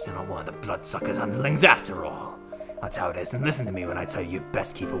 Unless you're not one of the bloodsucker's underlings after all. That's how it is, and listen to me when I tell you you'd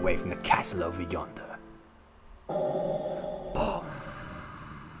best keep away from the castle over yonder. Boom.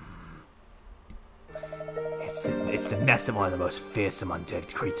 It's the nest of one of the most fearsome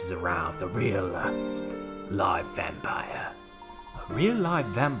undead creatures around. The real, live vampire. A real live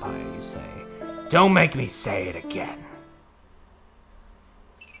vampire, you say? Don't make me say it again.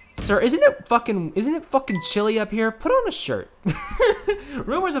 Sir, isn't it fucking chilly up here? Put on a shirt.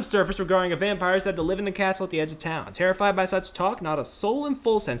 Rumors have surfaced regarding a vampire said to live in the castle at the edge of town. Terrified by such talk, not a soul in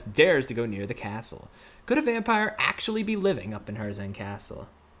full sense dares to go near the castle. Could a vampire actually be living up in Herzen Castle?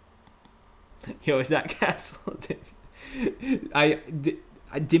 Yo, is that castle?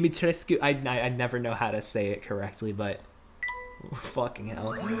 Dimitrescu. I never know how to say it correctly, but fucking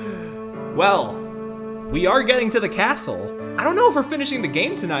hell. Well, we are getting to the castle. I don't know if we're finishing the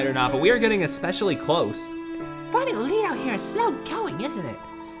game tonight or not, but we are getting especially close. Finding a lead out here is slow going, isn't it?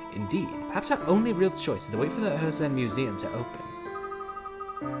 Indeed. Perhaps our only real choice is to wait for the Herzen Museum to open.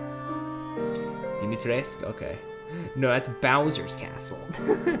 Dimitrescu? Okay. No, that's Bowser's castle.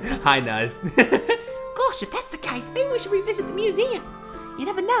 Hi, Nuz. Gosh, if that's the case, maybe we should revisit the museum. You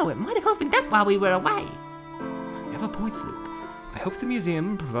never know, it might have opened up while we were away. You have a point, Luke. I hope the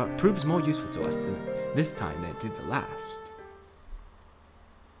museum proves more useful to us this time than it did the last.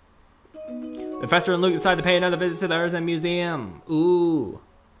 Professor and Luke decide to pay another visit to the Herzen Museum. Ooh.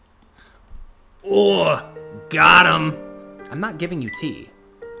 Oh, got him. I'm not giving you tea.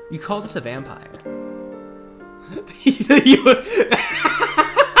 You called us a vampire.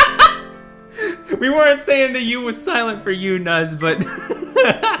 We weren't saying the U was silent for you, Nuz, but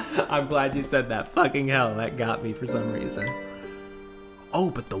I'm glad you said that. Fucking hell, that got me for some reason. Oh,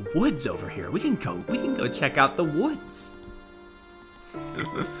 but the woods over here. We can go check out the woods.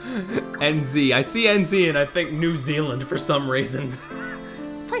 NZ. I see NZ and I think New Zealand for some reason.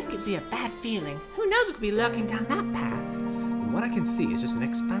 The place gives me a bad feeling. Who knows what could be lurking down that path? From what I can see is just an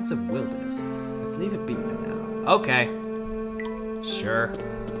expanse of wilderness. Let's leave it be for now. Okay. Sure.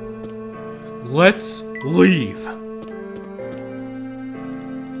 Let's leave.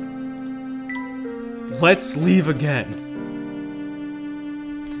 Let's leave again.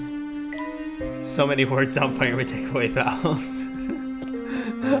 So many words sound funny when we take away vowels.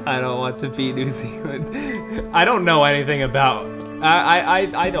 I don't want to be New Zealand. I don't know anything about.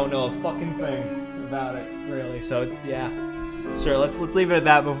 I don't know a fucking thing about it really. So it's, yeah, sure. Let's leave it at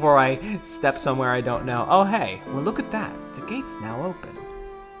that before I step somewhere I don't know. Oh hey, well look at that. The gate is now open.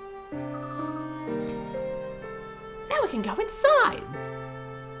 Now we can go inside.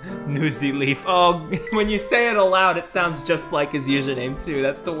 Newsy Leaf. Oh, when you say it aloud, it sounds just like his username too.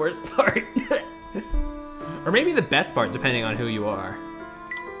 That's the worst part. Or maybe the best part, depending on who you are.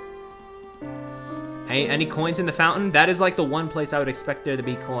 Hey, any coins in the fountain? That is like the one place I would expect there to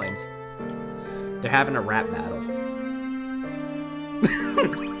be coins. They're having a rap battle.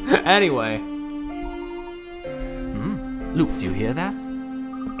 Anyway. Luke, do you hear that?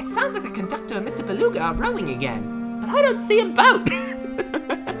 It sounds like the conductor and Mr. Beluga are rowing again, but I don't see a boat.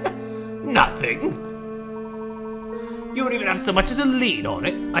 Nothing. You don't even have so much as a lead on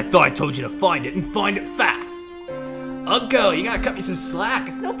it. I thought I told you to find it and find it fast. Uncle, you gotta cut me some slack.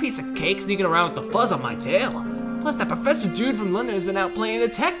 It's no piece of cake sneaking around with the fuzz on my tail. Plus, that Professor Dude from London has been out playing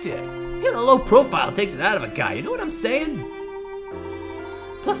detective. Even a low profile takes it out of a guy, you know what I'm saying?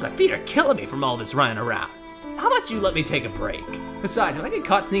 Plus, my feet are killing me from all this running around. How about you let me take a break? Besides, when I get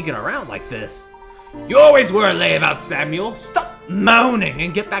caught sneaking around like this, you always were a layabout, Samuel. Stop moaning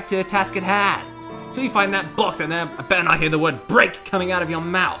and get back to the task at hand. Till you find that box, and then I better not hear the word break coming out of your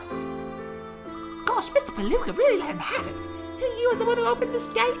mouth. Gosh, Mr. Beluga really let him have it. You was the one who opened this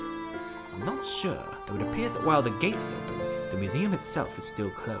gate? I'm not sure, though it appears that while the gate is open, the museum itself is still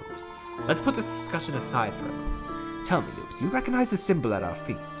closed. Let's put this discussion aside for a moment. Tell me, Luke, do you recognize the symbol at our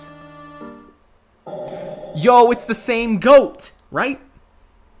feet? Yo, it's the same goat, right?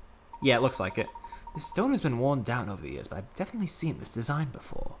 Yeah, it looks like it. This stone has been worn down over the years, but I've definitely seen this design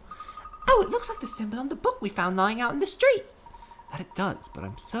before. Oh, it looks like the symbol on the book we found lying out in the street. That it does, but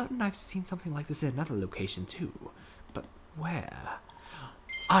I'm certain I've seen something like this in another location too. But where?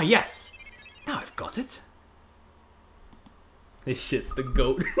 Ah, yes! Now I've got it. This shit's the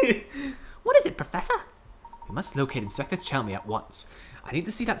goat. What is it, Professor? We must locate Inspector Chelmy at once. I need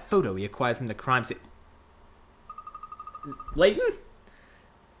to see that photo he acquired from the crime scene. Layton?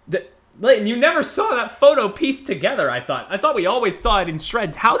 Layton, you never saw that photo pieced together, I thought. I thought we always saw it in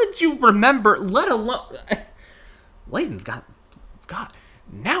shreds. How did you remember, let alone... Layton's got... God,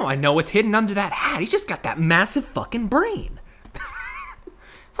 now I know what's hidden under that hat. He's just got that massive fucking brain.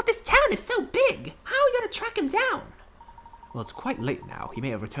 But this town is so big. How are we gonna track him down? Well, it's quite late now. He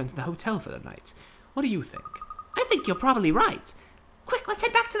may have returned to the hotel for the night. What do you think? I think you're probably right. Quick, let's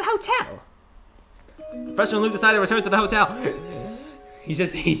head back to the hotel. Professor and Luke decided to return to the hotel. He's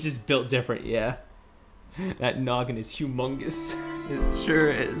just built different, yeah. That noggin is humongous. It sure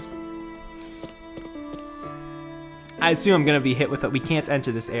is. I assume I'm gonna be hit with it. We can't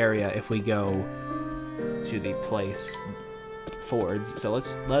enter this area if we go to the place forwards. So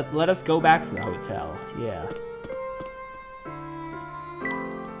let us go back to the hotel. Yeah.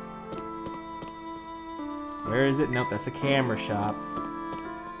 Where is it? Nope, that's a camera shop.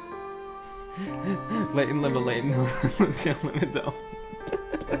 Layton, Layton, though.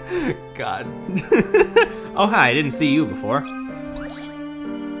 God. Oh, hi, I didn't see you before.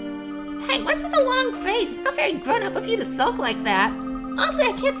 Hey, what's with the long face? It's not very grown up of you to sulk like that. Honestly,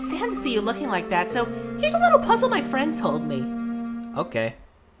 I can't stand to see you looking like that, so here's a little puzzle my friend told me. Okay.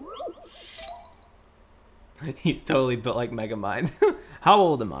 He's totally built like Megamind. How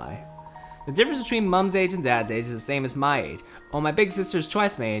old am I? The difference between Mom's age and Dad's age is the same as my age. Well, my big sister's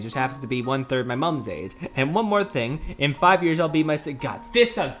twice my age, which happens to be 1/3 my mom's age. And one more thing, in 5 years I'll be my God,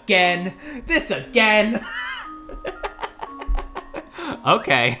 this again! This again!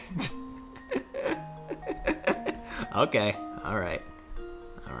 Okay. Okay, alright.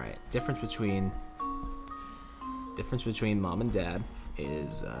 Alright. Difference between Mom and Dad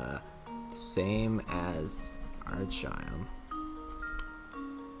is same as our child.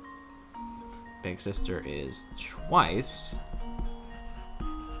 Big sister is twice,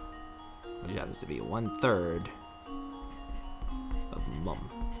 which happens to be 1/3 of Mom.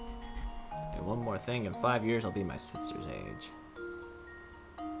 And one more thing, in 5 years I'll be my sister's age.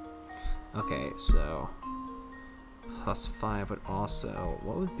 Okay, so +5 would also,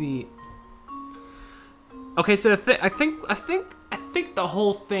 what would be? Okay, so I think the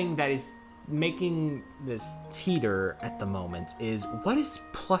whole thing that is making this teeter at the moment is, what is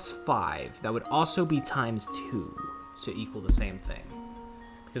 +5? That would also be ×2 to equal the same thing.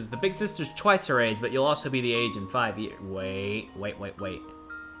 Because the big sister's twice her age, but you'll also be the age in 5 years. Wait.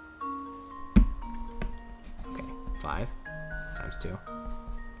 Okay, 5 ×2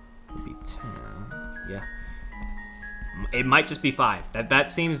 would be 10. Yeah. It might just be 5.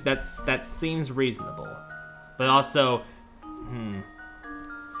 That seems reasonable. But also,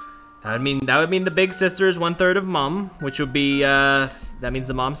 that would mean the big sister is 1/3 of Mom, which would be that means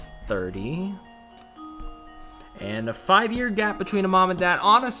the mom's 30. And a 5-year gap between a mom and dad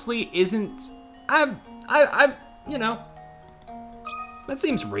honestly isn't. I've you know, that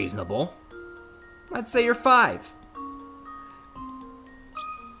seems reasonable. I'd say you're 5.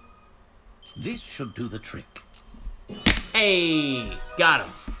 This should do the trick. Hey, got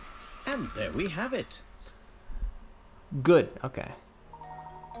him. And there we have it. Good. Okay.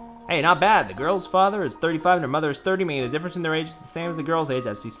 Hey, not bad. The girl's father is 35 and her mother is 30, meaning the difference in their age is the same as the girl's age,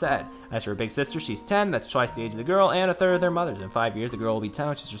 as she said. As for her big sister, she's 10. That's twice the age of the girl and 1/3 of their mother's. In 5 years, the girl will be 10,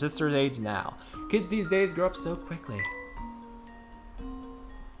 which is her sister's age now. Kids these days grow up so quickly.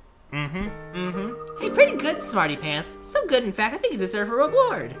 Hey, pretty good, Smarty Pants. So good, in fact, I think you deserve a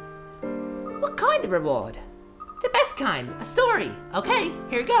reward. What kind of reward? The best kind. A story. Okay,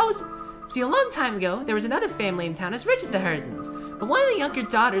 here it goes. See, a long time ago, there was another family in town as rich as the Herzens, but one of the younger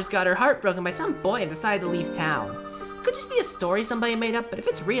daughters got her heart broken by some boy and decided to leave town. Could just be a story somebody made up, but if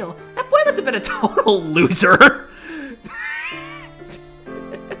it's real, that boy must have been a total Loser.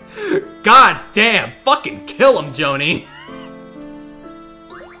 God damn, fucking kill him, Joni.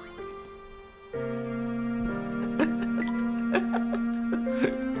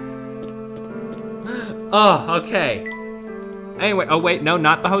 Oh, okay. Anyway, oh wait, no,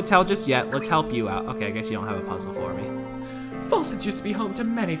 not the hotel just yet. Let's help you out. Okay, I guess you don't have a puzzle for me. Fawcett's used to be home to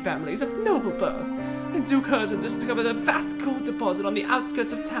many families of noble birth, and Duke Herzen discovered a vast gold deposit on the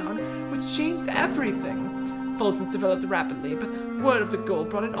outskirts of town, which changed everything. Fawcett's developed rapidly, but word of the gold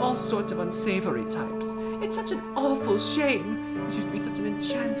brought in all sorts of unsavory types. It's such an awful shame. This used to be such an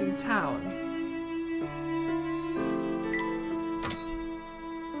enchanting town.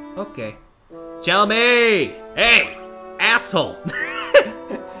 Okay. Tell me! Hey! Asshole!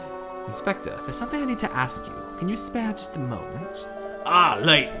 Inspector, there's something I need to ask you. Can you spare just a moment? Ah,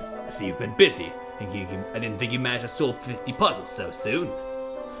 Layton. I see you've been busy. I didn't think you managed to solve 50 puzzles so soon.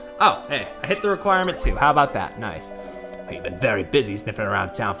 Oh, hey, I hit the requirement too. How about that? Nice. Well, you've been very busy sniffing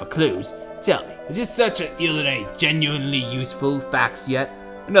around town for clues. Tell me, is your search yielded any genuinely useful facts yet?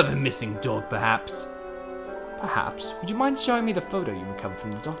 Another missing dog, perhaps? Perhaps. Would you mind showing me the photo you recovered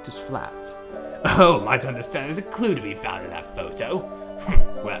from the doctor's flat? Oh, might understand there's a clue to be found in that photo.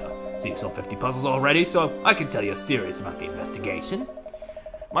 Well, so you solved 50 puzzles already, so I can tell you're serious about the investigation.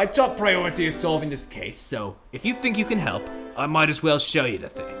 My top priority is solving this case, so if you think you can help, I might as well show you the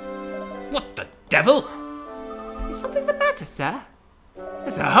thing. What the devil? Is something the matter, sir?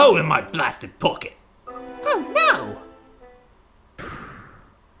 There's a hole in my blasted pocket. Oh no!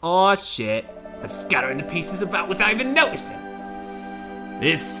 Aw, shit. I'm scattering the pieces about without even noticing.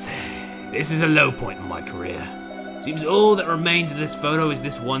 This is a low point in my career. Seems all that remains of this photo is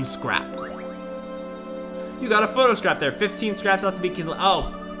this one scrap. You got a photo scrap there. 15 scraps left to be killed.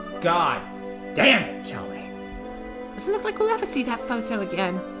 Oh, God. Damn it, Charlie. Doesn't look like we'll ever see that photo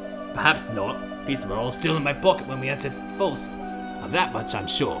again. Perhaps not. Pieces were all still in my pocket when we entered Folsom's. Of that much I'm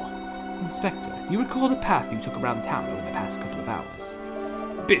sure. Inspector, do you recall the path you took around town over the past couple of hours?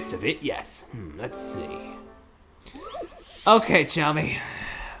 Bits of it, yes. Let's see. Okay, Chalmy.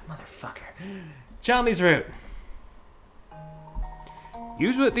 Motherfucker. Chalmy's route.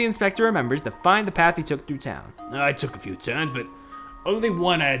 Use what the inspector remembers to find the path you took through town. I took a few turns, but only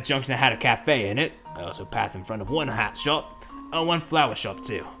one at a junction that had a cafe in it. I also passed in front of one hat shop, and one flower shop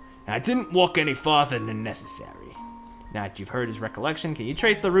too. And I didn't walk any farther than necessary. Now that you've heard his recollection, can you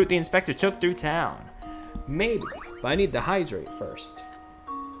trace the route the inspector took through town? Maybe, but I need to hydrate first.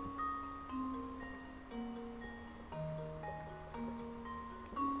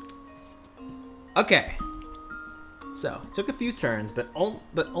 Okay. So, took a few turns, but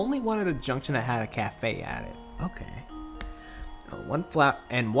only one at a junction that had a cafe at it. Okay.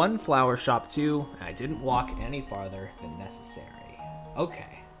 One flower shop too. I didn't walk any farther than necessary.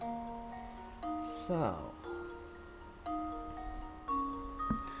 Okay. So.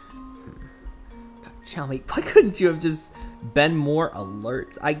 God, tell me, why couldn't you have just been more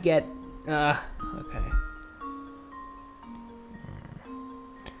alert? I get. Okay.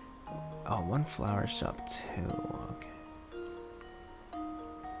 Oh, one flower shop too. Okay.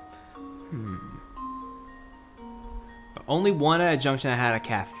 But only one at a junction that had a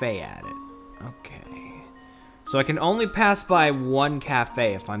cafe at it. Okay. So I can only pass by one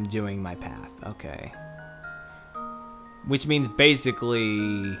cafe if I'm doing my path. Okay. Which means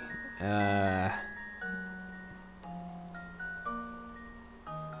basically,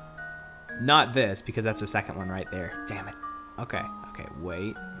 not this, because that's the second one right there. Damn it. Okay, okay,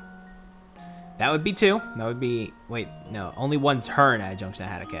 wait. That would be two. That would be, wait, no, only one turn at a junction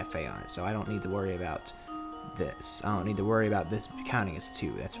that had a cafe on it, so I don't need to worry about this. I don't need to worry about this counting as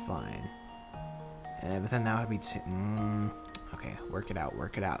two. That's fine. But then that would be two. Okay, work it out,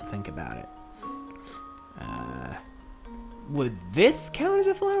 think about it. Would this count as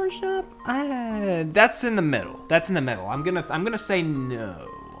a flower shop? That's in the middle. That's in the middle. I'm gonna say no.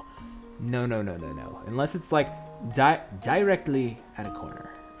 No. Unless it's like directly at a corner.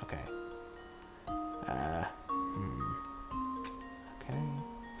 Okay. Okay.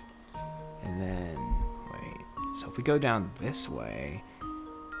 And then wait. So if we go down this way,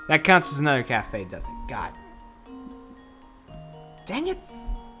 that counts as another cafe, doesn't it? God. Dang it.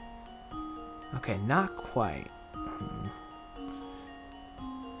 Okay, not quite.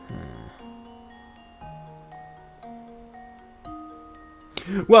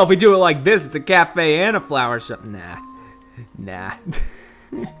 Well, if we do it like this, it's a cafe and a flower shop. Nah.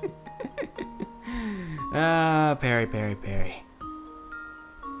 Perry.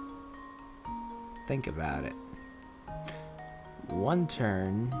 Think about it. One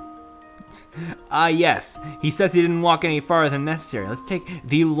turn. Yes. He says he didn't walk any farther than necessary. Let's take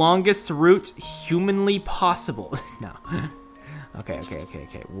the longest route humanly possible. No. Okay.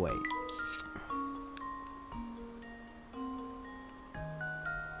 Wait.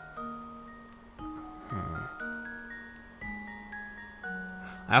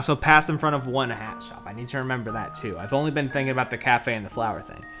 I also passed in front of one hat shop. I need to remember that too. I've only been thinking about the cafe and the flower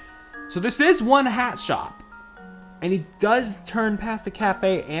thing. So this is one hat shop. And he does turn past the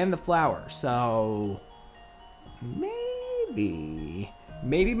cafe and the flower. So maybe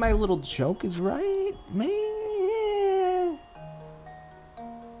my little joke is right. Maybe.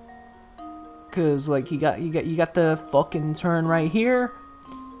 Cause like you got the fucking turn right here.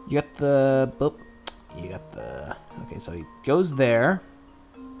 You got the okay, so he goes there.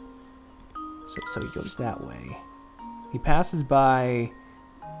 So he goes that way. He passes by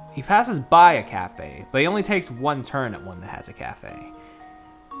a cafe, but he only takes one turn at one that has a cafe.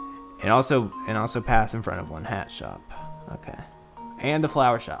 And also pass in front of one hat shop. Okay. And the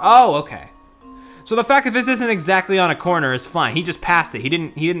flower shop. Oh, okay. So the fact that this isn't exactly on a corner is fine. He just passed it. He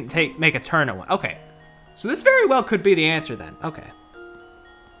didn't make a turn at one. Okay. So this very well could be the answer then. Okay.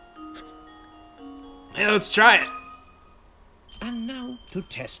 Yeah, let's try it. And now to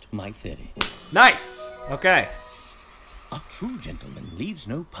test my theory. Nice. Okay. A true gentleman leaves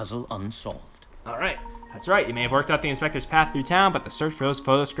no puzzle unsolved. All right, That's right, you may have worked out the inspector's path through town, but the search for those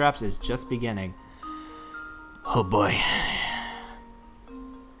photo scraps is just beginning. Oh boy.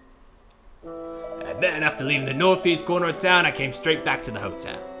 And then, after leaving the northeast corner of town, I came straight back to the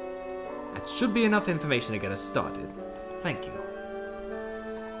hotel. That should be enough information to get us started. Thank you.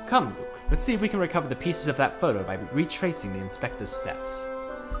 Come, Luke. Let's see if we can recover the pieces of that photo by retracing the inspector's steps.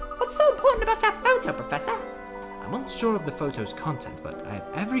 What's so important about that photo, Professor? I'm unsure of the photo's content, but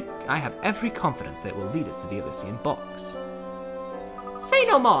I have every confidence that it will lead us to the Elysian box. Say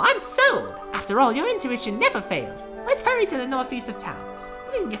no more, I'm sold! After all, your intuition never fails. Let's hurry to the northeast of town.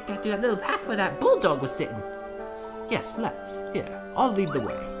 We can get there through that little path where that bulldog was sitting. Yes, let's. Here, I'll lead the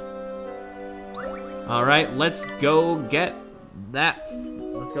way. Alright, let's go get that.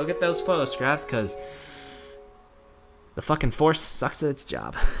 Let's go get those photo scraps, because the fucking force sucks at its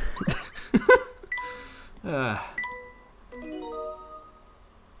job. Boom.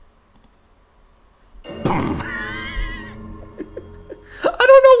 I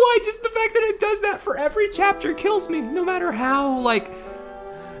don't know why, just the fact that it does that for every chapter kills me, no matter how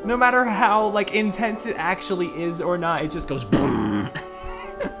intense it actually is or not, it just goes boom.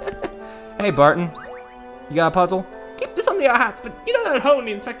 Hey Barton, you got a puzzle? Keep this under your hats, but you know that hole in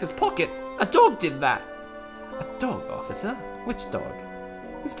the inspector's pocket? A dog did that. A dog, officer? Which dog?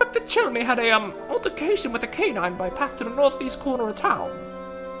 Inspector Chilney had a altercation with a canine by path to the northeast corner of town.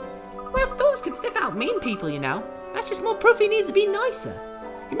 Well, dogs can sniff out mean people, you know. That's just more proof he needs to be nicer.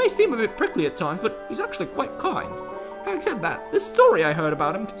 He may seem a bit prickly at times, but he's actually quite kind. Having said that, this story I heard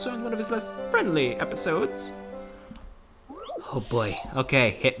about him concerns one of his less friendly episodes. Oh boy.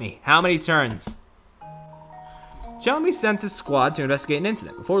 Okay, hit me. How many turns? Chalmers sent his squad to investigate an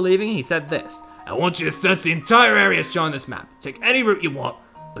incident. Before leaving, he said this: I want you to search the entire area shown on this map. Take any route you want,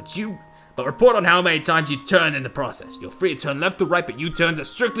 but report on how many times you turn in the process. You're free to turn left or right, but U-turns are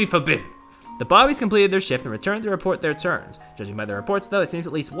strictly forbidden. The Bobbies completed their shift and returned to report their turns. Judging by the reports, though, it seems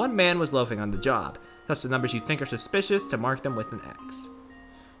at least one man was loafing on the job. Touch the numbers you think are suspicious to mark them with an X.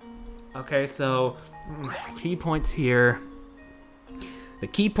 Okay, so key points here. The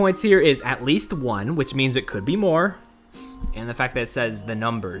key points here is at least one, which means it could be more. And the fact that it says the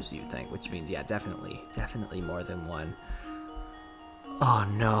numbers you think, which means, yeah, definitely more than one. Oh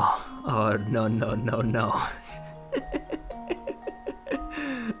no. Oh no, no, no, no.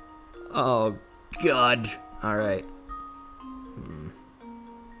 Oh God. All right.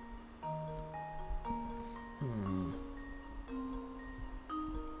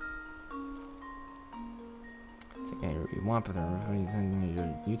 Take any route you want, but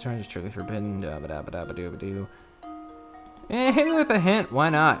U-turns are strictly forbidden. Hit me with a hint. Why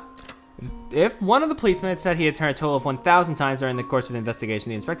not? If one of the policemen had said he had turned a total of 1,000 times during the course of the investigation,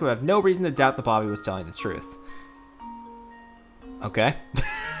 the inspector would have no reason to doubt that Bobby was telling the truth. Okay.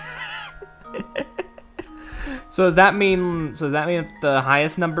 So does that mean that the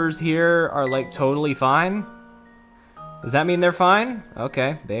highest numbers here are like totally fine? Does that mean they're fine?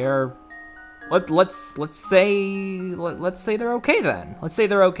 Okay, they are. Let's say they're okay then. Let's say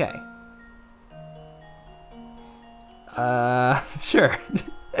they're okay. Sure.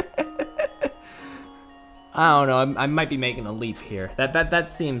 I don't know. I might be making a leap here. That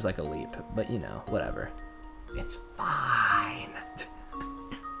seems like a leap, but you know, whatever. It's fine.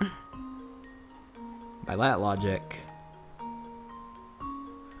 By that logic,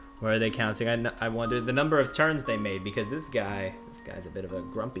 where are they counting? I wonder the number of turns they made, because this guy's a bit of a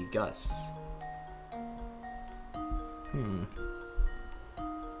grumpy Gus.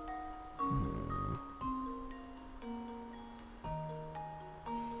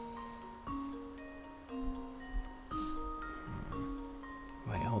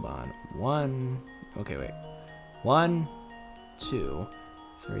 Wait, hold on. Okay, wait. 1, 2,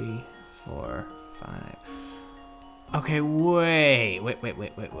 3, 4, 5. Okay, wait.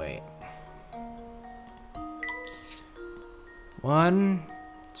 1,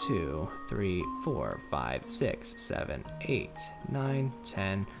 2, 3, 4, 5, 6, 7, 8, 9,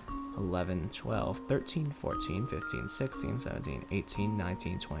 10, 11, 12, 13, 14, 15, 16, 17, 18,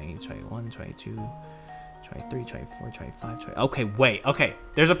 19, 20, 21, 22, 23, 24, 25, 20. Okay, wait. Okay,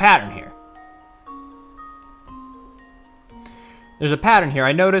 there's a pattern here.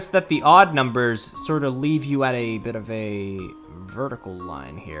 I noticed that the odd numbers sort of leave you at a bit of a vertical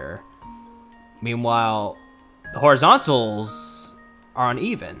line here. Meanwhile, the horizontals are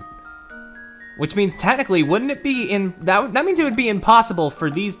uneven. Which means technically, wouldn't it be that means it would be impossible for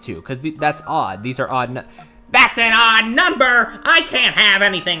these two, because that's odd. These are odd. That's an odd number! I can't have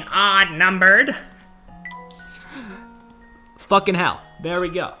anything odd numbered. Fucking hell. There we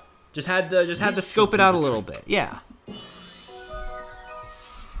go. Just had to scope it out a little bit. Yeah.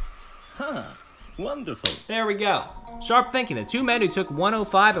 Huh. Wonderful. There we go. Sharp thinking. The two men who took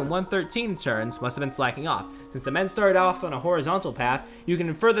 105 and 113 turns must have been slacking off. Since the men started off on a horizontal path, you can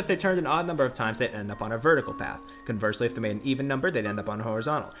infer that if they turned an odd number of times, they'd end up on a vertical path. Conversely, if they made an even number, they'd end up on a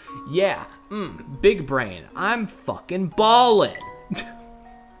horizontal. Yeah, big brain. I'm fucking ballin'.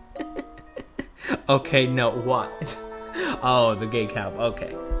 Okay, no, what? Oh, the gay cowboy.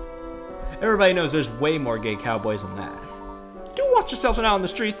 Okay. Everybody knows there's way more gay cowboys than that. Do watch yourself out on the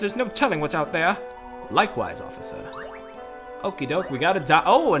streets. There's no telling what's out there. Likewise, officer. Okie doke, we got a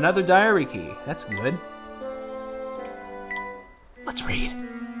oh, another diary key. That's good. Let's read.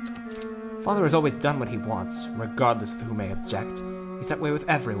 Father has always done what he wants, regardless of who may object. He's that way with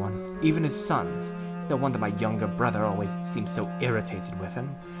everyone, even his sons. It's no wonder my younger brother always seems so irritated with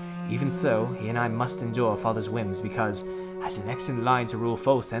him. Even so, he and I must endure Father's whims because, as the next in line to rule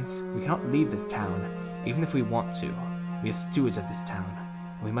Fulsense, we cannot leave this town, even if we want to. We are stewards of this town,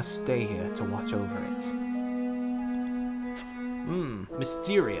 and we must stay here to watch over it.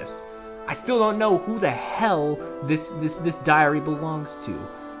 Mysterious. I still don't know who the hell this diary belongs to.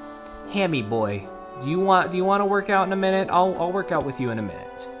 Hammy boy, do you want to work out in a minute? I'll work out with you in a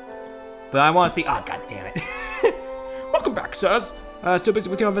minute. But I want to see. Oh, god damn it! Welcome back, sirs. Still busy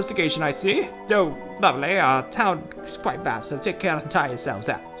with your investigation, I see. Oh, lovely. Our town is quite vast, so take care and tire yourselves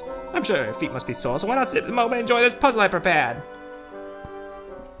out. I'm sure your feet must be sore, so why not sit at the moment and enjoy this puzzle I prepared?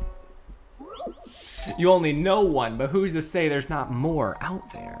 You only know one, but who's to say there's not more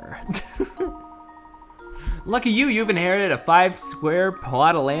out there? Lucky you, you've inherited a 5-square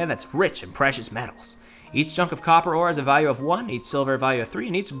plot of land that's rich in precious metals. Each chunk of copper ore has a value of 1, each silver a value of 3,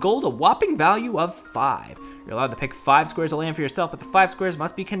 and each gold a whopping value of 5. You're allowed to pick 5 squares of land for yourself, but the 5 squares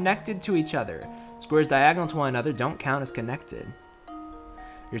must be connected to each other. Squares diagonal to one another don't count as connected.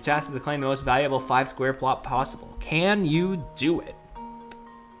 Your task is to claim the most valuable 5-square plot possible. Can you do it?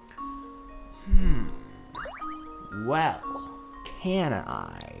 Well, can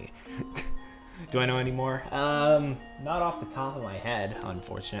I? Do I know any more? Not off the top of my head,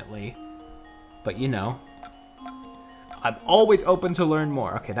 unfortunately. But you know, I'm always open to learn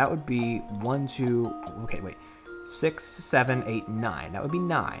more. Okay, that would be 1, 2, okay, wait. 6, 7, 8, 9. That would be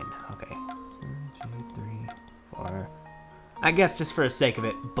 9. Okay. 1, 2, 3, 4. I guess just for the sake of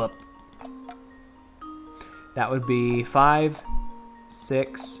it, but that would be 5,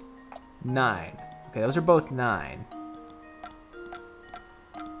 6, 9. Okay, those are both 9.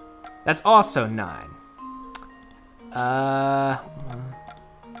 That's also 9. 5.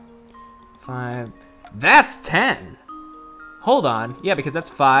 That's 10. Hold on. Yeah, because that's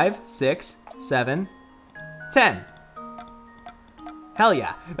 5, 6, 7, 10. Hell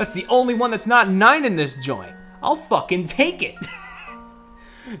yeah. That's the only one that's not 9 in this joint. I'll fucking take it.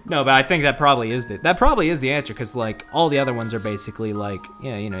 No, but I think that probably is the answer, because like all the other ones are basically like,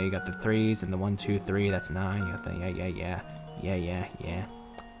 yeah, you know, you got the 3s and the 1, 2, 3, that's 9. You got the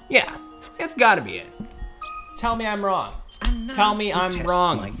yeah. It's gotta be it. Tell me I'm wrong. Tell me I'm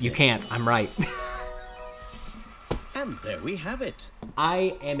wrong. You can't. I'm right. And there we have it.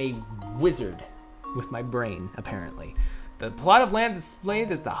 I am a wizard with my brain, apparently. The plot of land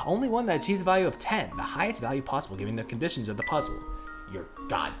displayed is the only one that achieves a value of 10, the highest value possible given the conditions of the puzzle. You're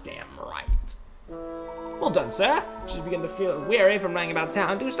goddamn right. Well done, sir. Should you begin to feel weary from running about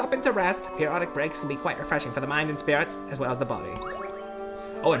town, do stop in to rest. Periodic breaks can be quite refreshing for the mind and spirits, as well as the body.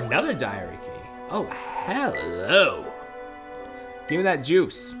 Oh, another diary key. Oh, hello. Give me that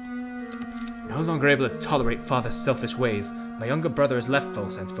juice. No longer able to tolerate Father's selfish ways, my younger brother has left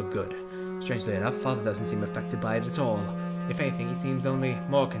Fulsense for good. Strangely enough, Father doesn't seem affected by it at all. If anything, he seems only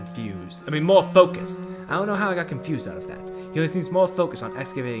more confused. more focused. I don't know how I got confused out of that. He only seems more focused on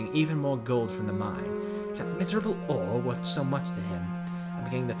excavating even more gold from the mine. Is that miserable ore worth so much to him? I'm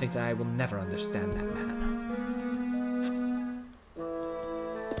beginning to think that I will never understand that man.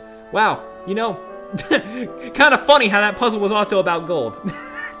 Wow, you know, kind of funny how that puzzle was also about gold.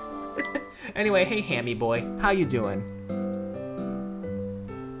 Anyway, hey Hammy boy, how you doing?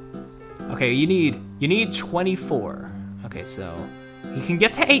 Okay, you need 24. Okay, so you can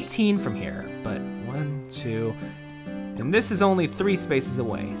get to 18 from here, but 1, 2, and this is only 3 spaces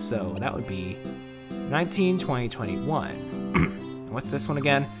away, so that would be 19, 20, 21. What's this one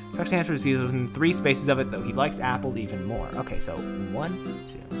again? Touch answer is within 3 spaces of it, though he likes apples even more. Okay, so 1,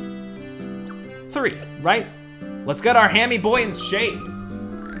 2, 3, right? Let's get our Hammy boy in shape.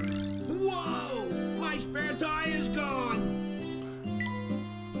 Whoa! My spare tire is gone!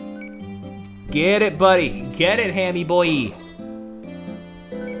 Get it, buddy. Get it, Hammy boy.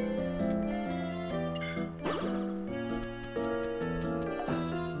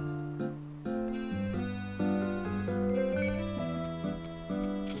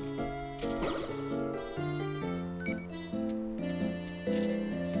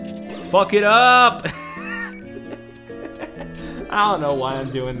 fuck it up. I don't know why I'm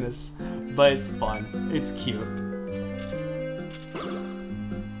doing this, but it's fun. It's cute.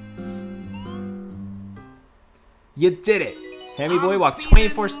 You did it. Hammy Boy walked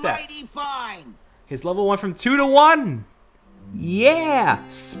 24 steps. Mighty fine. His level went from 2 to 1. Yeah,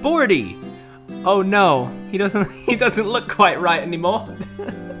 sporty. Oh no, he doesn't look quite right anymore.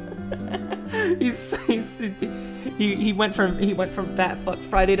 he went from Fat Fuck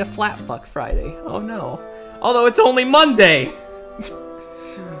Friday to Flat Fuck Friday. Oh no. Although it's only Monday.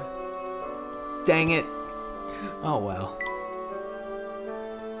 Dang it. Oh well.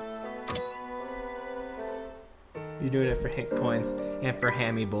 You're doing it for hint coins and for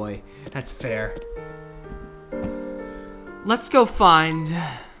Hammy Boy. That's fair. Let's go find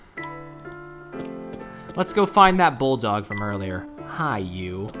that bulldog from earlier. Hi,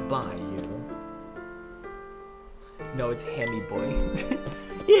 you. Bye, you. No, it's Hammy Boy.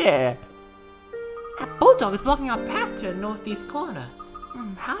 Yeah. That bulldog is blocking our path to the northeast corner.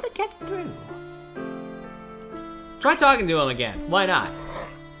 How to get through? Try talking to him again. Why not?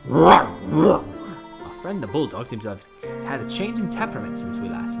 Our friend the bulldog seems to have had a change in temperament since we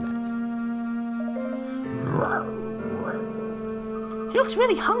last met. He looks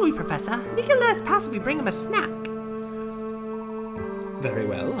really hungry, Professor. We can let us pass if we bring him a snack. Very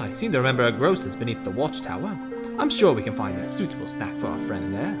well. I seem to remember a grocer's beneath the watchtower. I'm sure we can find a suitable snack for our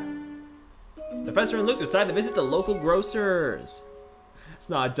friend there. The professor and Luke decide to visit the local grocers. It's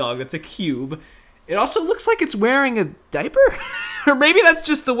not a dog, that's a cube. It also looks like it's wearing a diaper? Or maybe that's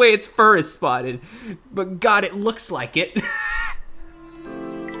just the way its fur is spotted. But God, it looks like it.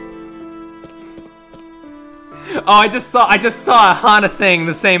 Oh, I just saw Hana saying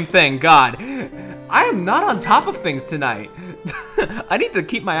the same thing. God, I am not on top of things tonight. I need to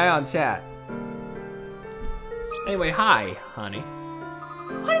keep my eye on chat. Anyway, hi, honey.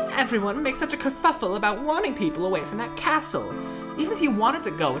 Why does everyone make such a kerfuffle about warning people away from that castle? Even if you wanted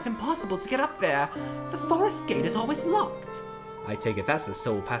to go, it's impossible to get up there. The forest gate is always locked. I take it that's the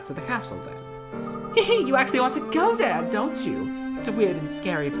sole path to the castle then. Hehe, you actually want to go there, don't you? It's a weird and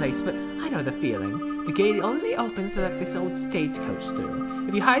scary place, but I know the feeling. The gate only opens to let this old stagecoach through.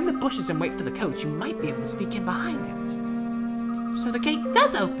 If you hide in the bushes and wait for the coach, you might be able to sneak in behind it. So the gate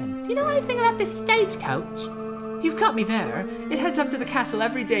does open. Do you know anything about this stagecoach? You've got me there. It heads up to the castle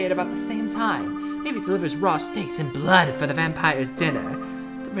every day at about the same time. Maybe it delivers raw steaks and blood for the vampire's dinner.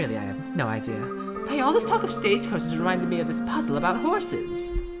 But really, I have no idea. Hey, all this talk of stagecoaches reminded me of this puzzle about horses.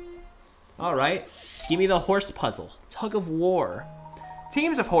 Alright, give me the horse puzzle. Tug of war.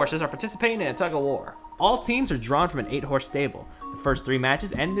 Teams of horses are participating in a tug of war. All teams are drawn from an 8-horse stable. The first 3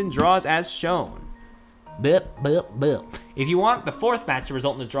 matches end in draws as shown. Bip, bip, bip. If you want the 4th match to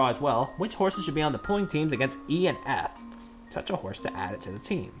result in a draw as well, which horses should be on the pulling teams against E and F? Touch a horse to add it to the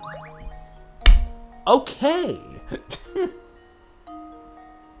team. Okay.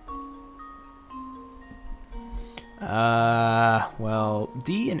 Well,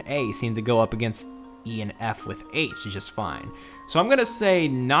 D and A seem to go up against E and F with H just fine. So I'm gonna say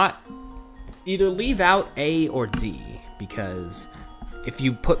not either leave out A or D, because if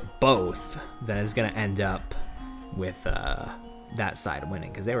you put both, then it's gonna end up with that side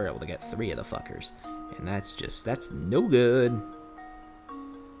winning, because they were able to get 3 of the fuckers, and that's no good.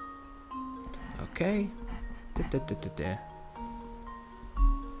 Okay.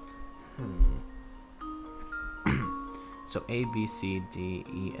 So A, B, C, D,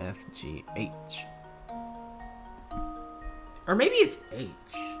 E, F, G, H. Or maybe it's H.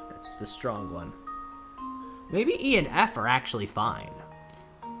 That's the strong one. Maybe E and F are actually fine.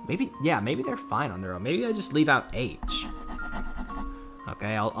 Maybe, yeah, maybe they're fine on their own. Maybe I just leave out H.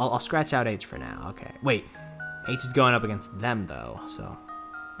 Okay, I'll scratch out H for now. Okay, wait. H is going up against them though, so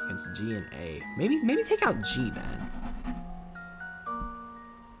against G and A. Maybe take out G then.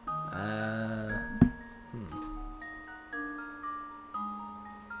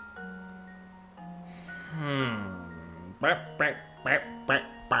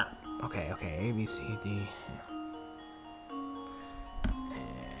 Okay, A, B, C, D.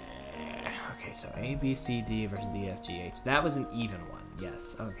 Okay, so A, B, C, D versus E, F, G, H. That was an even one.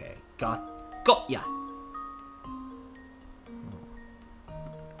 Yes, okay. Got ya.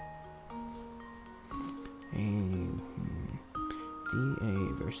 D,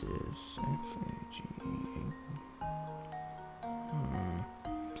 A versus F, A, G,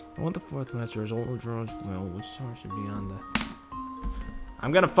 I want the 4th match result will draw as well. Which star should be on the...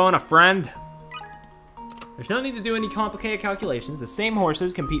 I'm gonna phone a friend. There's no need to do any complicated calculations. The same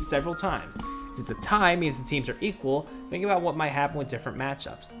horses compete several times. Since the tie means the teams are equal, think about what might happen with different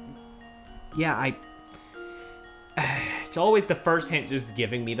matchups. Yeah, It's always the first hint just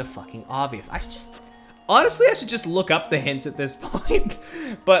giving me the fucking obvious. Honestly, I should just look up the hints at this point.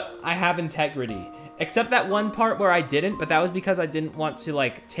 But I have integrity. Except that one part where I didn't, but that was because I didn't want to,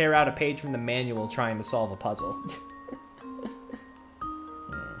 like, tear out a page from the manual trying to solve a puzzle.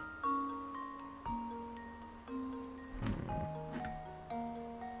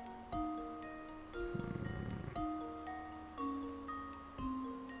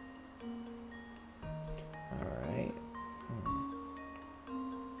 Alright.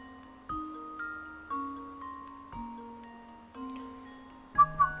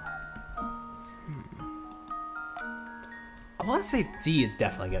 I want to say D is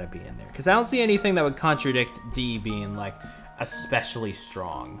definitely going to be in there, because I don't see anything that would contradict D being, like, especially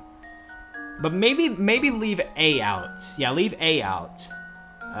strong. But maybe leave A out. Yeah, leave A out.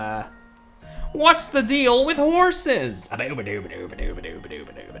 What's the deal with horses?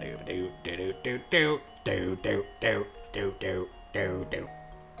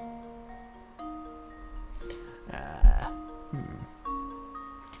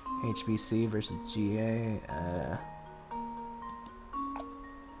 HBC versus GA.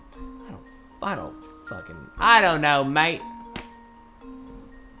 I don't know, mate.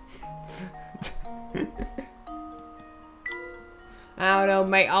 I don't know,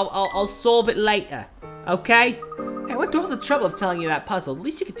 mate. I'll solve it later. Okay? Hey, I went through all the trouble of telling you that puzzle. The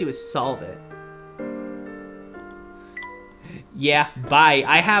least you could do is solve it. Yeah, bye.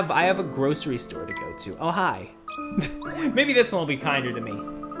 I have a grocery store to go to. Oh, hi. Maybe this one will be kinder to me.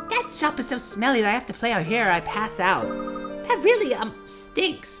 That shop is so smelly that I have to play out here or I pass out. That really,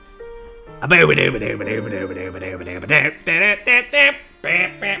 stinks. You can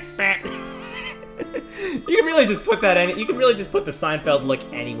really just put that in. You can really just put the Seinfeld look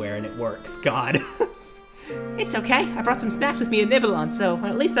anywhere and it works. God. It's okay. I brought some snacks with me to nibble on, so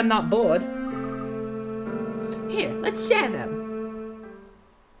at least I'm not bored. Here, let's share them.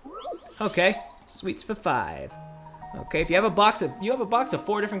 Okay, sweets for 5. Okay, if you have a box of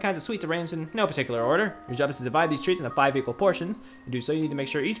 4 different kinds of sweets arranged in no particular order, your job is to divide these treats into 5 equal portions. To do so, you need to make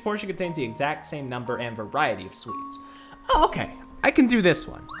sure each portion contains the exact same number and variety of sweets. Oh, okay. I can do this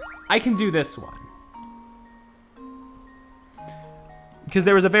one. Because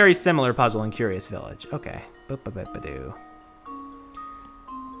there was a very similar puzzle in Curious Village. Okay.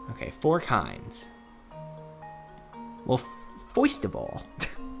 Okay, 4 kinds. Well, first of all.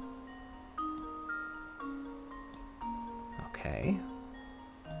 Okay.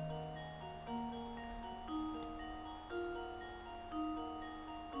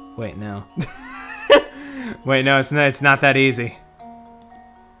 Wait, no. Wait, no, it's not that easy.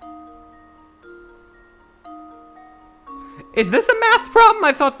 Is this a math problem?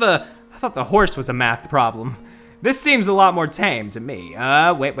 I thought the horse was a math problem. This seems a lot more tame to me.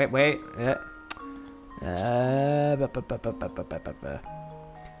 Wait.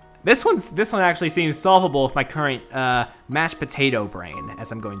 This one actually seems solvable with my current mashed potato brain,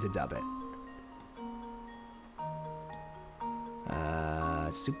 as I'm going to dub it.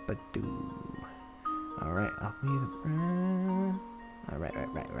 Super do. All right, I'll be the. All right.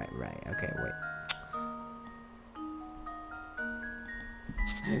 Okay, wait.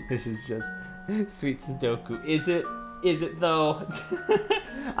 This is just sweet Sudoku. Is it though?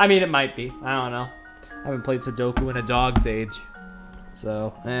 I mean, it might be. I don't know. I haven't played Sudoku in a dog's age.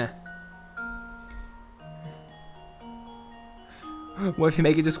 So, What if you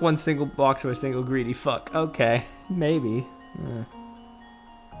make it just one single box or a single greedy fuck? Okay, maybe.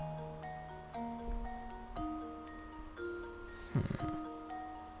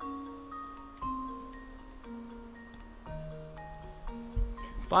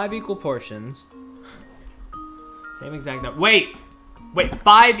 5 equal portions. Same exact number. Wait,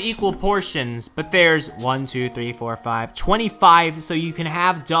 5 equal portions, but there's 1, 2, 3, 4, 5, 25, so you can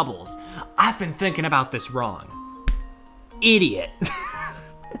have doubles. I've been thinking about this wrong. Idiot.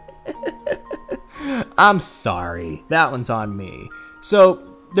 I'm sorry. That one's on me. So,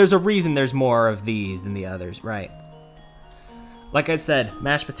 there's a reason there's more of these than the others, right? Like I said,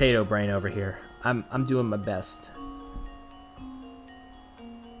 mashed potato brain over here. I'm doing my best.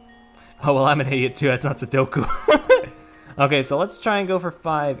 Oh, well, I'm an idiot too. That's not Sudoku. Okay, so let's try and go for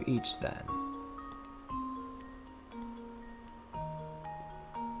 5 each then.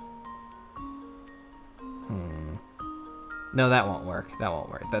 No, that won't work. That won't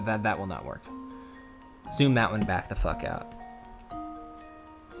work. That will not work. Zoom that one back the fuck out.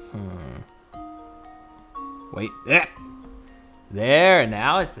 Wait. There,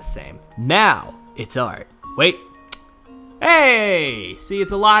 now it's the same. Now it's art. Wait. Hey! See,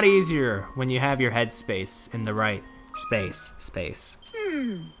 it's a lot easier when you have your headspace in the right space.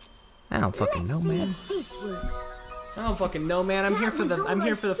 I don't fucking know, man. This works. I don't fucking know, man. I'm here for the fun. I'm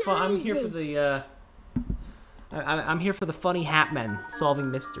here for the funny hat men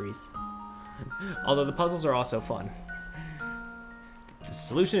solving mysteries. Although the puzzles are also fun. The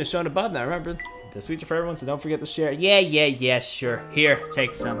solution is shown above. Now remember, the sweets are for everyone, so don't forget to share. Yeah, sure. Here,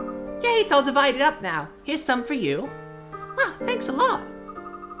 take some. Yay, it's all divided up now. Here's some for you. Wow, thanks a lot.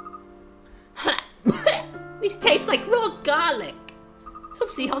 These taste like raw garlic.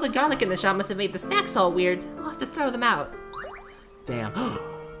 Oopsie, all the garlic in the shop must have made the snacks all weird. I'll have to throw them out. Damn.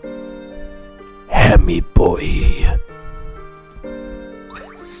 Hammy boy.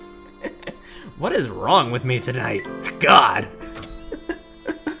 What is wrong with me tonight? God.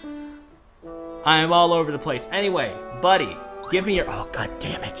 I am all over the place. Anyway, buddy, give me your. Oh, god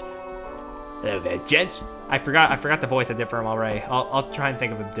damn it. Hello there, gents. I forgot the voice I did for him already. I'll try and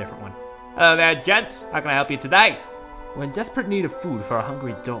think of a different one. Hello there, gents. How can I help you today? We're in desperate need of food for a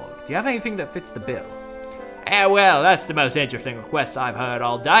hungry dog. Do you have anything that fits the bill? Well, that's the most interesting request I've heard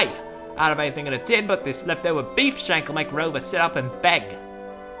all day. I don't have anything in a tin, but this leftover beef shank will make Rover sit up and beg.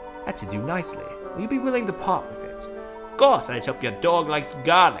 That should do nicely. Will you be willing to part with it? Of course, I just hope your dog likes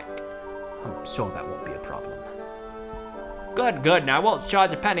garlic. I'm sure that won't be a problem. Good. Now, I won't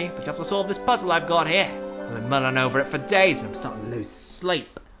charge a penny, but you have to solve this puzzle I've got here. I've been mulling over it for days, and I'm starting to lose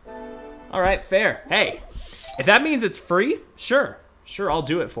sleep. Alright, fair. Hey, if that means it's free, sure, I'll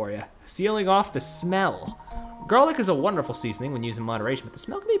do it for you. Sealing off the smell. Garlic is a wonderful seasoning when used in moderation, but the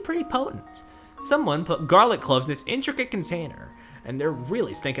smell can be pretty potent. Someone put garlic cloves in this intricate container, and they're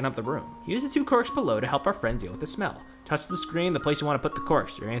really stinking up the room. Use the 2 corks below to help our friend deal with the smell. Touch the screen, the place you want to put the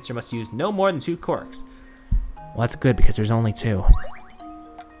corks. Your answer must use no more than 2 corks. Well, that's good because there's only 2.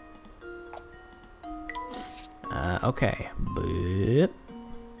 Okay. Boop.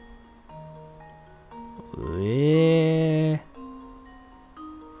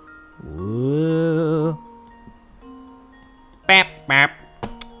 Woo. Bap, bap.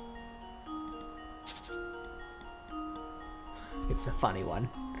 It's a funny one.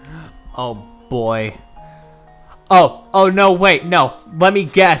 Oh boy. Oh no, wait, no. Let me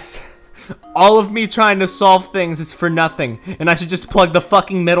guess. All of me trying to solve things is for nothing, and I should just plug the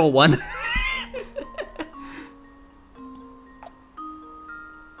fucking middle one.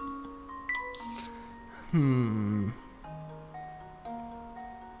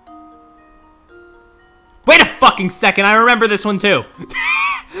 Wait a fucking second, I remember this one too.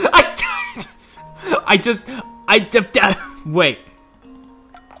 Wait.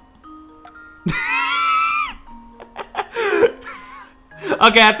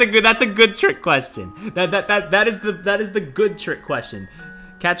 Okay, that's a good trick question. That is the good trick question.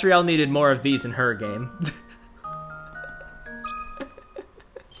 Catrielle needed more of these in her game.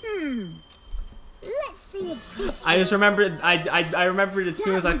 Let's see if this I just remembered. I remembered as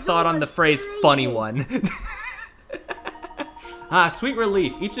soon as I thought on the phrase "funny one." Sweet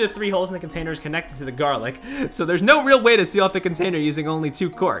relief. Each of the 3 holes in the container is connected to the garlic, so there's no real way to seal off the container using only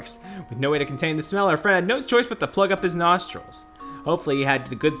 2 corks. With no way to contain the smell, our friend had no choice but to plug up his nostrils. Hopefully he had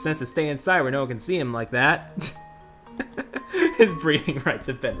the good sense to stay inside where no one can see him like that. His breathing rights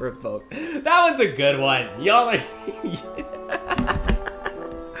have been revoked. That one's a good one. Y'all are...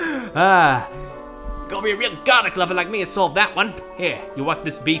 Gonna be a real garlic lover like me to solve that one. Here, you want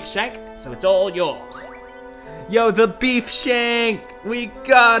this beef shank? So it's all yours. Yo, the beef shank! We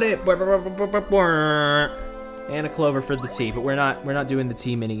got it! And a clover for the tea, but we're not doing the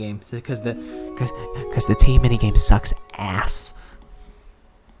tea minigame because the tea minigame sucks ass.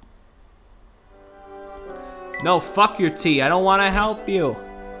 No, fuck your tea. I don't want to help you.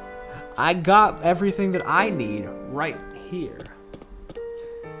 I got everything that I need right here.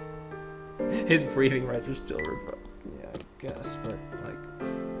 His breathing rates are still revoked. Yeah, I guess, but like.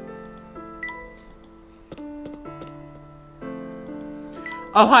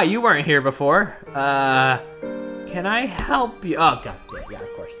 Oh, hi, you weren't here before. Can I help you? Oh, god, yeah, of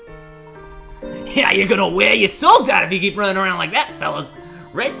course. Yeah, you're gonna wear your souls out if you keep running around like that, fellas.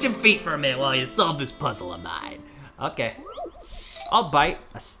 Rest your feet for a minute while you solve this puzzle of mine. Okay. I'll bite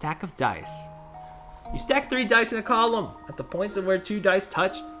a stack of dice. You stack 3 dice in a column. At the points of where 2 dice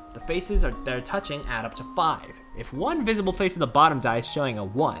touch, the faces that are touching add up to 5. If one visible face of the bottom die is showing a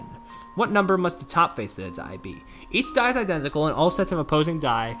 1, what number must the top face of the die be? Each die is identical and all sets of opposing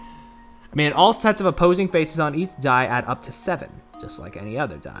faces on each die add up to 7, just like any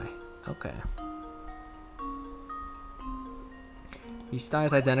other die. Okay. Each die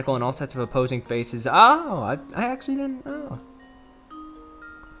is identical and all sets of opposing faces. Oh, I actually didn't know.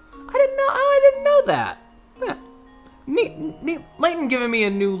 I didn't know that. Yeah. Neat, Layton giving me a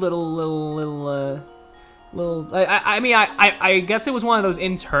new little I mean, I guess it was one of those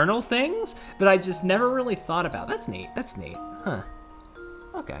internal things that I just never really thought about. That's neat. That's neat. Huh.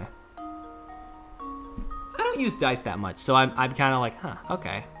 Okay. I don't use dice that much, so I'm kind of like, huh,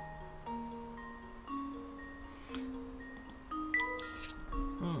 okay.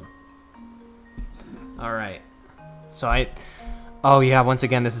 All right. So oh yeah, once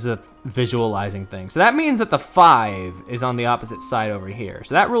again, this is a visualizing thing. So that means that the 5 is on the opposite side over here.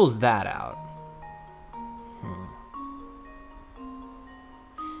 So that rules that out.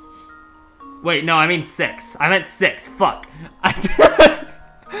 Wait, no, I mean 6. I meant 6. Fuck.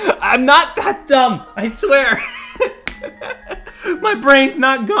 I'm not that dumb. I swear. My brain's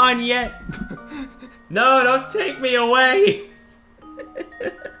not gone yet. No, don't take me away.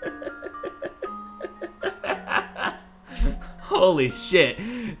 Holy shit.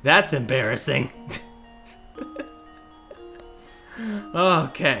 That's embarrassing.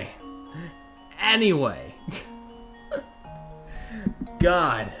 Okay. Anyway.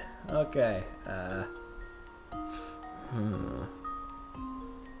 God. Okay.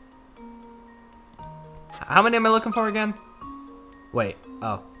 How many am I looking for again? Wait.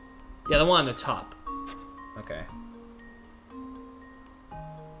 Oh. Yeah, the one on the top. Okay.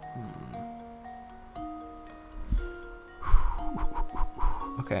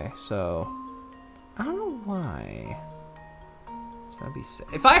 Okay, so I don't know why. So that'd be sick.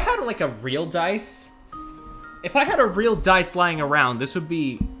 If I had like a real dice, if I had a real dice lying around, this would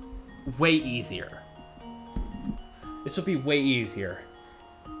be way easier. This would be way easier.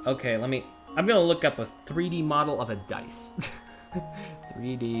 Okay, I'm gonna look up a 3D model of a dice.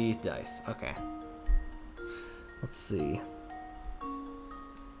 3D dice, okay. Let's see.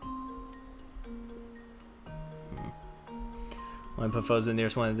 Want to put photos in the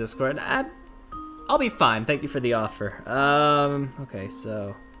nearest one in Discord? I'll be fine, thank you for the offer. Okay,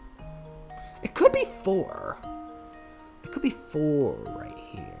 so. It could be 4. It could be 4 right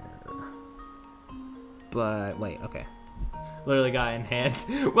here. But wait, okay. Literally got it in hand.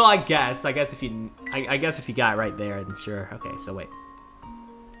 Well, I guess if you got it right there, then sure. Okay, so wait.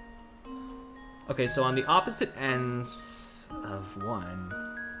 Okay, so on the opposite ends of 1,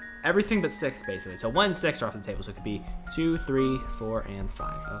 everything but 6 basically. So 1 and 6 are off the table, so it could be 2, 3, 4, and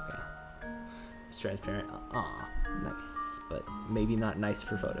 5. Okay. It's transparent. Aw, nice, but maybe not nice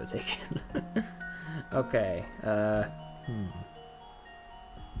for photo taking. Okay.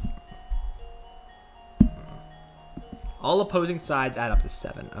 All opposing sides add up to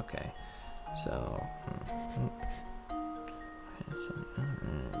 7. Okay, so.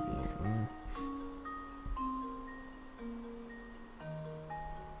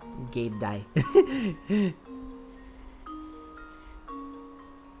 Gabe die.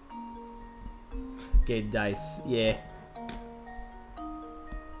 Gabe dice, yeah.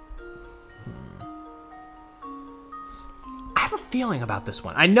 I have a feeling about this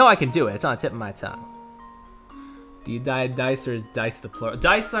one. I know I can do it. It's on the tip of my tongue. Do you die dice or is dice the plural?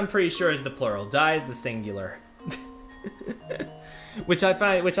 Dice, I'm pretty sure, is the plural. Die is the singular. which I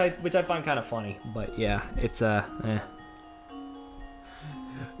find kind of funny, but yeah, it's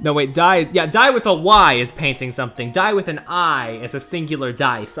No, wait, die. Yeah, die with a Y is painting something. Die with an I is a singular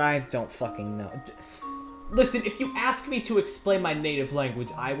dice. I don't fucking know. Listen, if you ask me to explain my native language,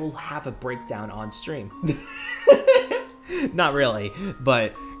 I will have a breakdown on stream. Not really,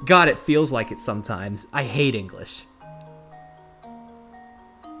 but God, it feels like it sometimes. I hate English.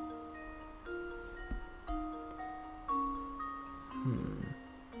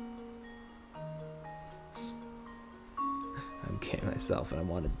 I'm kidding myself and I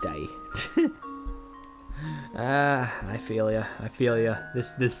want to die. I feel ya. I feel ya.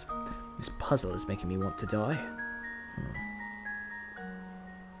 This puzzle is making me want to die.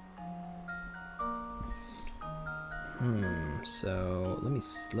 So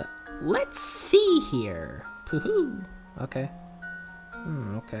let's see here. Poohoo. Okay.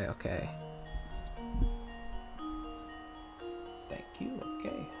 Okay. Thank you.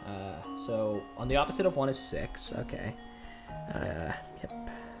 Okay. So on the opposite of 1 is 6. Okay. Yep.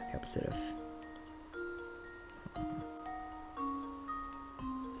 The opposite of.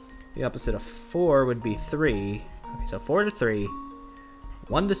 The opposite of 4 would be 3. Okay, so 4 to 3,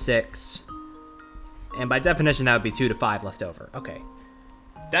 1 to 6, and by definition that would be 2 to 5 left over. Okay,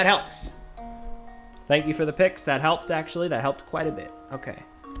 that helps. Thank you for the picks. That helped, actually. That helped quite a bit. Okay,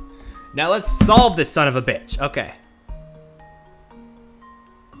 now let's solve this son of a bitch. Okay.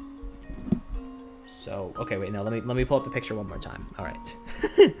 So, okay, wait, now let me pull up the picture one more time. All right.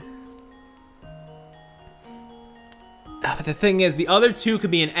 But the thing is, the other 2 could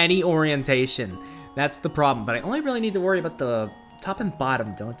be in any orientation. That's the problem. But I only really need to worry about the top and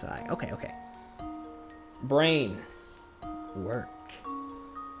bottom, don't I? Okay. Brain. Work.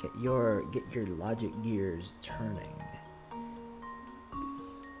 Get your logic gears turning.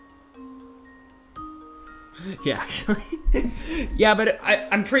 Yeah, actually. Yeah, but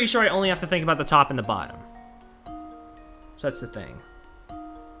I'm pretty sure I only have to think about the top and the bottom. So that's the thing.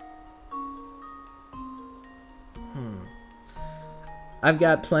 I've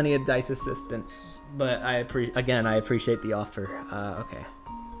got plenty of dice assistance, but I appreciate the offer. Okay.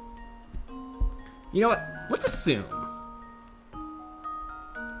 You know what? Let's assume.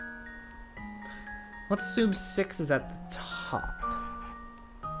 Let's assume 6 is at the top.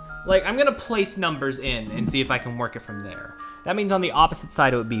 Like, I'm gonna place numbers in and see if I can work it from there. That means on the opposite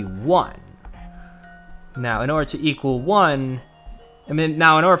side it would be 1. Now, in order to equal 1, I mean,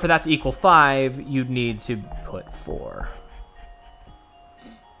 now in order for that to equal 5, you'd need to put 4.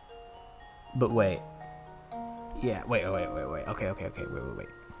 But wait. Yeah, wait. Okay, wait.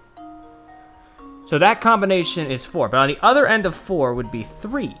 So that combination is 4, but on the other end of 4 would be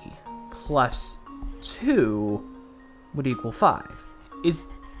 3 plus 2 would equal 5. Is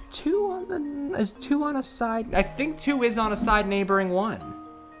 2 on a side? I think 2 is on a side neighboring 1.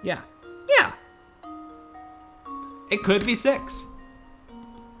 Yeah. It could be 6.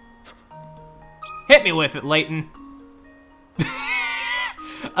 Hit me with it, Layton.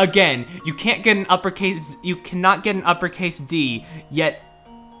 Again, you can't get an uppercase. You cannot get an uppercase D, yet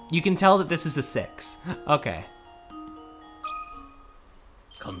you can tell that this is a 6. Okay.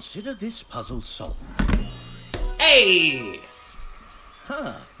 Consider this puzzle solved. Hey!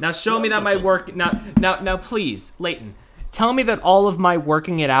 Huh. Now show me that my work. Now, please, Layton, tell me that all of my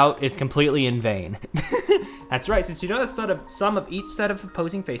working it out is completely in vain. That's right. Since you know the sum of each set of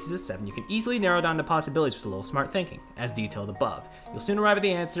opposing faces is 7, you can easily narrow down the possibilities with a little smart thinking, as detailed above. You'll soon arrive at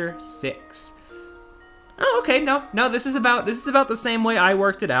the answer 6. Oh, okay. No. This is about the same way I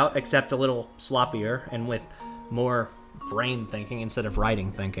worked it out, except a little sloppier and with more brain thinking instead of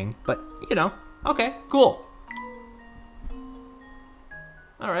writing thinking. But you know, okay, cool.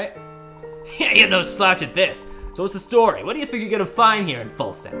 All right. Yeah, you're no slouch at this. So what's the story? What do you think you're gonna find here in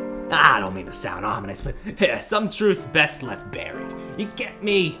full sense? I don't mean to sound ominous, but yeah, some truth's best left buried. You get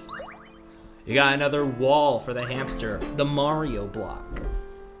me? You got another wall for the hamster, the Mario block.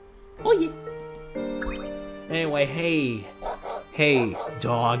 Oh yeah. Anyway, hey,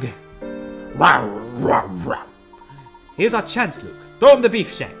 dog. Here's our chance, Luke. Throw him the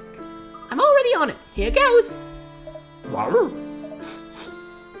beef shank. I'm already on it. Here goes.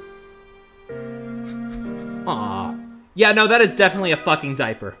 Aw. Yeah, no, that is definitely a fucking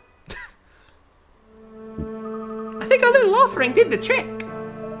diaper. I think our little offering did the trick.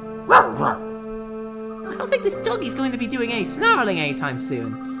 I don't think this doggy's going to be doing any snarling anytime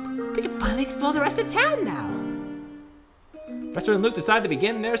soon. We can finally explore the rest of town now. Professor and Luke decide to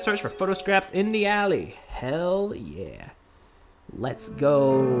begin their search for photo scraps in the alley. Hell yeah. Let's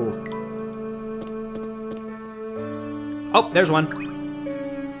go. Oh, there's one.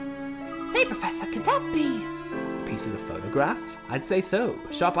 Say, Professor, could that be? Piece of the photograph? I'd say so.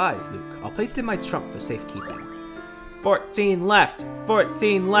 Sharp eyes, Luke. I'll place it in my trunk for safekeeping. 14 left.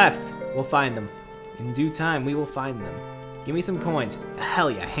 14 left. We'll find them. In due time, we will find them. Give me some coins.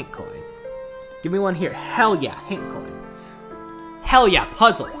 Hell yeah, hint coin. Give me one here. Hell yeah, hint coin. Hell yeah,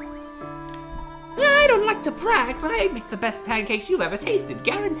 puzzle. I don't like to brag, but I make the best pancakes you've ever tasted,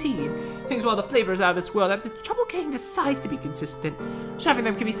 guaranteed. Things while the flavors out of this world, I have the trouble getting the size to be consistent. Shoving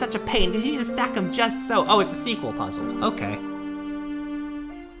them can be such a pain because you need to stack them just so. Oh, it's a sequel puzzle. Okay.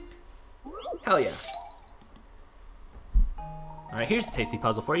 Hell yeah. Alright, here's a tasty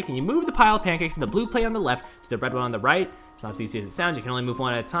puzzle for you. Can you move the pile of pancakes in the blue plate on the left to the red one on the right? It's not as easy as it sounds. You can only move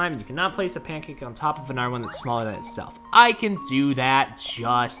one at a time, and you cannot place a pancake on top of another one that's smaller than itself. I can do that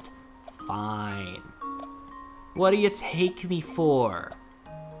just fine. What do you take me for?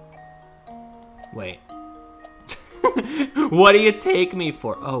 Wait. What do you take me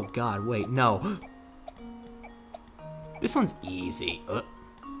for? Oh god, wait, no. This one's easy.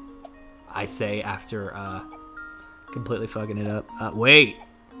 I say after, completely fucking it up. Wait.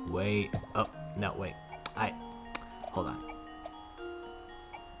 Oh, no, wait. Hold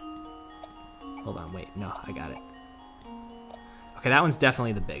on, wait. No, I got it. Okay, that one's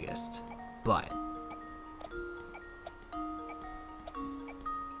definitely the biggest. But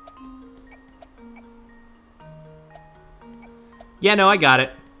yeah, no, I got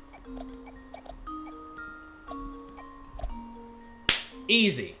it.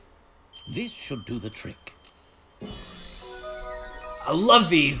 Easy. This should do the trick. I love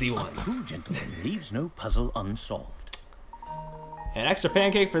the easy ones. True gentleman leaves no puzzle unsolved. An extra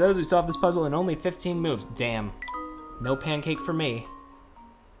pancake for those who solve this puzzle in only 15 moves. Damn. No pancake for me.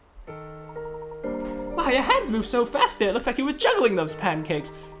 Why, your hands move so fast there. It looks like you were juggling those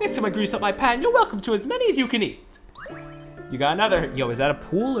pancakes. Next time I grease up my pan, you're welcome to as many as you can eat. You got another. Yo, is that a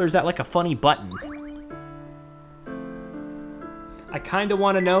pool or is that like a funny button? I kind of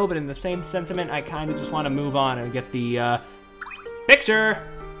want to know, but in the same sentiment, I kind of just want to move on and get the picture.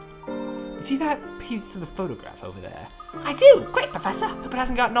 You see that piece of the photograph over there? I do. Great, Professor. Hope it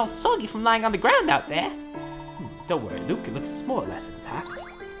hasn't gotten all soggy from lying on the ground out there. Don't worry, Luke. It looks more or less intact.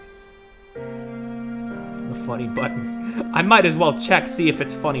 The funny button. I might as well check, see if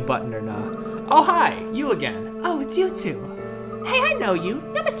it's funny button or not. Oh, hi. You again. Oh, it's you two. Hey, I know you.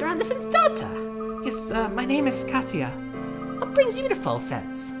 You're Mr. Anderson's daughter. Yes, my name is Katya. What brings you to Full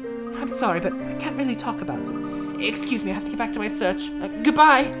Sense? I'm sorry, but I can't really talk about it. Excuse me, I have to get back to my search.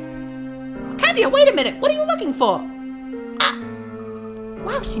 Goodbye. Katya, wait a minute. What are you looking for? Ah.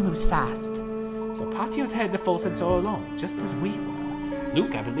 Wow, she moves fast. So Katya was headed to Full Sense all along, just as we were.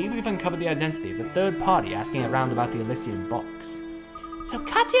 Luke, I believe we've uncovered the identity of the third party asking around about the Elysian box. So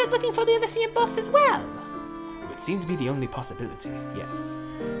Katya is looking for the Elysian box as well? It seems to be the only possibility, yes.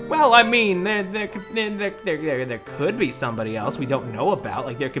 Well, I mean, there could be somebody else we don't know about.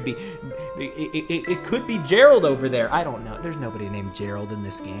 Like, there could be... It could be Gerald over there. I don't know. There's nobody named Gerald in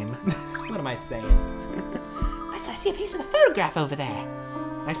this game. What am I saying? I see a piece of the photograph over there.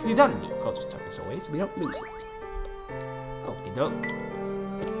 Nicely done, Luke. I'll just tuck this away so we don't lose it. Okie doke.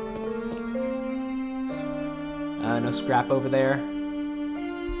 No scrap over there.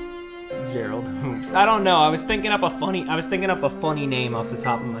 Gerald. Oops. I don't know. I was thinking up a funny name off the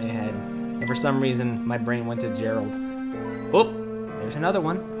top of my head, and for some reason my brain went to Gerald. Oh, there's another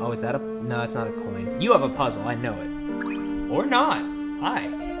one. Oh, is that a? No, it's not a coin. You have a puzzle. I know it. Or not. Hi.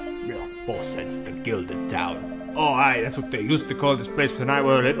 Yeah, Full Sense, the Gilded Town. Oh, aye, that's what they used to call this place when I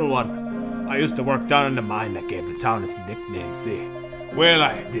were a little one. I used to work down in the mine that gave the town its nickname, see. Well,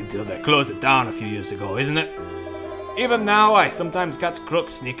 I did till they closed it down a few years ago, isn't it? Even now, I sometimes catch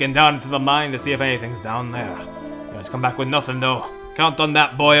crooks sneaking down into the mine to see if anything's down there. You always come back with nothing, though. Count on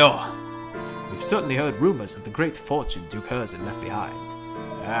that, boyo. We've certainly heard rumors of the great fortune Duke Curzon left behind.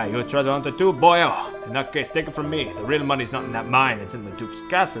 Ah, you're a treasure hunter too, boyo. In that case, take it from me. The real money's not in that mine, it's in the Duke's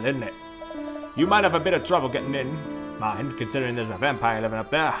castle, isn't it? You might have a bit of trouble getting in, mind, considering there's a vampire living up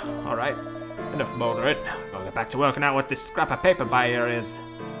there. Alright, enough motoring. I'll get back to working out what this scrap of paper by here is.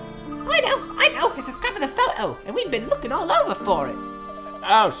 I know. It's a scrap of the photo, and we've been looking all over for it.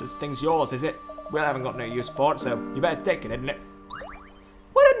 Oh, so this thing's yours, is it? Well, I haven't got no use for it, so you better take it, isn't it?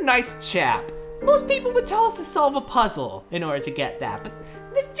 What a nice chap. Most people would tell us to solve a puzzle in order to get that, but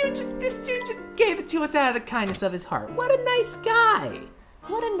this dude just gave it to us out of the kindness of his heart. What a nice guy.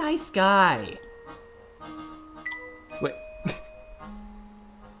 What a nice guy. Wait.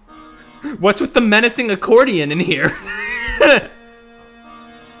 What's with the menacing accordion in here?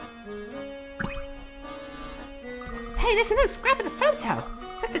 Hey, there's another scrap of the photo.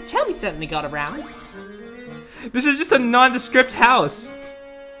 It's like the Chelmy certainly got around. This is just a nondescript house.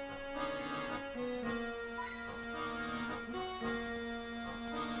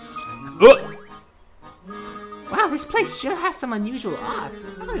 Wow, this place sure has some unusual art.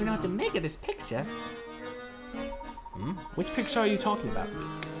 I don't even know what to make of this picture. Which picture are you talking about,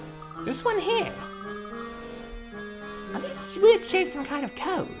 Luke? This one here. Are these weird shapes some kind of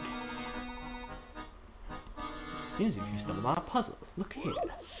code? Seems as if you stumbled on a puzzle. Look here.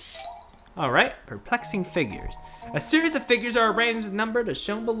 Alright, perplexing figures. A series of figures are arranged and numbered as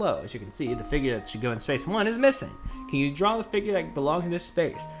shown below. As you can see, the figure that should go in space 1 is missing. Can you draw the figure that belongs in this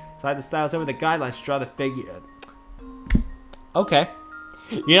space? Slide the styles over the guidelines to draw the figure. Okay.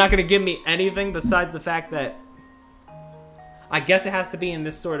 You're not gonna give me anything besides the fact that I guess it has to be in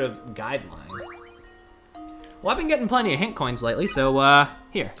this sort of guideline. Well, I've been getting plenty of hint coins lately, so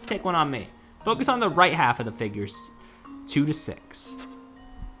here, take one on me. Focus on the right half of the figures, 2 to 6.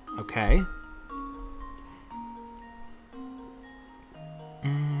 Okay.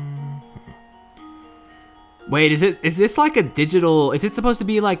 Wait, is this like a digital, is it supposed to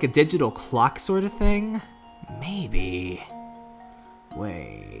be like a digital clock sort of thing? Maybe.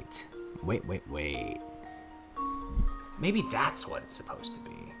 Wait. Maybe that's what it's supposed to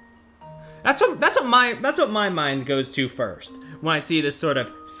be. That's what my mind goes to first when I see this sort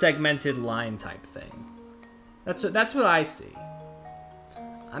of segmented line type thing. That's what I see.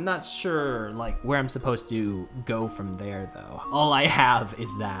 I'm not sure like where I'm supposed to go from there though. All I have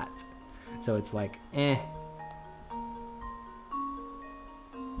is that. So it's like, eh.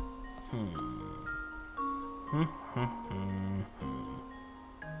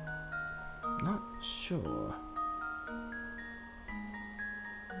 Not sure.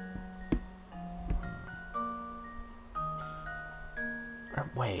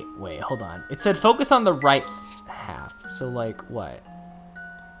 Wait, hold on. It said focus on the right half. So, like, what?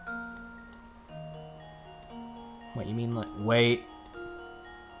 What, you mean, like, wait.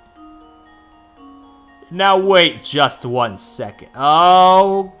 Now, wait just 1 second.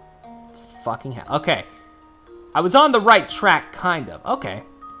 Oh, fucking hell. Okay. I was on the right track, kind of. Okay.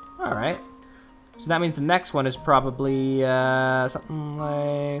 All right. So that means the next one is probably, something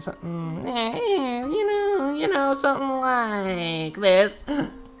like, something, you know, something like this.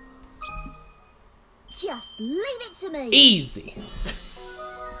 Just leave it to me. Easy.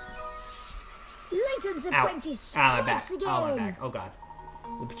 Layton's Ow. apprentice Ow, my back. strikes Oh, my again. back. Oh, God.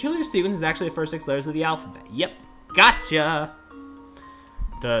 The peculiar sequence is actually the first 6 letters of the alphabet. Yep. Gotcha.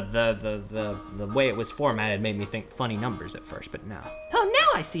 The way it was formatted made me think funny numbers at first, but no. Oh,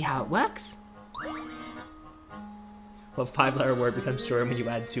 now I see how it works. Well, 5-letter word becomes shorter when you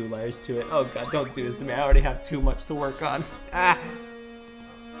add 2 letters to it. Oh God, don't do this to me. I already have too much to work on. Ah.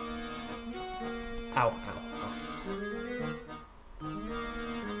 Ow, ow, ow.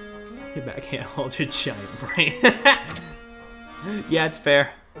 Your back can't hold your giant brain. Yeah, it's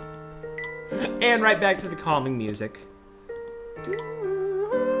fair. And right back to the calming music.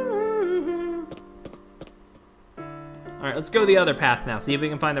 Alright, let's go the other path now. See if we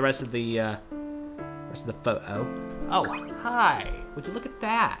can find the rest of the photo. Oh, hi. Would you look at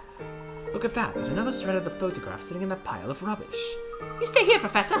that? Look at that. There's another shred of the photograph sitting in that pile of rubbish. You stay here,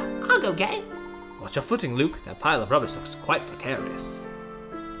 Professor. I'll go get it. Watch your footing, Luke. That pile of rubbish looks quite precarious.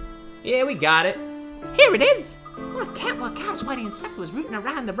 Yeah, we got it. Here it is. Well, I can't work out why the inspector was rooting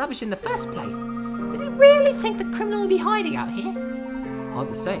around the rubbish in the first place. Did he really think the criminal would be hiding out here? Hard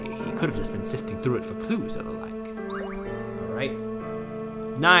to say. He could have just been sifting through it for clues or the like. Alright.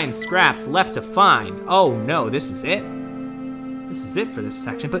 9 scraps left to find. Oh no, this is it? This is it for this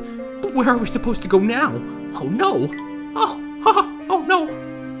section, but where are we supposed to go now? Oh no! Oh, haha, oh no!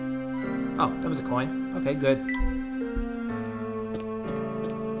 Oh, that was a coin. Okay, good.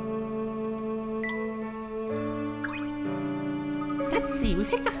 Let's see, we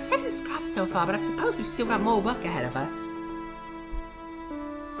picked up 7 scraps so far, but I suppose we've still got more work ahead of us.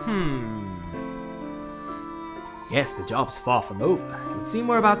 Yes, the job's far from over. It would seem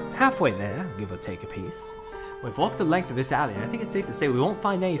we're about halfway there, give or take a piece. We've walked the length of this alley, and I think it's safe to say we won't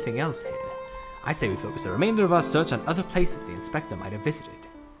find anything else here. I say we focus the remainder of our search on other places the inspector might have visited.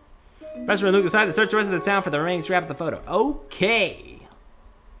 Professor and Luke decided to search the rest of the town for the remaining scrap of the photo. Okay.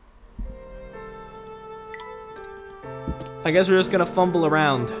 I guess we're just gonna fumble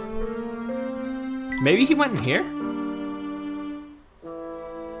around. Maybe he went in here?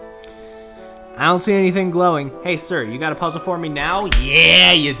 I don't see anything glowing. Hey, sir, you got a puzzle for me now?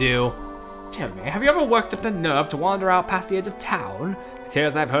 Yeah, you do. Tell me, have you ever worked up the nerve to wander out past the edge of town? The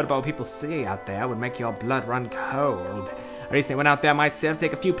tales I've heard about what people see out there would make your blood run cold. I recently went out there myself to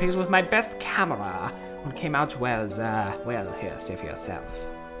take a few pictures with my best camera. What came out was, well, here, see for yourself.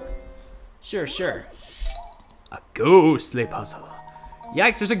 Sure. A ghostly puzzle.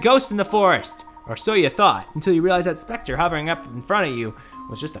 Yikes, there's a ghost in the forest. Or so you thought, until you realized that specter hovering up in front of you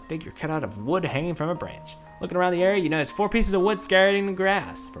was just a figure cut out of wood hanging from a branch. Looking around the area, you notice 4 pieces of wood scattered in the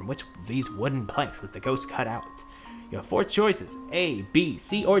grass. From which of these wooden planks was the ghost cut out? You have 4 choices, A, B,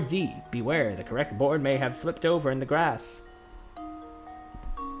 C, or D. Beware, the correct board may have flipped over in the grass.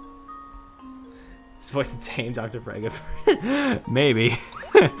 His voice is tame, Dr. Frege. Maybe.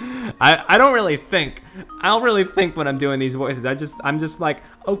 I don't really think when I'm doing these voices. I'm just like,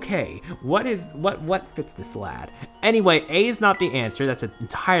 okay, what fits this lad? Anyway, A is not the answer. That's an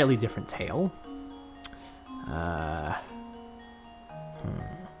entirely different tale.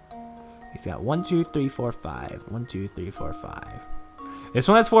 He's got 1, 2, 3, 4, 5. 1, 2, 3, 4, 5. This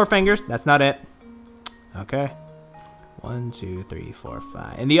one has 4 fingers. That's not it. Okay. 1, 2, 3, 4,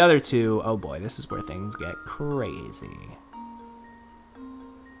 5. And the other 2, oh boy, this is where things get crazy.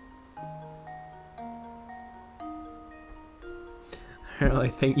 I don't really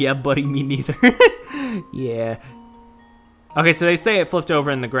think, yeah, buddy, me neither. Yeah. Okay, so they say it flipped over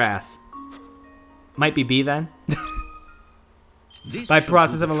in the grass. Might be B then? By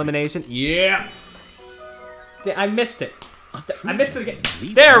process of elimination? Yeah! I missed it. I missed it again.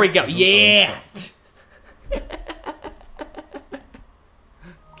 There we go. Yeah!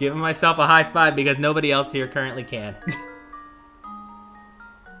 Giving myself a high five because nobody else here currently can.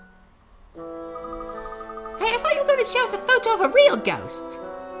 Hey, I thought you were going to show us a photo of a real ghost.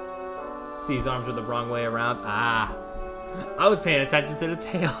 See, his arms were the wrong way around. Ah. I was paying attention to the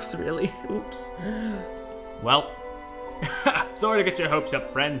tails, really. Oops. Well, sorry to get your hopes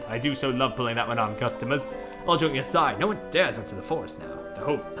up, friend. I do so love pulling that one on customers. All joking aside, no one dares enter the forest now. The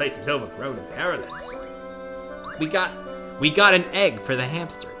whole place is overgrown and perilous. We We got an egg for the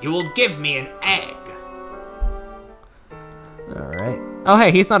hamster. You will give me an egg. Alright. Oh,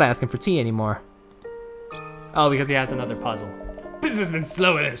 hey, he's not asking for tea anymore. Oh, because he has another puzzle. Business has been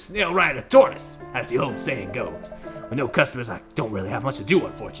slower than a snail riding a tortoise, as the old saying goes. With no customers, I don't really have much to do,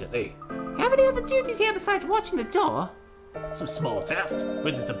 unfortunately. Have any other duties here besides watching the door? Some small tasks. For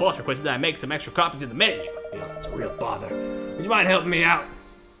instance, the boss requested that I make some extra copies of the menu. Feels it's a real bother. Would you mind helping me out?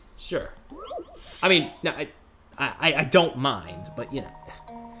 Sure. I mean, no, I don't mind, but you know.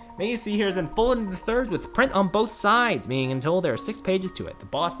 Menu C here has been folded into thirds with print on both sides, meaning until there are 6 pages to it. The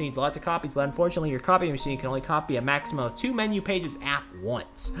boss needs lots of copies, but unfortunately your copying machine can only copy a maximum of 2 menu pages at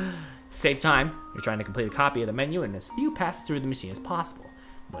once. To save time, you're trying to complete a copy of the menu in as few passes through the machine as possible.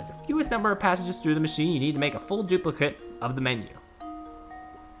 With the fewest number of passages through the machine, you need to make a full duplicate of the menu.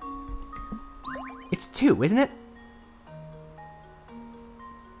 It's 2, isn't it?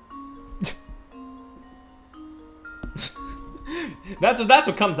 That's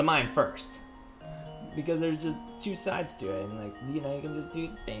what comes to mind first. Because there's just 2 sides to it, and like, you know, you can just do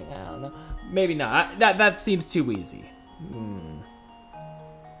the thing. I don't know. Maybe not. That seems too easy.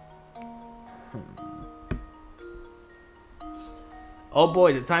 Oh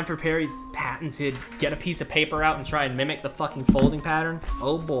boy, is it time for Perry's patented get a piece of paper out and try and mimic the fucking folding pattern?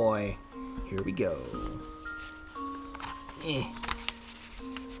 Oh boy. Here we go.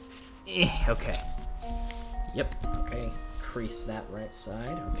 Okay. Yep, okay. Crease that right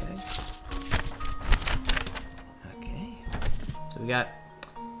side, okay. Okay. So we got...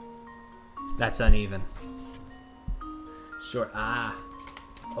 That's uneven. Sure,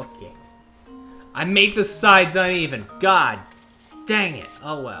 okay. I made the sides uneven. God dang it.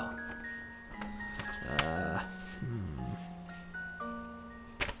 Oh well. Okay,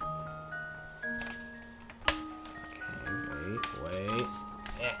 wait.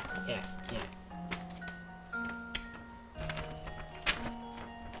 Yeah.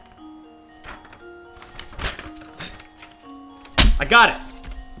 I got it.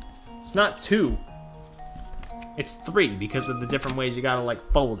 It's not 2. It's 3 because of the different ways you gotta like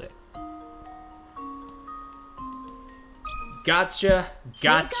fold it. Gotcha.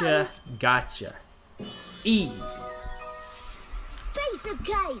 Easy. Piece of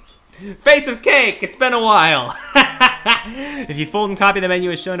cake. Face of cake! It's been a while. If you fold and copy the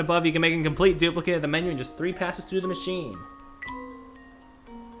menu as shown above, you can make a complete duplicate of the menu in just 3 passes through the machine.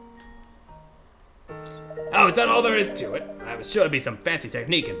 Oh, is that all there is to it? I was sure there'd be some fancy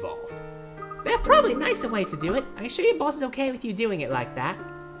technique involved. There are probably nicer ways to do it. Are you sure your boss is okay with you doing it like that?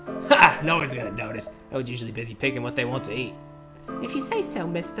 Ha! No one's gonna notice. No one's usually busy picking what they want to eat. If you say so,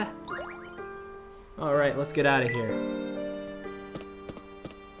 mister. Alright, let's get out of here.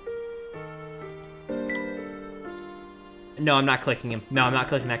 No, I'm not clicking him. No, I'm not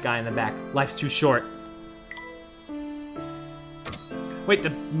clicking that guy in the back. Life's too short. Wait,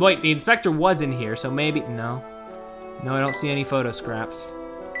 the inspector was in here, so maybe... No. No, I don't see any photo scraps.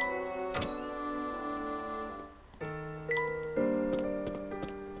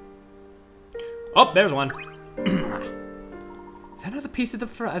 Oh, there's one. Is that another piece of the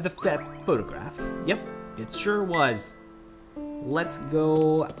photograph? Yep, it sure was. Let's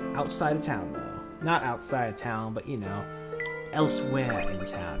go outside of town, though. Not outside of town, but, you know, elsewhere in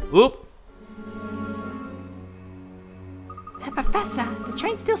town. Oop! Hey, Professor, the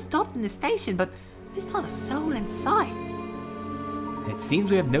train still stopped in the station, but there's not a soul in sight. It seems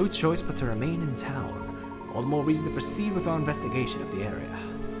we have no choice but to remain in town. All the more reason to proceed with our investigation of the area.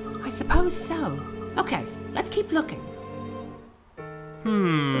 I suppose so. Okay, let's keep looking.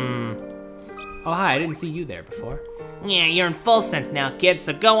 Oh, hi, I didn't see you there before. Yeah, you're in full sense now, kid,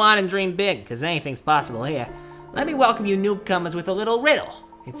 so go on and dream big, because anything's possible here. Let me welcome you newcomers with a little riddle.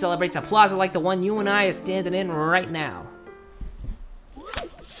 It celebrates a plaza like the one you and I are standing in right now.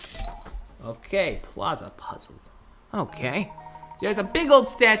 Okay, plaza puzzle. Okay. There's a big old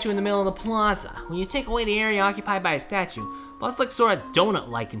statue in the middle of the plaza. When you take away the area occupied by a statue, plaza looks sort of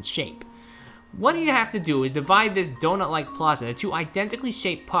donut-like in shape. What you have to do is divide this donut-like plaza into 2 identically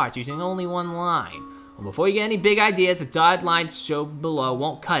shaped parts using only 1 line. Well, before you get any big ideas, the dotted lines shown below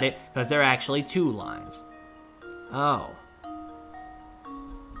won't cut it, because they're actually 2 lines. Oh.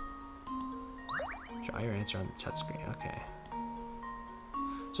 Draw your answer on the touchscreen, okay.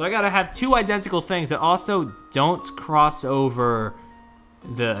 So I gotta have 2 identical things that also don't cross over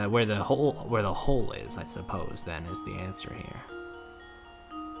where the hole is, I suppose, then is the answer here.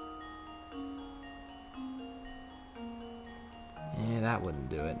 Yeah, that wouldn't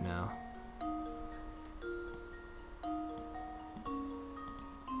do it, no.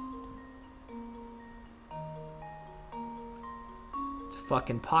 It's a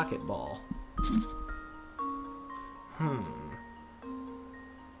fucking pocket ball.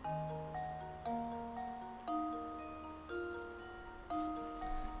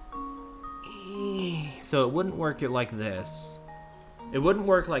 So it wouldn't work it like this. It wouldn't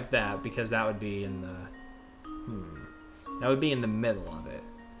work like that because that would be in the... That would be in the middle of it.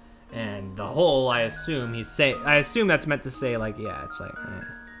 And the hole, I assume he's saying... I assume that's meant to say, like, yeah, it's like...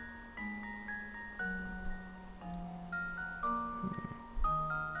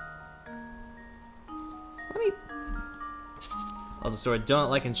 Let me... Also, sort of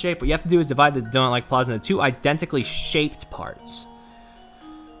donut-like in shape. What you have to do is divide this donut-like plaza into two identically shaped parts.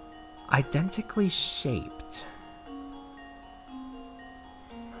 Identically shaped.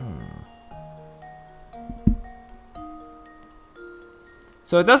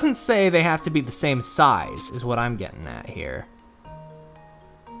 So it doesn't say they have to be the same size, is what I'm getting at here.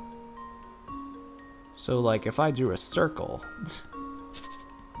 So, like, if I drew a circle...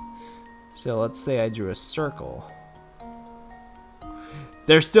 So, let's say I drew a circle.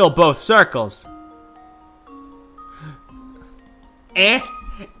 They're still both circles.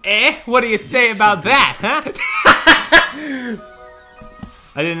 What do you say about that, huh?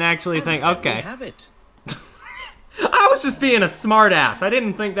 I didn't actually think, okay. Have it. I was just being a smartass. I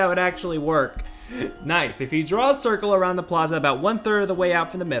didn't think that would actually work. Nice. If you draw a circle around the plaza about 1/3 of the way out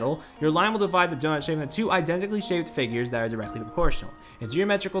from the middle, your line will divide the donut shape into two identically shaped figures that are directly proportional. In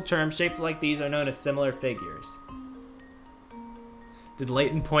geometrical terms, shapes like these are known as similar figures. Did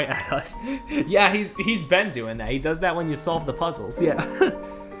Layton point at us? Yeah, he's been doing that. He does that when you solve the puzzles. Yeah.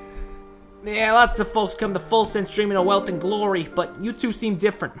 Yeah, lots of folks come to Full Sense dreaming of wealth and glory, but you two seem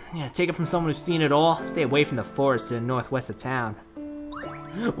different. Yeah, take it from someone who's seen it all. Stay away from the forest to the northwest of town.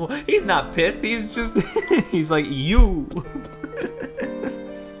 Well, he's not pissed. He's just... he's like, you.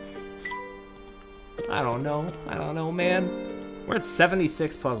 I don't know, man. We're at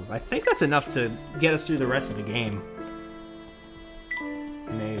 76 puzzles. I think that's enough to get us through the rest of the game.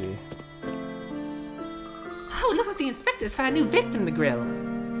 Maybe. Oh, look what the inspectors found a new victim to grill.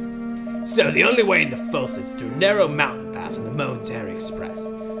 So the only way into Fulton is through a narrow mountain pass on the Momentary Express.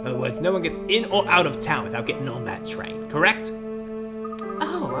 In other words, no one gets in or out of town without getting on that train, correct?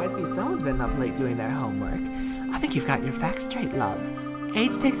 Oh, I see someone's been up late doing their homework. I think you've got your facts straight, love.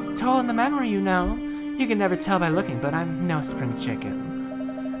 Age takes its toll on the memory, you know. You can never tell by looking, but I'm no spring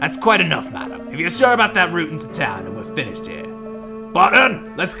chicken. That's quite enough, madam. If you're sure about that route into town, and we're finished here.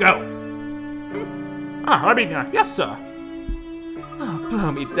 Barton, let's go. Yes, sir. Oh,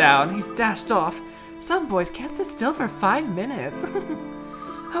 blow me down. He's dashed off. Some boys can't sit still for 5 minutes.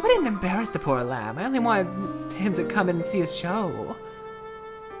 Hope I didn't embarrass the poor lamb. I only wanted him to come in and see a show.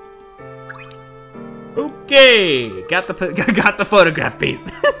 Okay, got the photograph piece.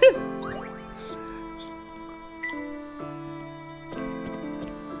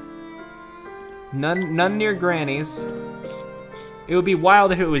 None near Granny's. It would be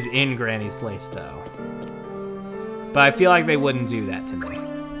wild if it was in Granny's place, though. But I feel like they wouldn't do that to me.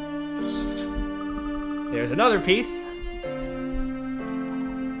 There's another piece.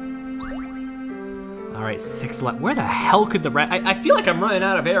 All right, 6 left. Where the hell could the rat? I feel like I'm running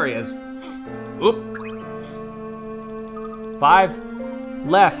out of areas. Oop. 5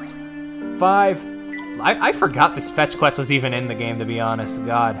 left. 5. I forgot this fetch quest was even in the game, to be honest.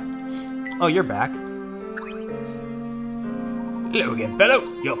 God. Oh, you're back. Hello again,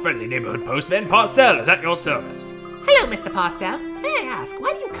 fellows. Your friendly neighborhood postman, Parcel, is at your service. Hello, Mr. Parcel. May I ask,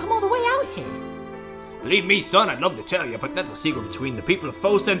 why do you come all the way out here? Believe me, son, I'd love to tell you, but that's a secret between the people of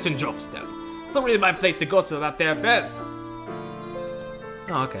Full Sense and Dropstone. It's not really my place to gossip about their affairs.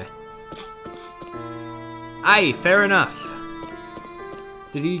 Oh, okay. Aye, fair enough.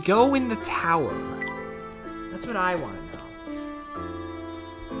 Did he go in the tower? That's what I want to know.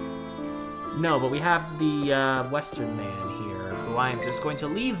 No, but we have the Western man here, who I am just going to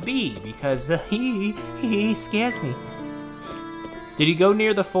leave be because he scares me. Did he go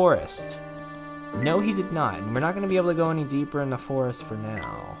near the forest? No, he did not. And we're not going to be able to go any deeper in the forest for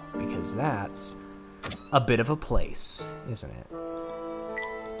now, because that's a bit of a place, isn't it?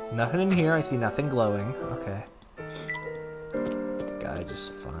 Nothing in here. I see nothing glowing. Okay. Gotta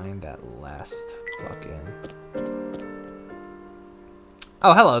just find that last fucking...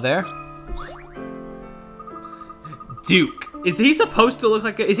 Oh, hello there. Duke. Is he supposed to look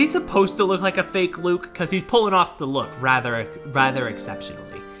like a fake Luke? Because he's pulling off the look rather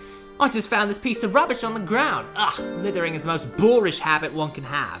exceptionally. I just found this piece of rubbish on the ground. Ugh, littering is the most boorish habit one can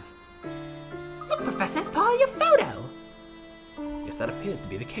have. Look, Professor, it's part of your photo. Yes, that appears to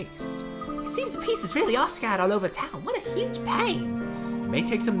be the case. It seems the pieces really are scattered all over town. What a huge pain. It may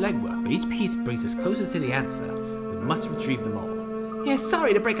take some legwork, but each piece brings us closer to the answer. We must retrieve them all. Yeah,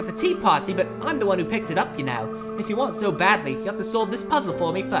 sorry to break up the tea party, but I'm the one who picked it up, you know. If you want so badly, you have to solve this puzzle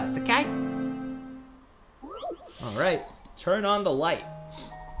for me first, okay? Alright, turn on the light.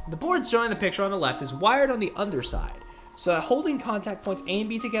 The board showing the picture on the left is wired on the underside, so that holding contact points A and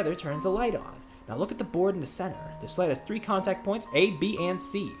B together turns the light on. Now look at the board in the center. This light has 3 contact points, A, B, and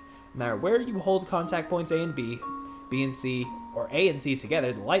C. No matter where you hold contact points A and B, B and C, or A and C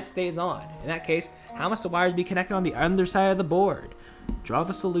together, the light stays on. In that case, how must the wires be connected on the underside of the board? Draw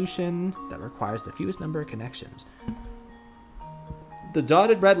the solution that requires the fewest number of connections. The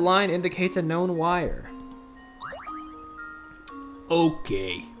dotted red line indicates a known wire.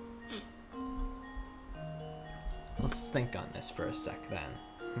 Okay. Let's think on this for a sec then.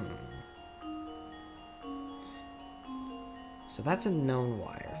 So that's a known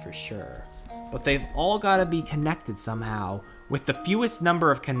wire for sure. But they've all got to be connected somehow with the fewest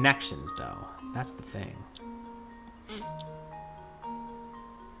number of connections though. That's the thing.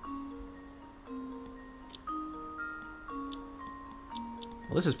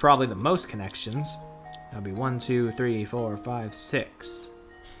 Well, this is probably the most connections. That'll be 1, 2, 3, 4, 5, 6.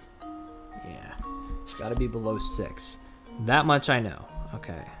 Yeah, it's gotta be below 6. That much I know.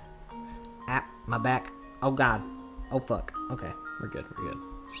 Okay. Ah, my back. Oh god. Oh fuck. Okay. We're good, we're good.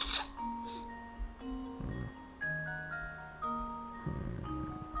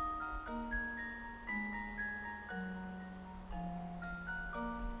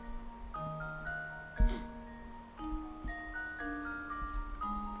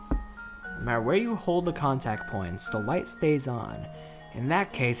 No matter where you hold the contact points, the light stays on. In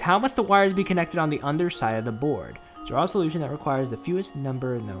that case, how must the wires be connected on the underside of the board? Draw a solution that requires the fewest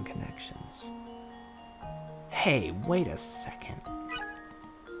number of known connections. Hey, wait a second.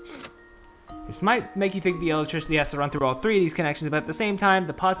 This might make you think the electricity has to run through all 3 of these connections, but at the same time,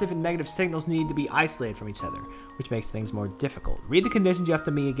 the positive and negative signals need to be isolated from each other, which makes things more difficult. Read the conditions you have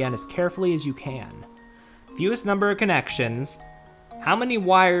to meet again as carefully as you can. Fewest number of connections. How many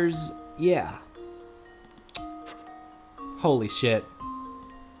wires? Yeah. Holy shit.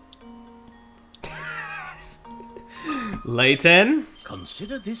 Layton?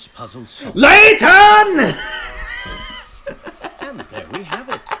 Consider this puzzle solved. Layton! And there we have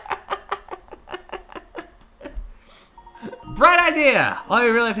it. Bright idea! All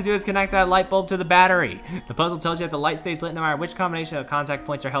you really have to do is connect that light bulb to the battery. The puzzle tells you that the light stays lit no matter which combination of contact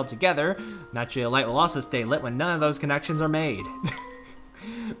points are held together. Naturally, the light will also stay lit when none of those connections are made.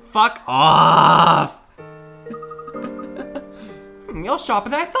 Fuck off! You're sharper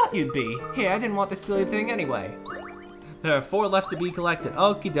than I thought you'd be. Here, I didn't want this silly thing anyway. There are 4 left to be collected.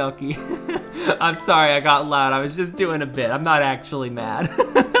 Okie dokie. I'm sorry I got loud. I was just doing a bit. I'm not actually mad.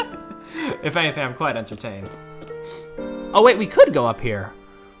 If anything, I'm quite entertained. Oh wait, we could go up here.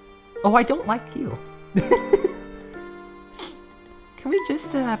 Oh, I don't like you. Can we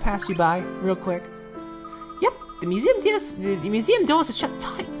just pass you by real quick? Yep, the museum doors are shut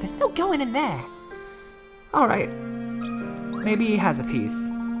tight. There's no going in there. All right. Maybe he has a piece.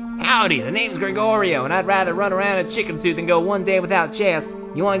 Howdy, the name's Gregorio, and I'd rather run around in a chicken suit than go one day without chess.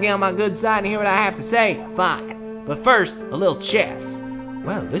 You want to get on my good side and hear what I have to say? Fine. But first, a little chess.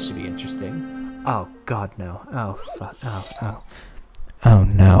 Well, this should be interesting. Oh, God, no. Oh, fuck. Oh. Oh,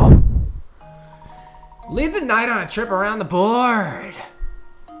 no. Lead the knight on a trip around the board.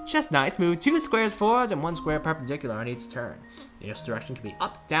 Chess knights move 2 squares forwards and 1 square perpendicular on each turn. The nearest direction can be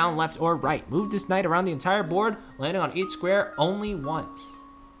up, down, left, or right. Move this knight around the entire board, landing on each square only once.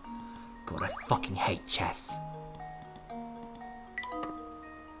 God, I fucking hate chess.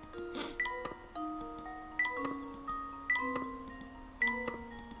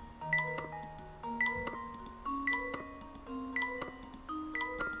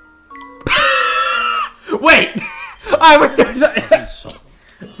 Wait! I was doing that!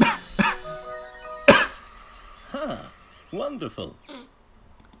 Huh. Wonderful.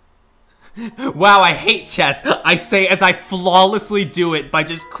 Wow, I hate chess. I say as I flawlessly do it by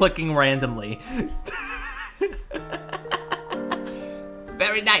just clicking randomly.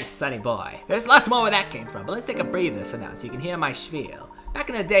 Very nice, sonny boy. There's lots more where that came from, but let's take a breather for now so you can hear my spiel. Back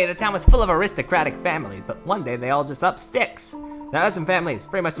in the day, the town was full of aristocratic families, but one day they all just upped sticks. There are some families,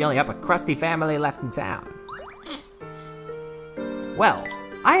 pretty much the only upper crusty family left in town. Well,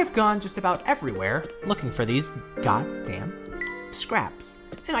 I have gone just about everywhere looking for these goddamn scraps,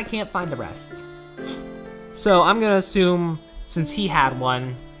 and I can't find the rest. So I'm gonna assume, since he had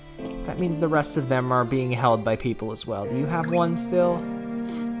one, that means the rest of them are being held by people as well. Do you have one still?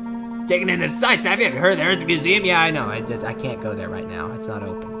 Taking in the sights, have you? Have you heard there's a museum? Yeah, I know. I can't go there right now. It's not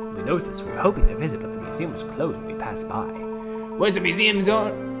open. We noticed we were hoping to visit, but the museum was closed when we passed by. Was the museum's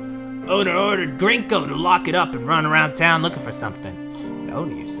owner ordered Grinko to lock it up and run around town looking for something?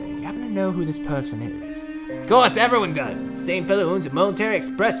 owner, you say? Do you happen to know who this person is? Of course, everyone does. It's the same fellow who owns a Military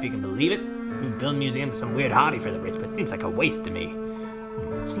Express, if you can believe it. We build a museum to some weird hobby for the rich, but it seems like a waste to me.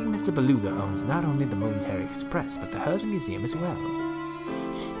 It seems Mr. Beluga owns not only the Military Express, but the Hearst Museum as well.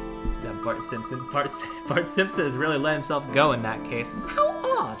 Yeah, Bart Simpson. Bart Simpson has really let himself go in that case. How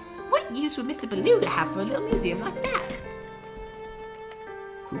odd. What use would Mr. Beluga have for a little museum like that?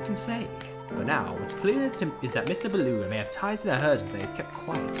 Who can say? For now, what's clear to is that Mr. Beluga may have ties to the Hearst that he's kept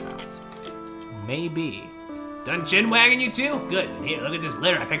quiet about. Maybe. Done chin wagging you too? Good. And here, look at this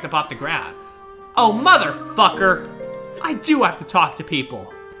litter I picked up off the ground. Oh, motherfucker! I do have to talk to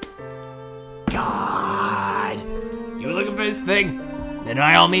people. God! You were looking for this thing? Then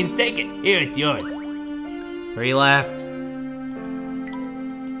by all means take it. Here, it's yours. 3 left.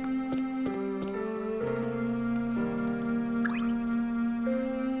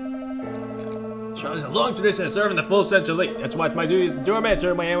 There's a long tradition of serving the full sense elite. That's why it's my duty as the doorman to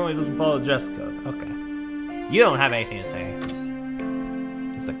serve my animals doesn't follow the dress code. Okay. You don't have anything to say.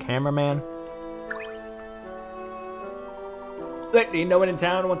 It's a cameraman. Layton, no one in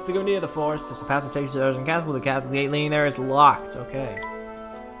town wants to go near the forest. There's a path that takes you to the castle, but the castle gate leading there is locked. Okay.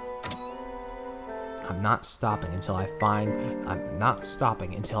 I'm not stopping until I find the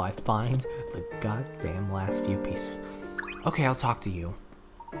goddamn last few pieces. Okay, I'll talk to you.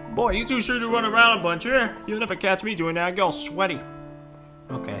 Boy, you two sure do run around a bunch here. You'll never catch me doing that. I get all sweaty.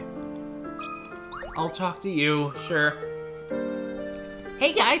 Okay. I'll talk to you, sure.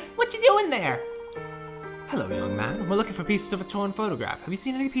 Hey guys, what you doing there? Hello, young man. We're looking for pieces of a torn photograph. Have you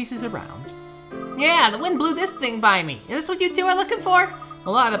seen any pieces around? Yeah, the wind blew this thing by me. Is this what you two are looking for?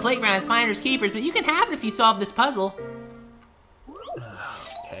 A lot of the playground is finders keepers, but you can have it if you solve this puzzle.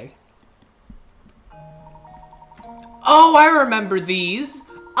 Okay. Oh, I remember these.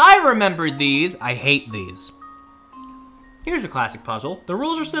 I hate these. Here's your classic puzzle. The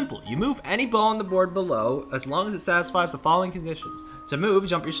rules are simple. You move any ball on the board below as long as it satisfies the following conditions. To move,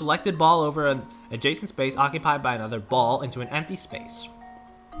 jump your selected ball over an adjacent space occupied by another ball into an empty space.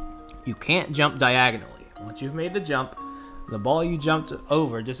 You can't jump diagonally. Once you've made the jump, the ball you jumped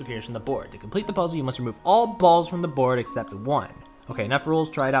over disappears from the board. To complete the puzzle, you must remove all balls from the board except one. Okay, enough rules.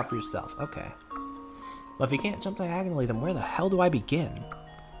 Try it out for yourself. Okay. Well, if you can't jump diagonally, then where the hell do I begin?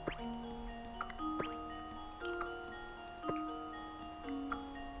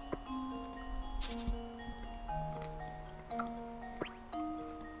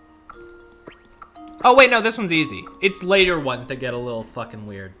 Oh wait, no, this one's easy. It's later ones that get a little fucking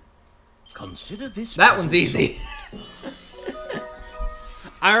weird. Consider this. That one's easy.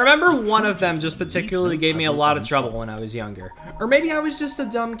 I remember one of them just particularly gave me a lot of trouble when I was younger. Or maybe I was just a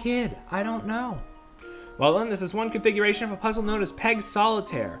dumb kid. I don't know. Well then, this is one configuration of a puzzle known as Peg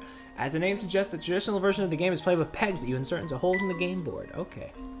Solitaire. As the name suggests, the traditional version of the game is played with pegs that you insert into holes in the game board.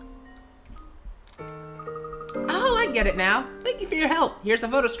 Okay. Oh, I get it now. Thank you for your help. Here's the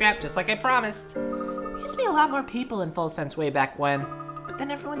photo scrap, just like I promised. There used to be a lot more people in Full Sense way back when, but then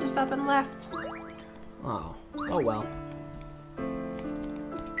everyone just up and left. Oh well.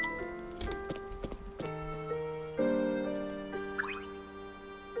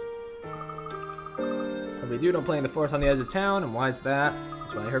 What we do don't play in the forest on the edge of town, and why is that?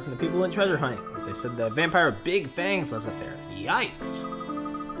 That's what I heard from the people who went treasure hunting. They said the vampire with big fangs lives up there. Yikes.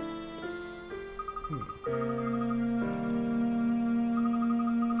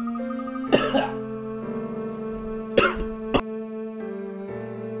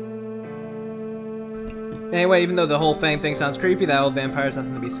 Anyway, even though the whole fang thing sounds creepy, that old vampire's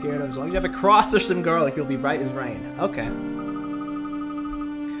nothing to be scared of. As long as you have a cross or some garlic, you'll be right as rain. Okay.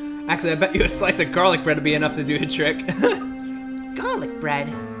 Actually, I bet you a slice of garlic bread would be enough to do the trick. Garlic bread.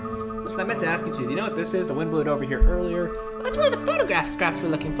 Listen, I meant to ask you too. Do you know what this is? The wind blew it over here earlier. That's one of the photograph scraps we're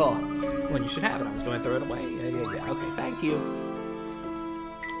looking for. When you should have it. I was going to throw it away. Yeah. Okay, thank you.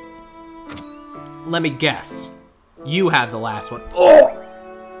 Let me guess. You have the last one. Oh!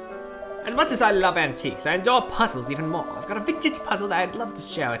 As much as I love antiques, I adore puzzles even more. I've got a vintage puzzle that I'd love to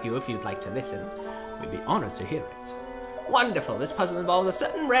share with you if you'd like to listen. We'd be honored to hear it. Wonderful. This puzzle involves a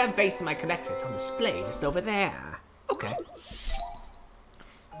certain rare vase in my collection. It's on display just over there. Okay.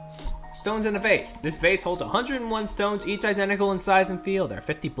 Stones in the vase. This vase holds 101 stones, each identical in size and feel. There are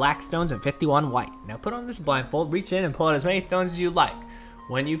 50 black stones and 51 white. Now put on this blindfold, reach in and pull out as many stones as you like.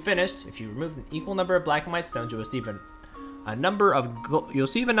 When you've finished, if you remove an equal number of black and white stones, you'll receive a number of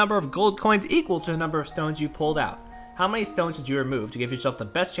gold coins equal to the number of stones you pulled out. How many stones did you remove to give yourself the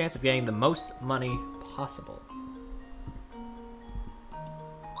best chance of getting the most money possible?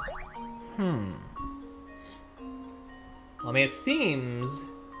 I mean, it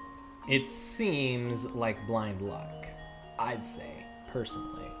seems like blind luck, I'd say,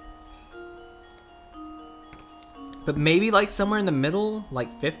 personally. But maybe like somewhere in the middle,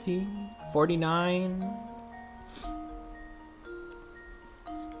 like 50, 49.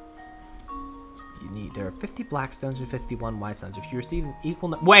 There are 50 black stones and 51 white stones. If you receive an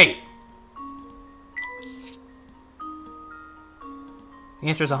equal wait! The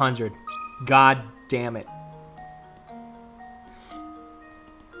answer is 100. God damn it.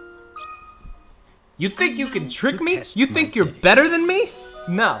 You think you can trick me? You think you're better than me?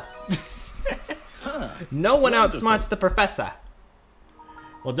 No. No one outsmarts the professor.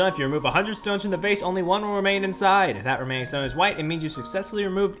 Well done. If you remove 100 stones from the vase, only one will remain inside. If that remaining stone is white, it means you successfully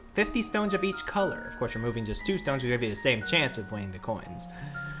removed 50 stones of each color. Of course, removing just 2 stones will give you the same chance of winning the coins.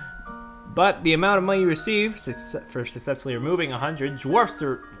 But the amount of money you receive for successfully removing 100 dwarfs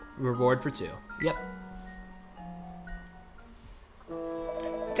the reward for 2. Yep.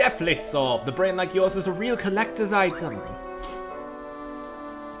 Definitely solved. The brain like yours is a real collector's item.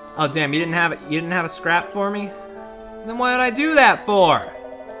 Oh damn! You didn't have a scrap for me? Then what did I do that for?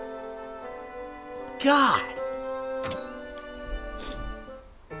 God!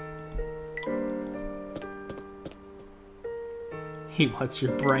 He wants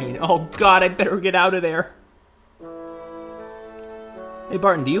your brain. Oh God, I better get out of there. Hey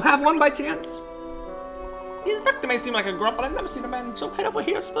Barton, do you have one by chance? The inspector may seem like a grump, but I've never seen a man so head over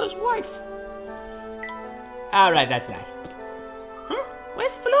heels for his wife. Alright, that's nice. Huh?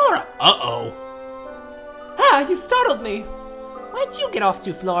 Where's Flora? Uh-oh. Ah, you startled me. Where'd you get off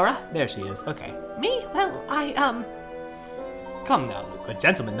to, Flora? There she is. Okay. Me? Well, Come now, Luke. A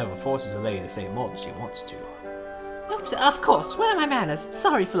gentleman never forces a lady to say more than she wants to. Oops, of course. Where are my manners?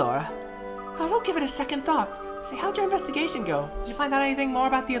 Sorry, Flora. Oh, don't give it a second thought. Say, how'd your investigation go? Did you find out anything more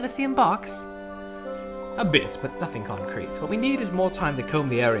about the Elysium box? A bit, but nothing concrete. What we need is more time to comb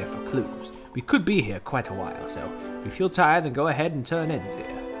the area for clues. We could be here quite a while, so if you feel tired, then go ahead and turn in,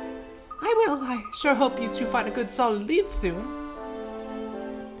 dear. I will. I sure hope you two find a good solid lead soon.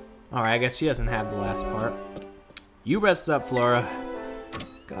 Alright, I guess she doesn't have the last part. You rest up, Flora.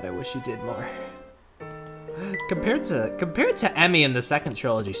 God, I wish you did more. Compared to Emmy in the second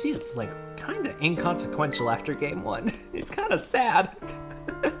trilogy, she is like kind of inconsequential after game 1. It's kind of sad.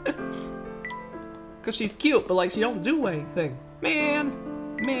 Cause she's cute, but like she don't do anything. Man.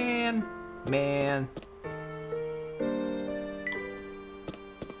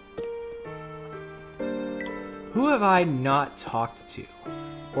 Who have I not talked to?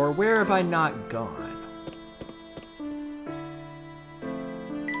 Or where have I not gone?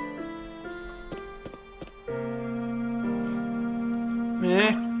 I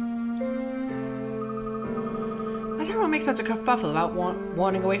don't know what makes such a kerfuffle about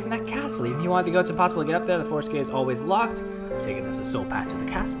wandering away from that castle. Even if you wanted to go, it's impossible to get up there. The forest gate is always locked. Taking this as sole path to the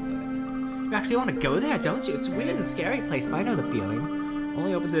castle, then. You actually want to go there, don't you? It's a weird and scary place, but I know the feeling.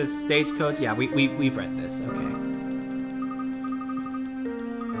 Only opens to stagecoach. Yeah, we've read this. Okay.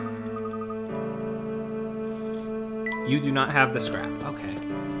 You do not have the scrap. Okay.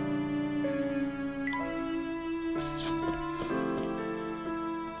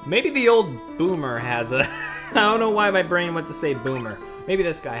 Maybe the old boomer has a... I don't know why my brain went to say boomer. Maybe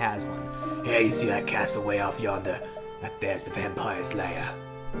this guy has one. Hey, you see that castle way off yonder? That there's the vampire's lair.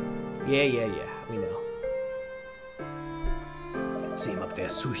 Yeah, we know. See him up there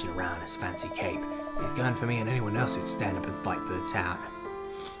swooshing around his fancy cape. He's gun for me and anyone else who'd stand up and fight for the town.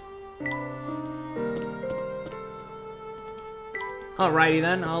 Alrighty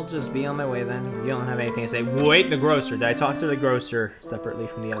then, I'll just be on my way then. You don't have anything to say. Wait, the grocer. Did I talk to the grocer separately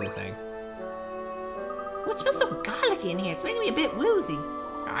from the other thing? Oh, it smells so garlicky in here. It's making me a bit woozy.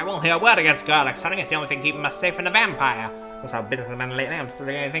 I won't hear a word against garlic. I think it's the only thing keeping us safe from the vampire. That's how businessman lately. I'm still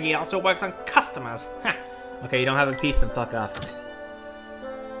I think he also works on customers. Okay, you don't have a piece, then fuck off.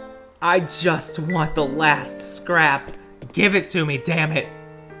 I just want the last scrap. Give it to me, damn it.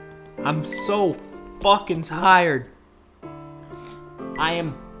 I'm so fucking tired. I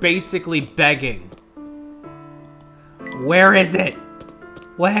am basically begging. Where is it?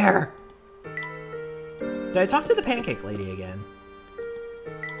 Where? Did I talk to the pancake lady again?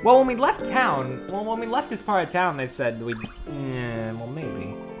 Well, when we left town, when we left this part of town, they said we'd... Yeah, well,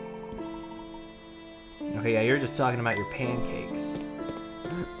 maybe. Okay, yeah, you're just talking about your pancakes.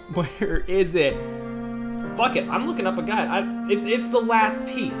 Where is it? Fuck it, I'm looking up a guide. It's the last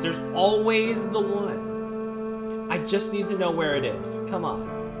piece. There's always the one. I just need to know where it is. Come on.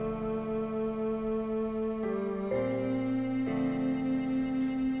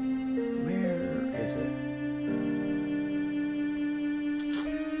 Where is it?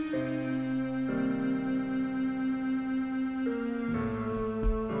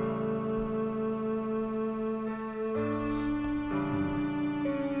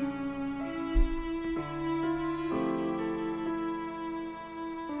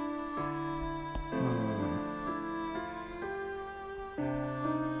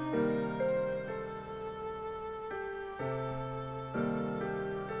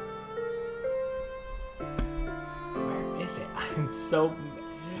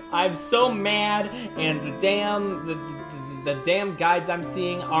 I'm so mad, and the damn guides I'm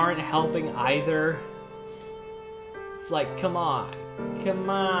seeing aren't helping either. It's like, come on. Come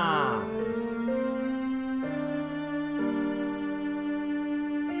on.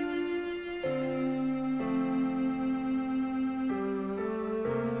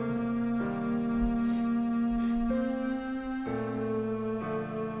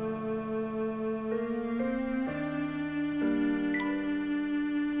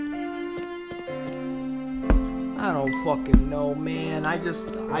 I don't fucking know, man. I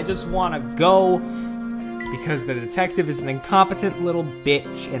just want to go because the detective is an incompetent little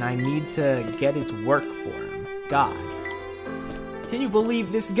bitch and I need to get his work for him. God. Can you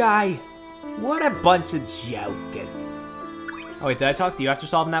believe this guy? What a bunch of jokers. Oh wait, did I talk to you after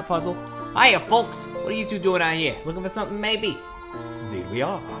solving that puzzle? Hiya, folks. What are you two doing out here? Looking for something, maybe? Indeed we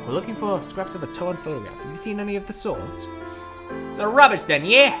are. We're looking for scraps of a torn photograph. Have you seen any of the swords? So rubbish then,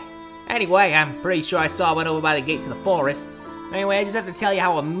 yeah? Anyway, I'm pretty sure I saw one over by the gate to the forest. Anyway, I just have to tell you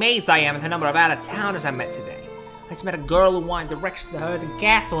how amazed I am at the number of out-of-towners I met today. I just met a girl who wanted directions to hers and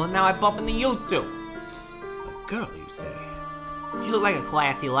castle, and now I bump into you two. A girl, you say? She looked like a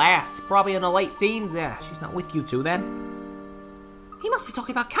classy lass, probably in her late teens there. She's not with you two then. He must be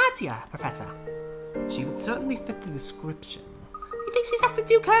talking about Katya, Professor. She would certainly fit the description. You think she's after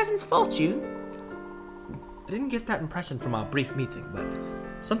Duke Curzon's fortune? I didn't get that impression from our brief meeting, but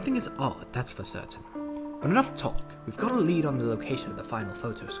something is odd, that's for certain. But enough talk. We've got a lead on the location of the final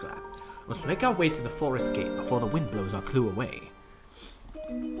photo scrap. We must make our way to the forest gate before the wind blows our clue away.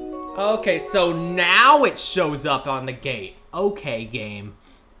 Okay, so now it shows up on the gate. Okay, game.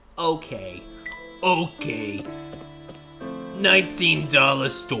 Okay. Okay. $19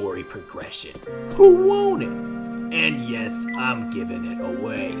 story progression. Who won't it? And yes, I'm giving it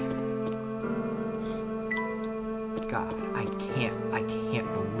away. God, I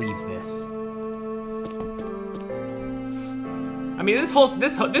can't believe this. I mean, this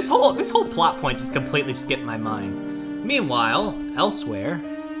whole plot point just completely skipped my mind. Meanwhile, elsewhere.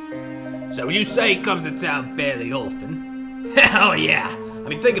 So would you say he comes to town fairly often? Hell yeah! I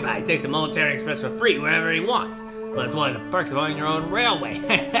mean, think about it. He takes the Military Express for free wherever he wants. Well, that's one of the perks of owning your own railway.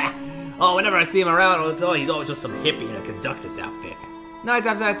 Oh, whenever I see him around, he's always with some hippie in a conductor's outfit. 9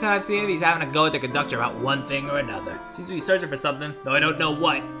 times out of 10 I've seen him, he's having a go at the conductor about one thing or another. Seems to be searching for something, though I don't know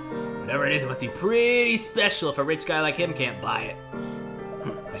what. Whatever it is, it must be pretty special if a rich guy like him can't buy it.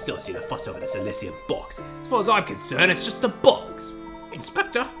 I still see the fuss over the Silesian box. As far as I'm concerned, it's just a box.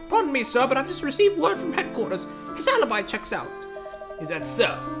 Inspector, pardon me, sir, but I've just received word from headquarters. His alibi checks out. Is that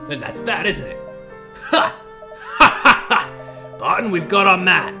so? Then that's that, isn't it? Ha! Ha ha ha! Barton, we've got our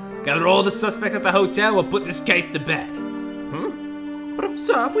man. Gather all the suspects at the hotel, we'll put this case to bed. But,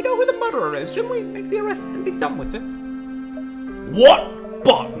 sir, if we know who the murderer is, shouldn't we make the arrest and be done with it? What?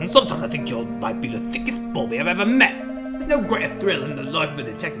 Barton, sometimes I think you might be the thickest bully I've ever met. There's no greater thrill in the life of a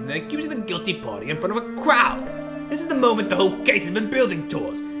detective than accusing the guilty party in front of a crowd. This is the moment the whole case has been building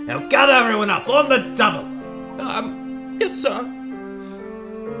towards. Now gather everyone up on the double. Yes, sir.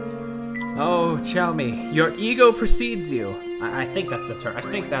 Oh, tell me, your ego precedes you. I think that's the term. I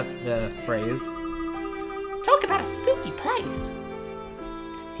think that's the phrase. Talk about a spooky place.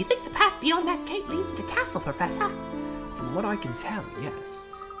 Do you think the path beyond that gate leads to the castle, Professor? From what I can tell, yes.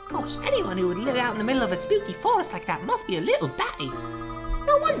 Gosh, anyone who would live out in the middle of a spooky forest like that must be a little batty.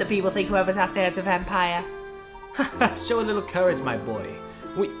 No wonder people think whoever's out there is a vampire. Show a little courage, my boy.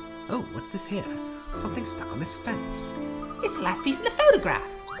 Oh, what's this here? Something stuck on this fence. It's the last piece of the photograph.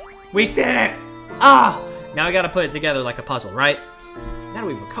 We did it! Ah! Now we gotta put it together like a puzzle, right? Now that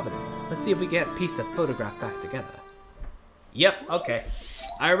we've recovered it, let's see if we can piece the photograph back together. Yep, okay.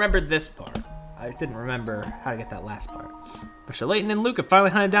 I remembered this part. I just didn't remember how to get that last part. But Layton and Luke have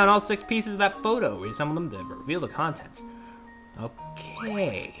finally hunted down all 6 pieces of that photo. We assembled them to reveal the contents.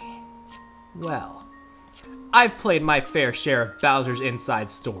 Okay. Well, I've played my fair share of Bowser's Inside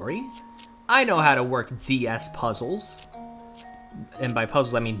Story. I know how to work DS puzzles. And by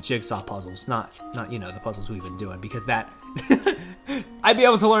puzzles, I mean jigsaw puzzles, not you know, the puzzles we've been doing, because that... I'd be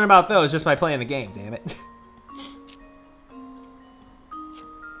able to learn about those just by playing the game, damn it.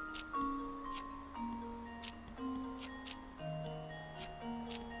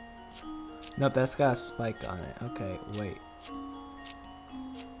 Nope, that's got a spike on it. Okay, wait.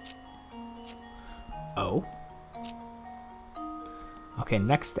 Oh. Okay,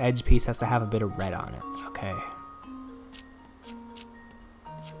 next edge piece has to have a bit of red on it. Okay.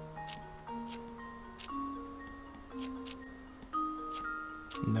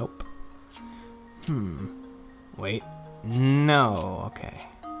 Nope. Wait. No. Okay.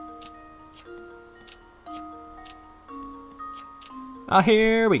 Oh,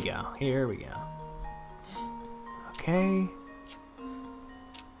 here we go. Here we go. Okay.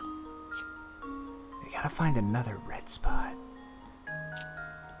 We gotta find another red spot.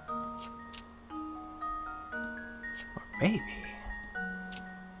 Or maybe.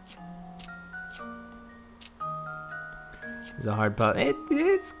 It's a hard part.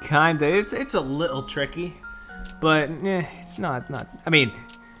 It's kinda. It's a little tricky, but it's not. I mean.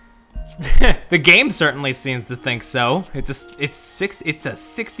 The game certainly seems to think so. It's a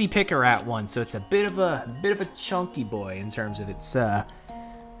 60 picker at one, so it's a bit of a chunky boy in terms of its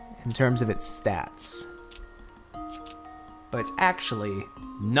stats. But it's actually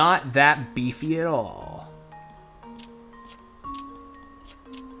not that beefy at all.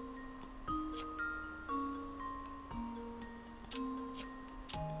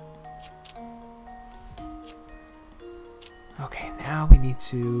 Okay, now we need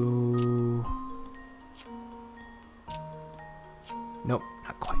to... Nope,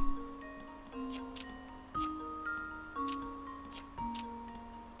 not quite.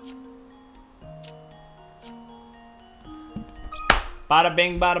 Bada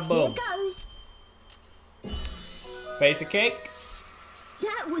bing, bada boom. Here goes. Face a cake?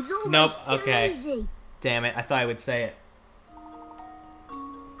 That was almost Nope, too okay. easy. Damn it, I thought I would say it.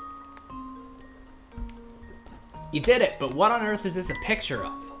 You did it, but what on earth is this a picture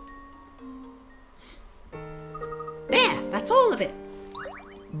of? There, that's all of it.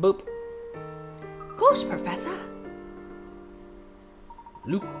 Boop. Gosh, Professor.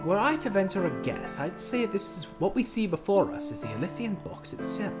 Luke, were I to venture a guess, I'd say this is what we see before us is the Elysian box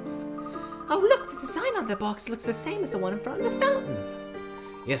itself. Oh, look, the design on the box looks the same as the one in front of the fountain.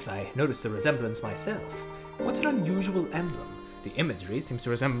 Yes, I noticed the resemblance myself. What an unusual emblem. The imagery seems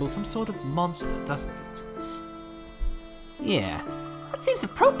to resemble some sort of monster, doesn't it? Yeah. That seems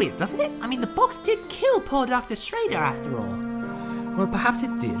appropriate, doesn't it? I mean, the box did kill poor Dr. Schrader after all. Well, perhaps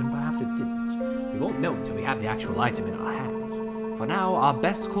it did, and perhaps it didn't. We won't know until we have the actual item in our hands. For now, our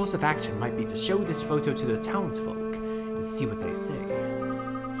best course of action might be to show this photo to the townsfolk and see what they say.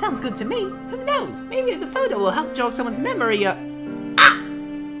 Sounds good to me. Who knows? Maybe the photo will help jog someone's memory or... Ah!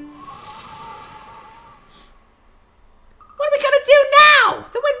 What are we gonna do now?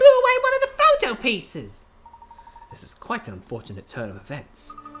 The wind blew away one of the photo pieces. This is quite an unfortunate turn of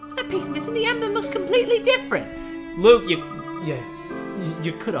events. That piece missing the emblem looks completely different. Luke, you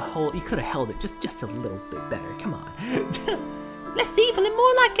could have held it just a little bit better. Come on. Less evil and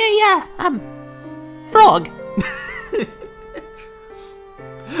more like a frog.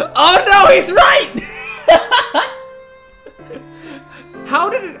 Oh no, he's right! How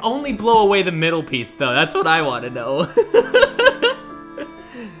did it only blow away the middle piece, though? That's what I want to know.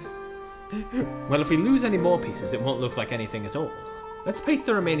 Well, if we lose any more pieces, it won't look like anything at all. Let's paste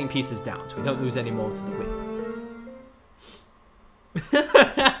the remaining pieces down so we don't lose any more to the wind.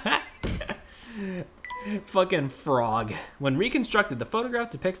 Fucking frog. When reconstructed, the photograph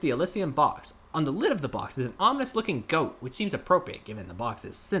depicts the Elysian box. On the lid of the box is an ominous-looking goat, which seems appropriate given the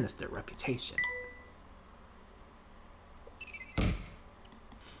box's sinister reputation.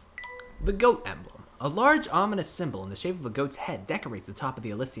 The goat emblem. A large, ominous symbol in the shape of a goat's head decorates the top of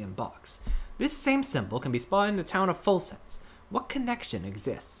the Elysian box. This same symbol can be spotted in the town of Fulsense. What connection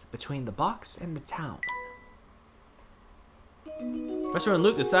exists between the box and the town? Professor and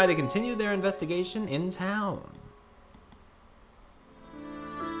Luke decide to continue their investigation in town.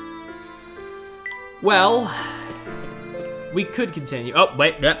 Well, we could continue. Oh,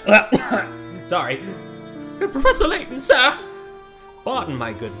 wait. Sorry. Professor Layton, sir. Pardon,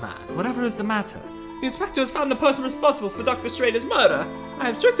 my good man. Whatever is the matter? The inspector has found the person responsible for Dr. Schrader's murder. I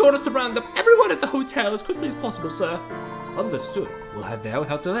have strict orders to round up everyone at the hotel as quickly as possible, sir. Understood. We'll head there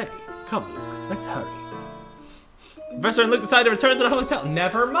without delay. Come, Luke. Let's hurry. Professor and Luke decide to return to the hotel.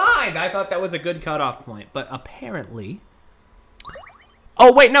 Never mind. I thought that was a good cutoff point, but apparently...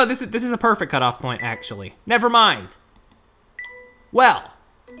 Oh, wait, no, this is a perfect cutoff point, actually. Never mind. Well.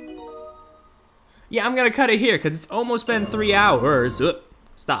 Yeah, I'm gonna cut it here, because it's almost been 3 hours.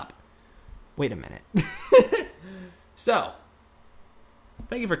 Stop. Wait a minute. So,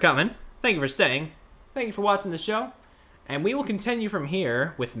 thank you for coming. Thank you for staying. Thank you for watching the show. And we will continue from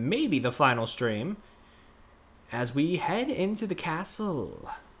here with maybe the final stream as we head into the castle.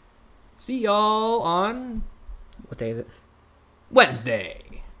 See y'all on... What day is it? Wednesday.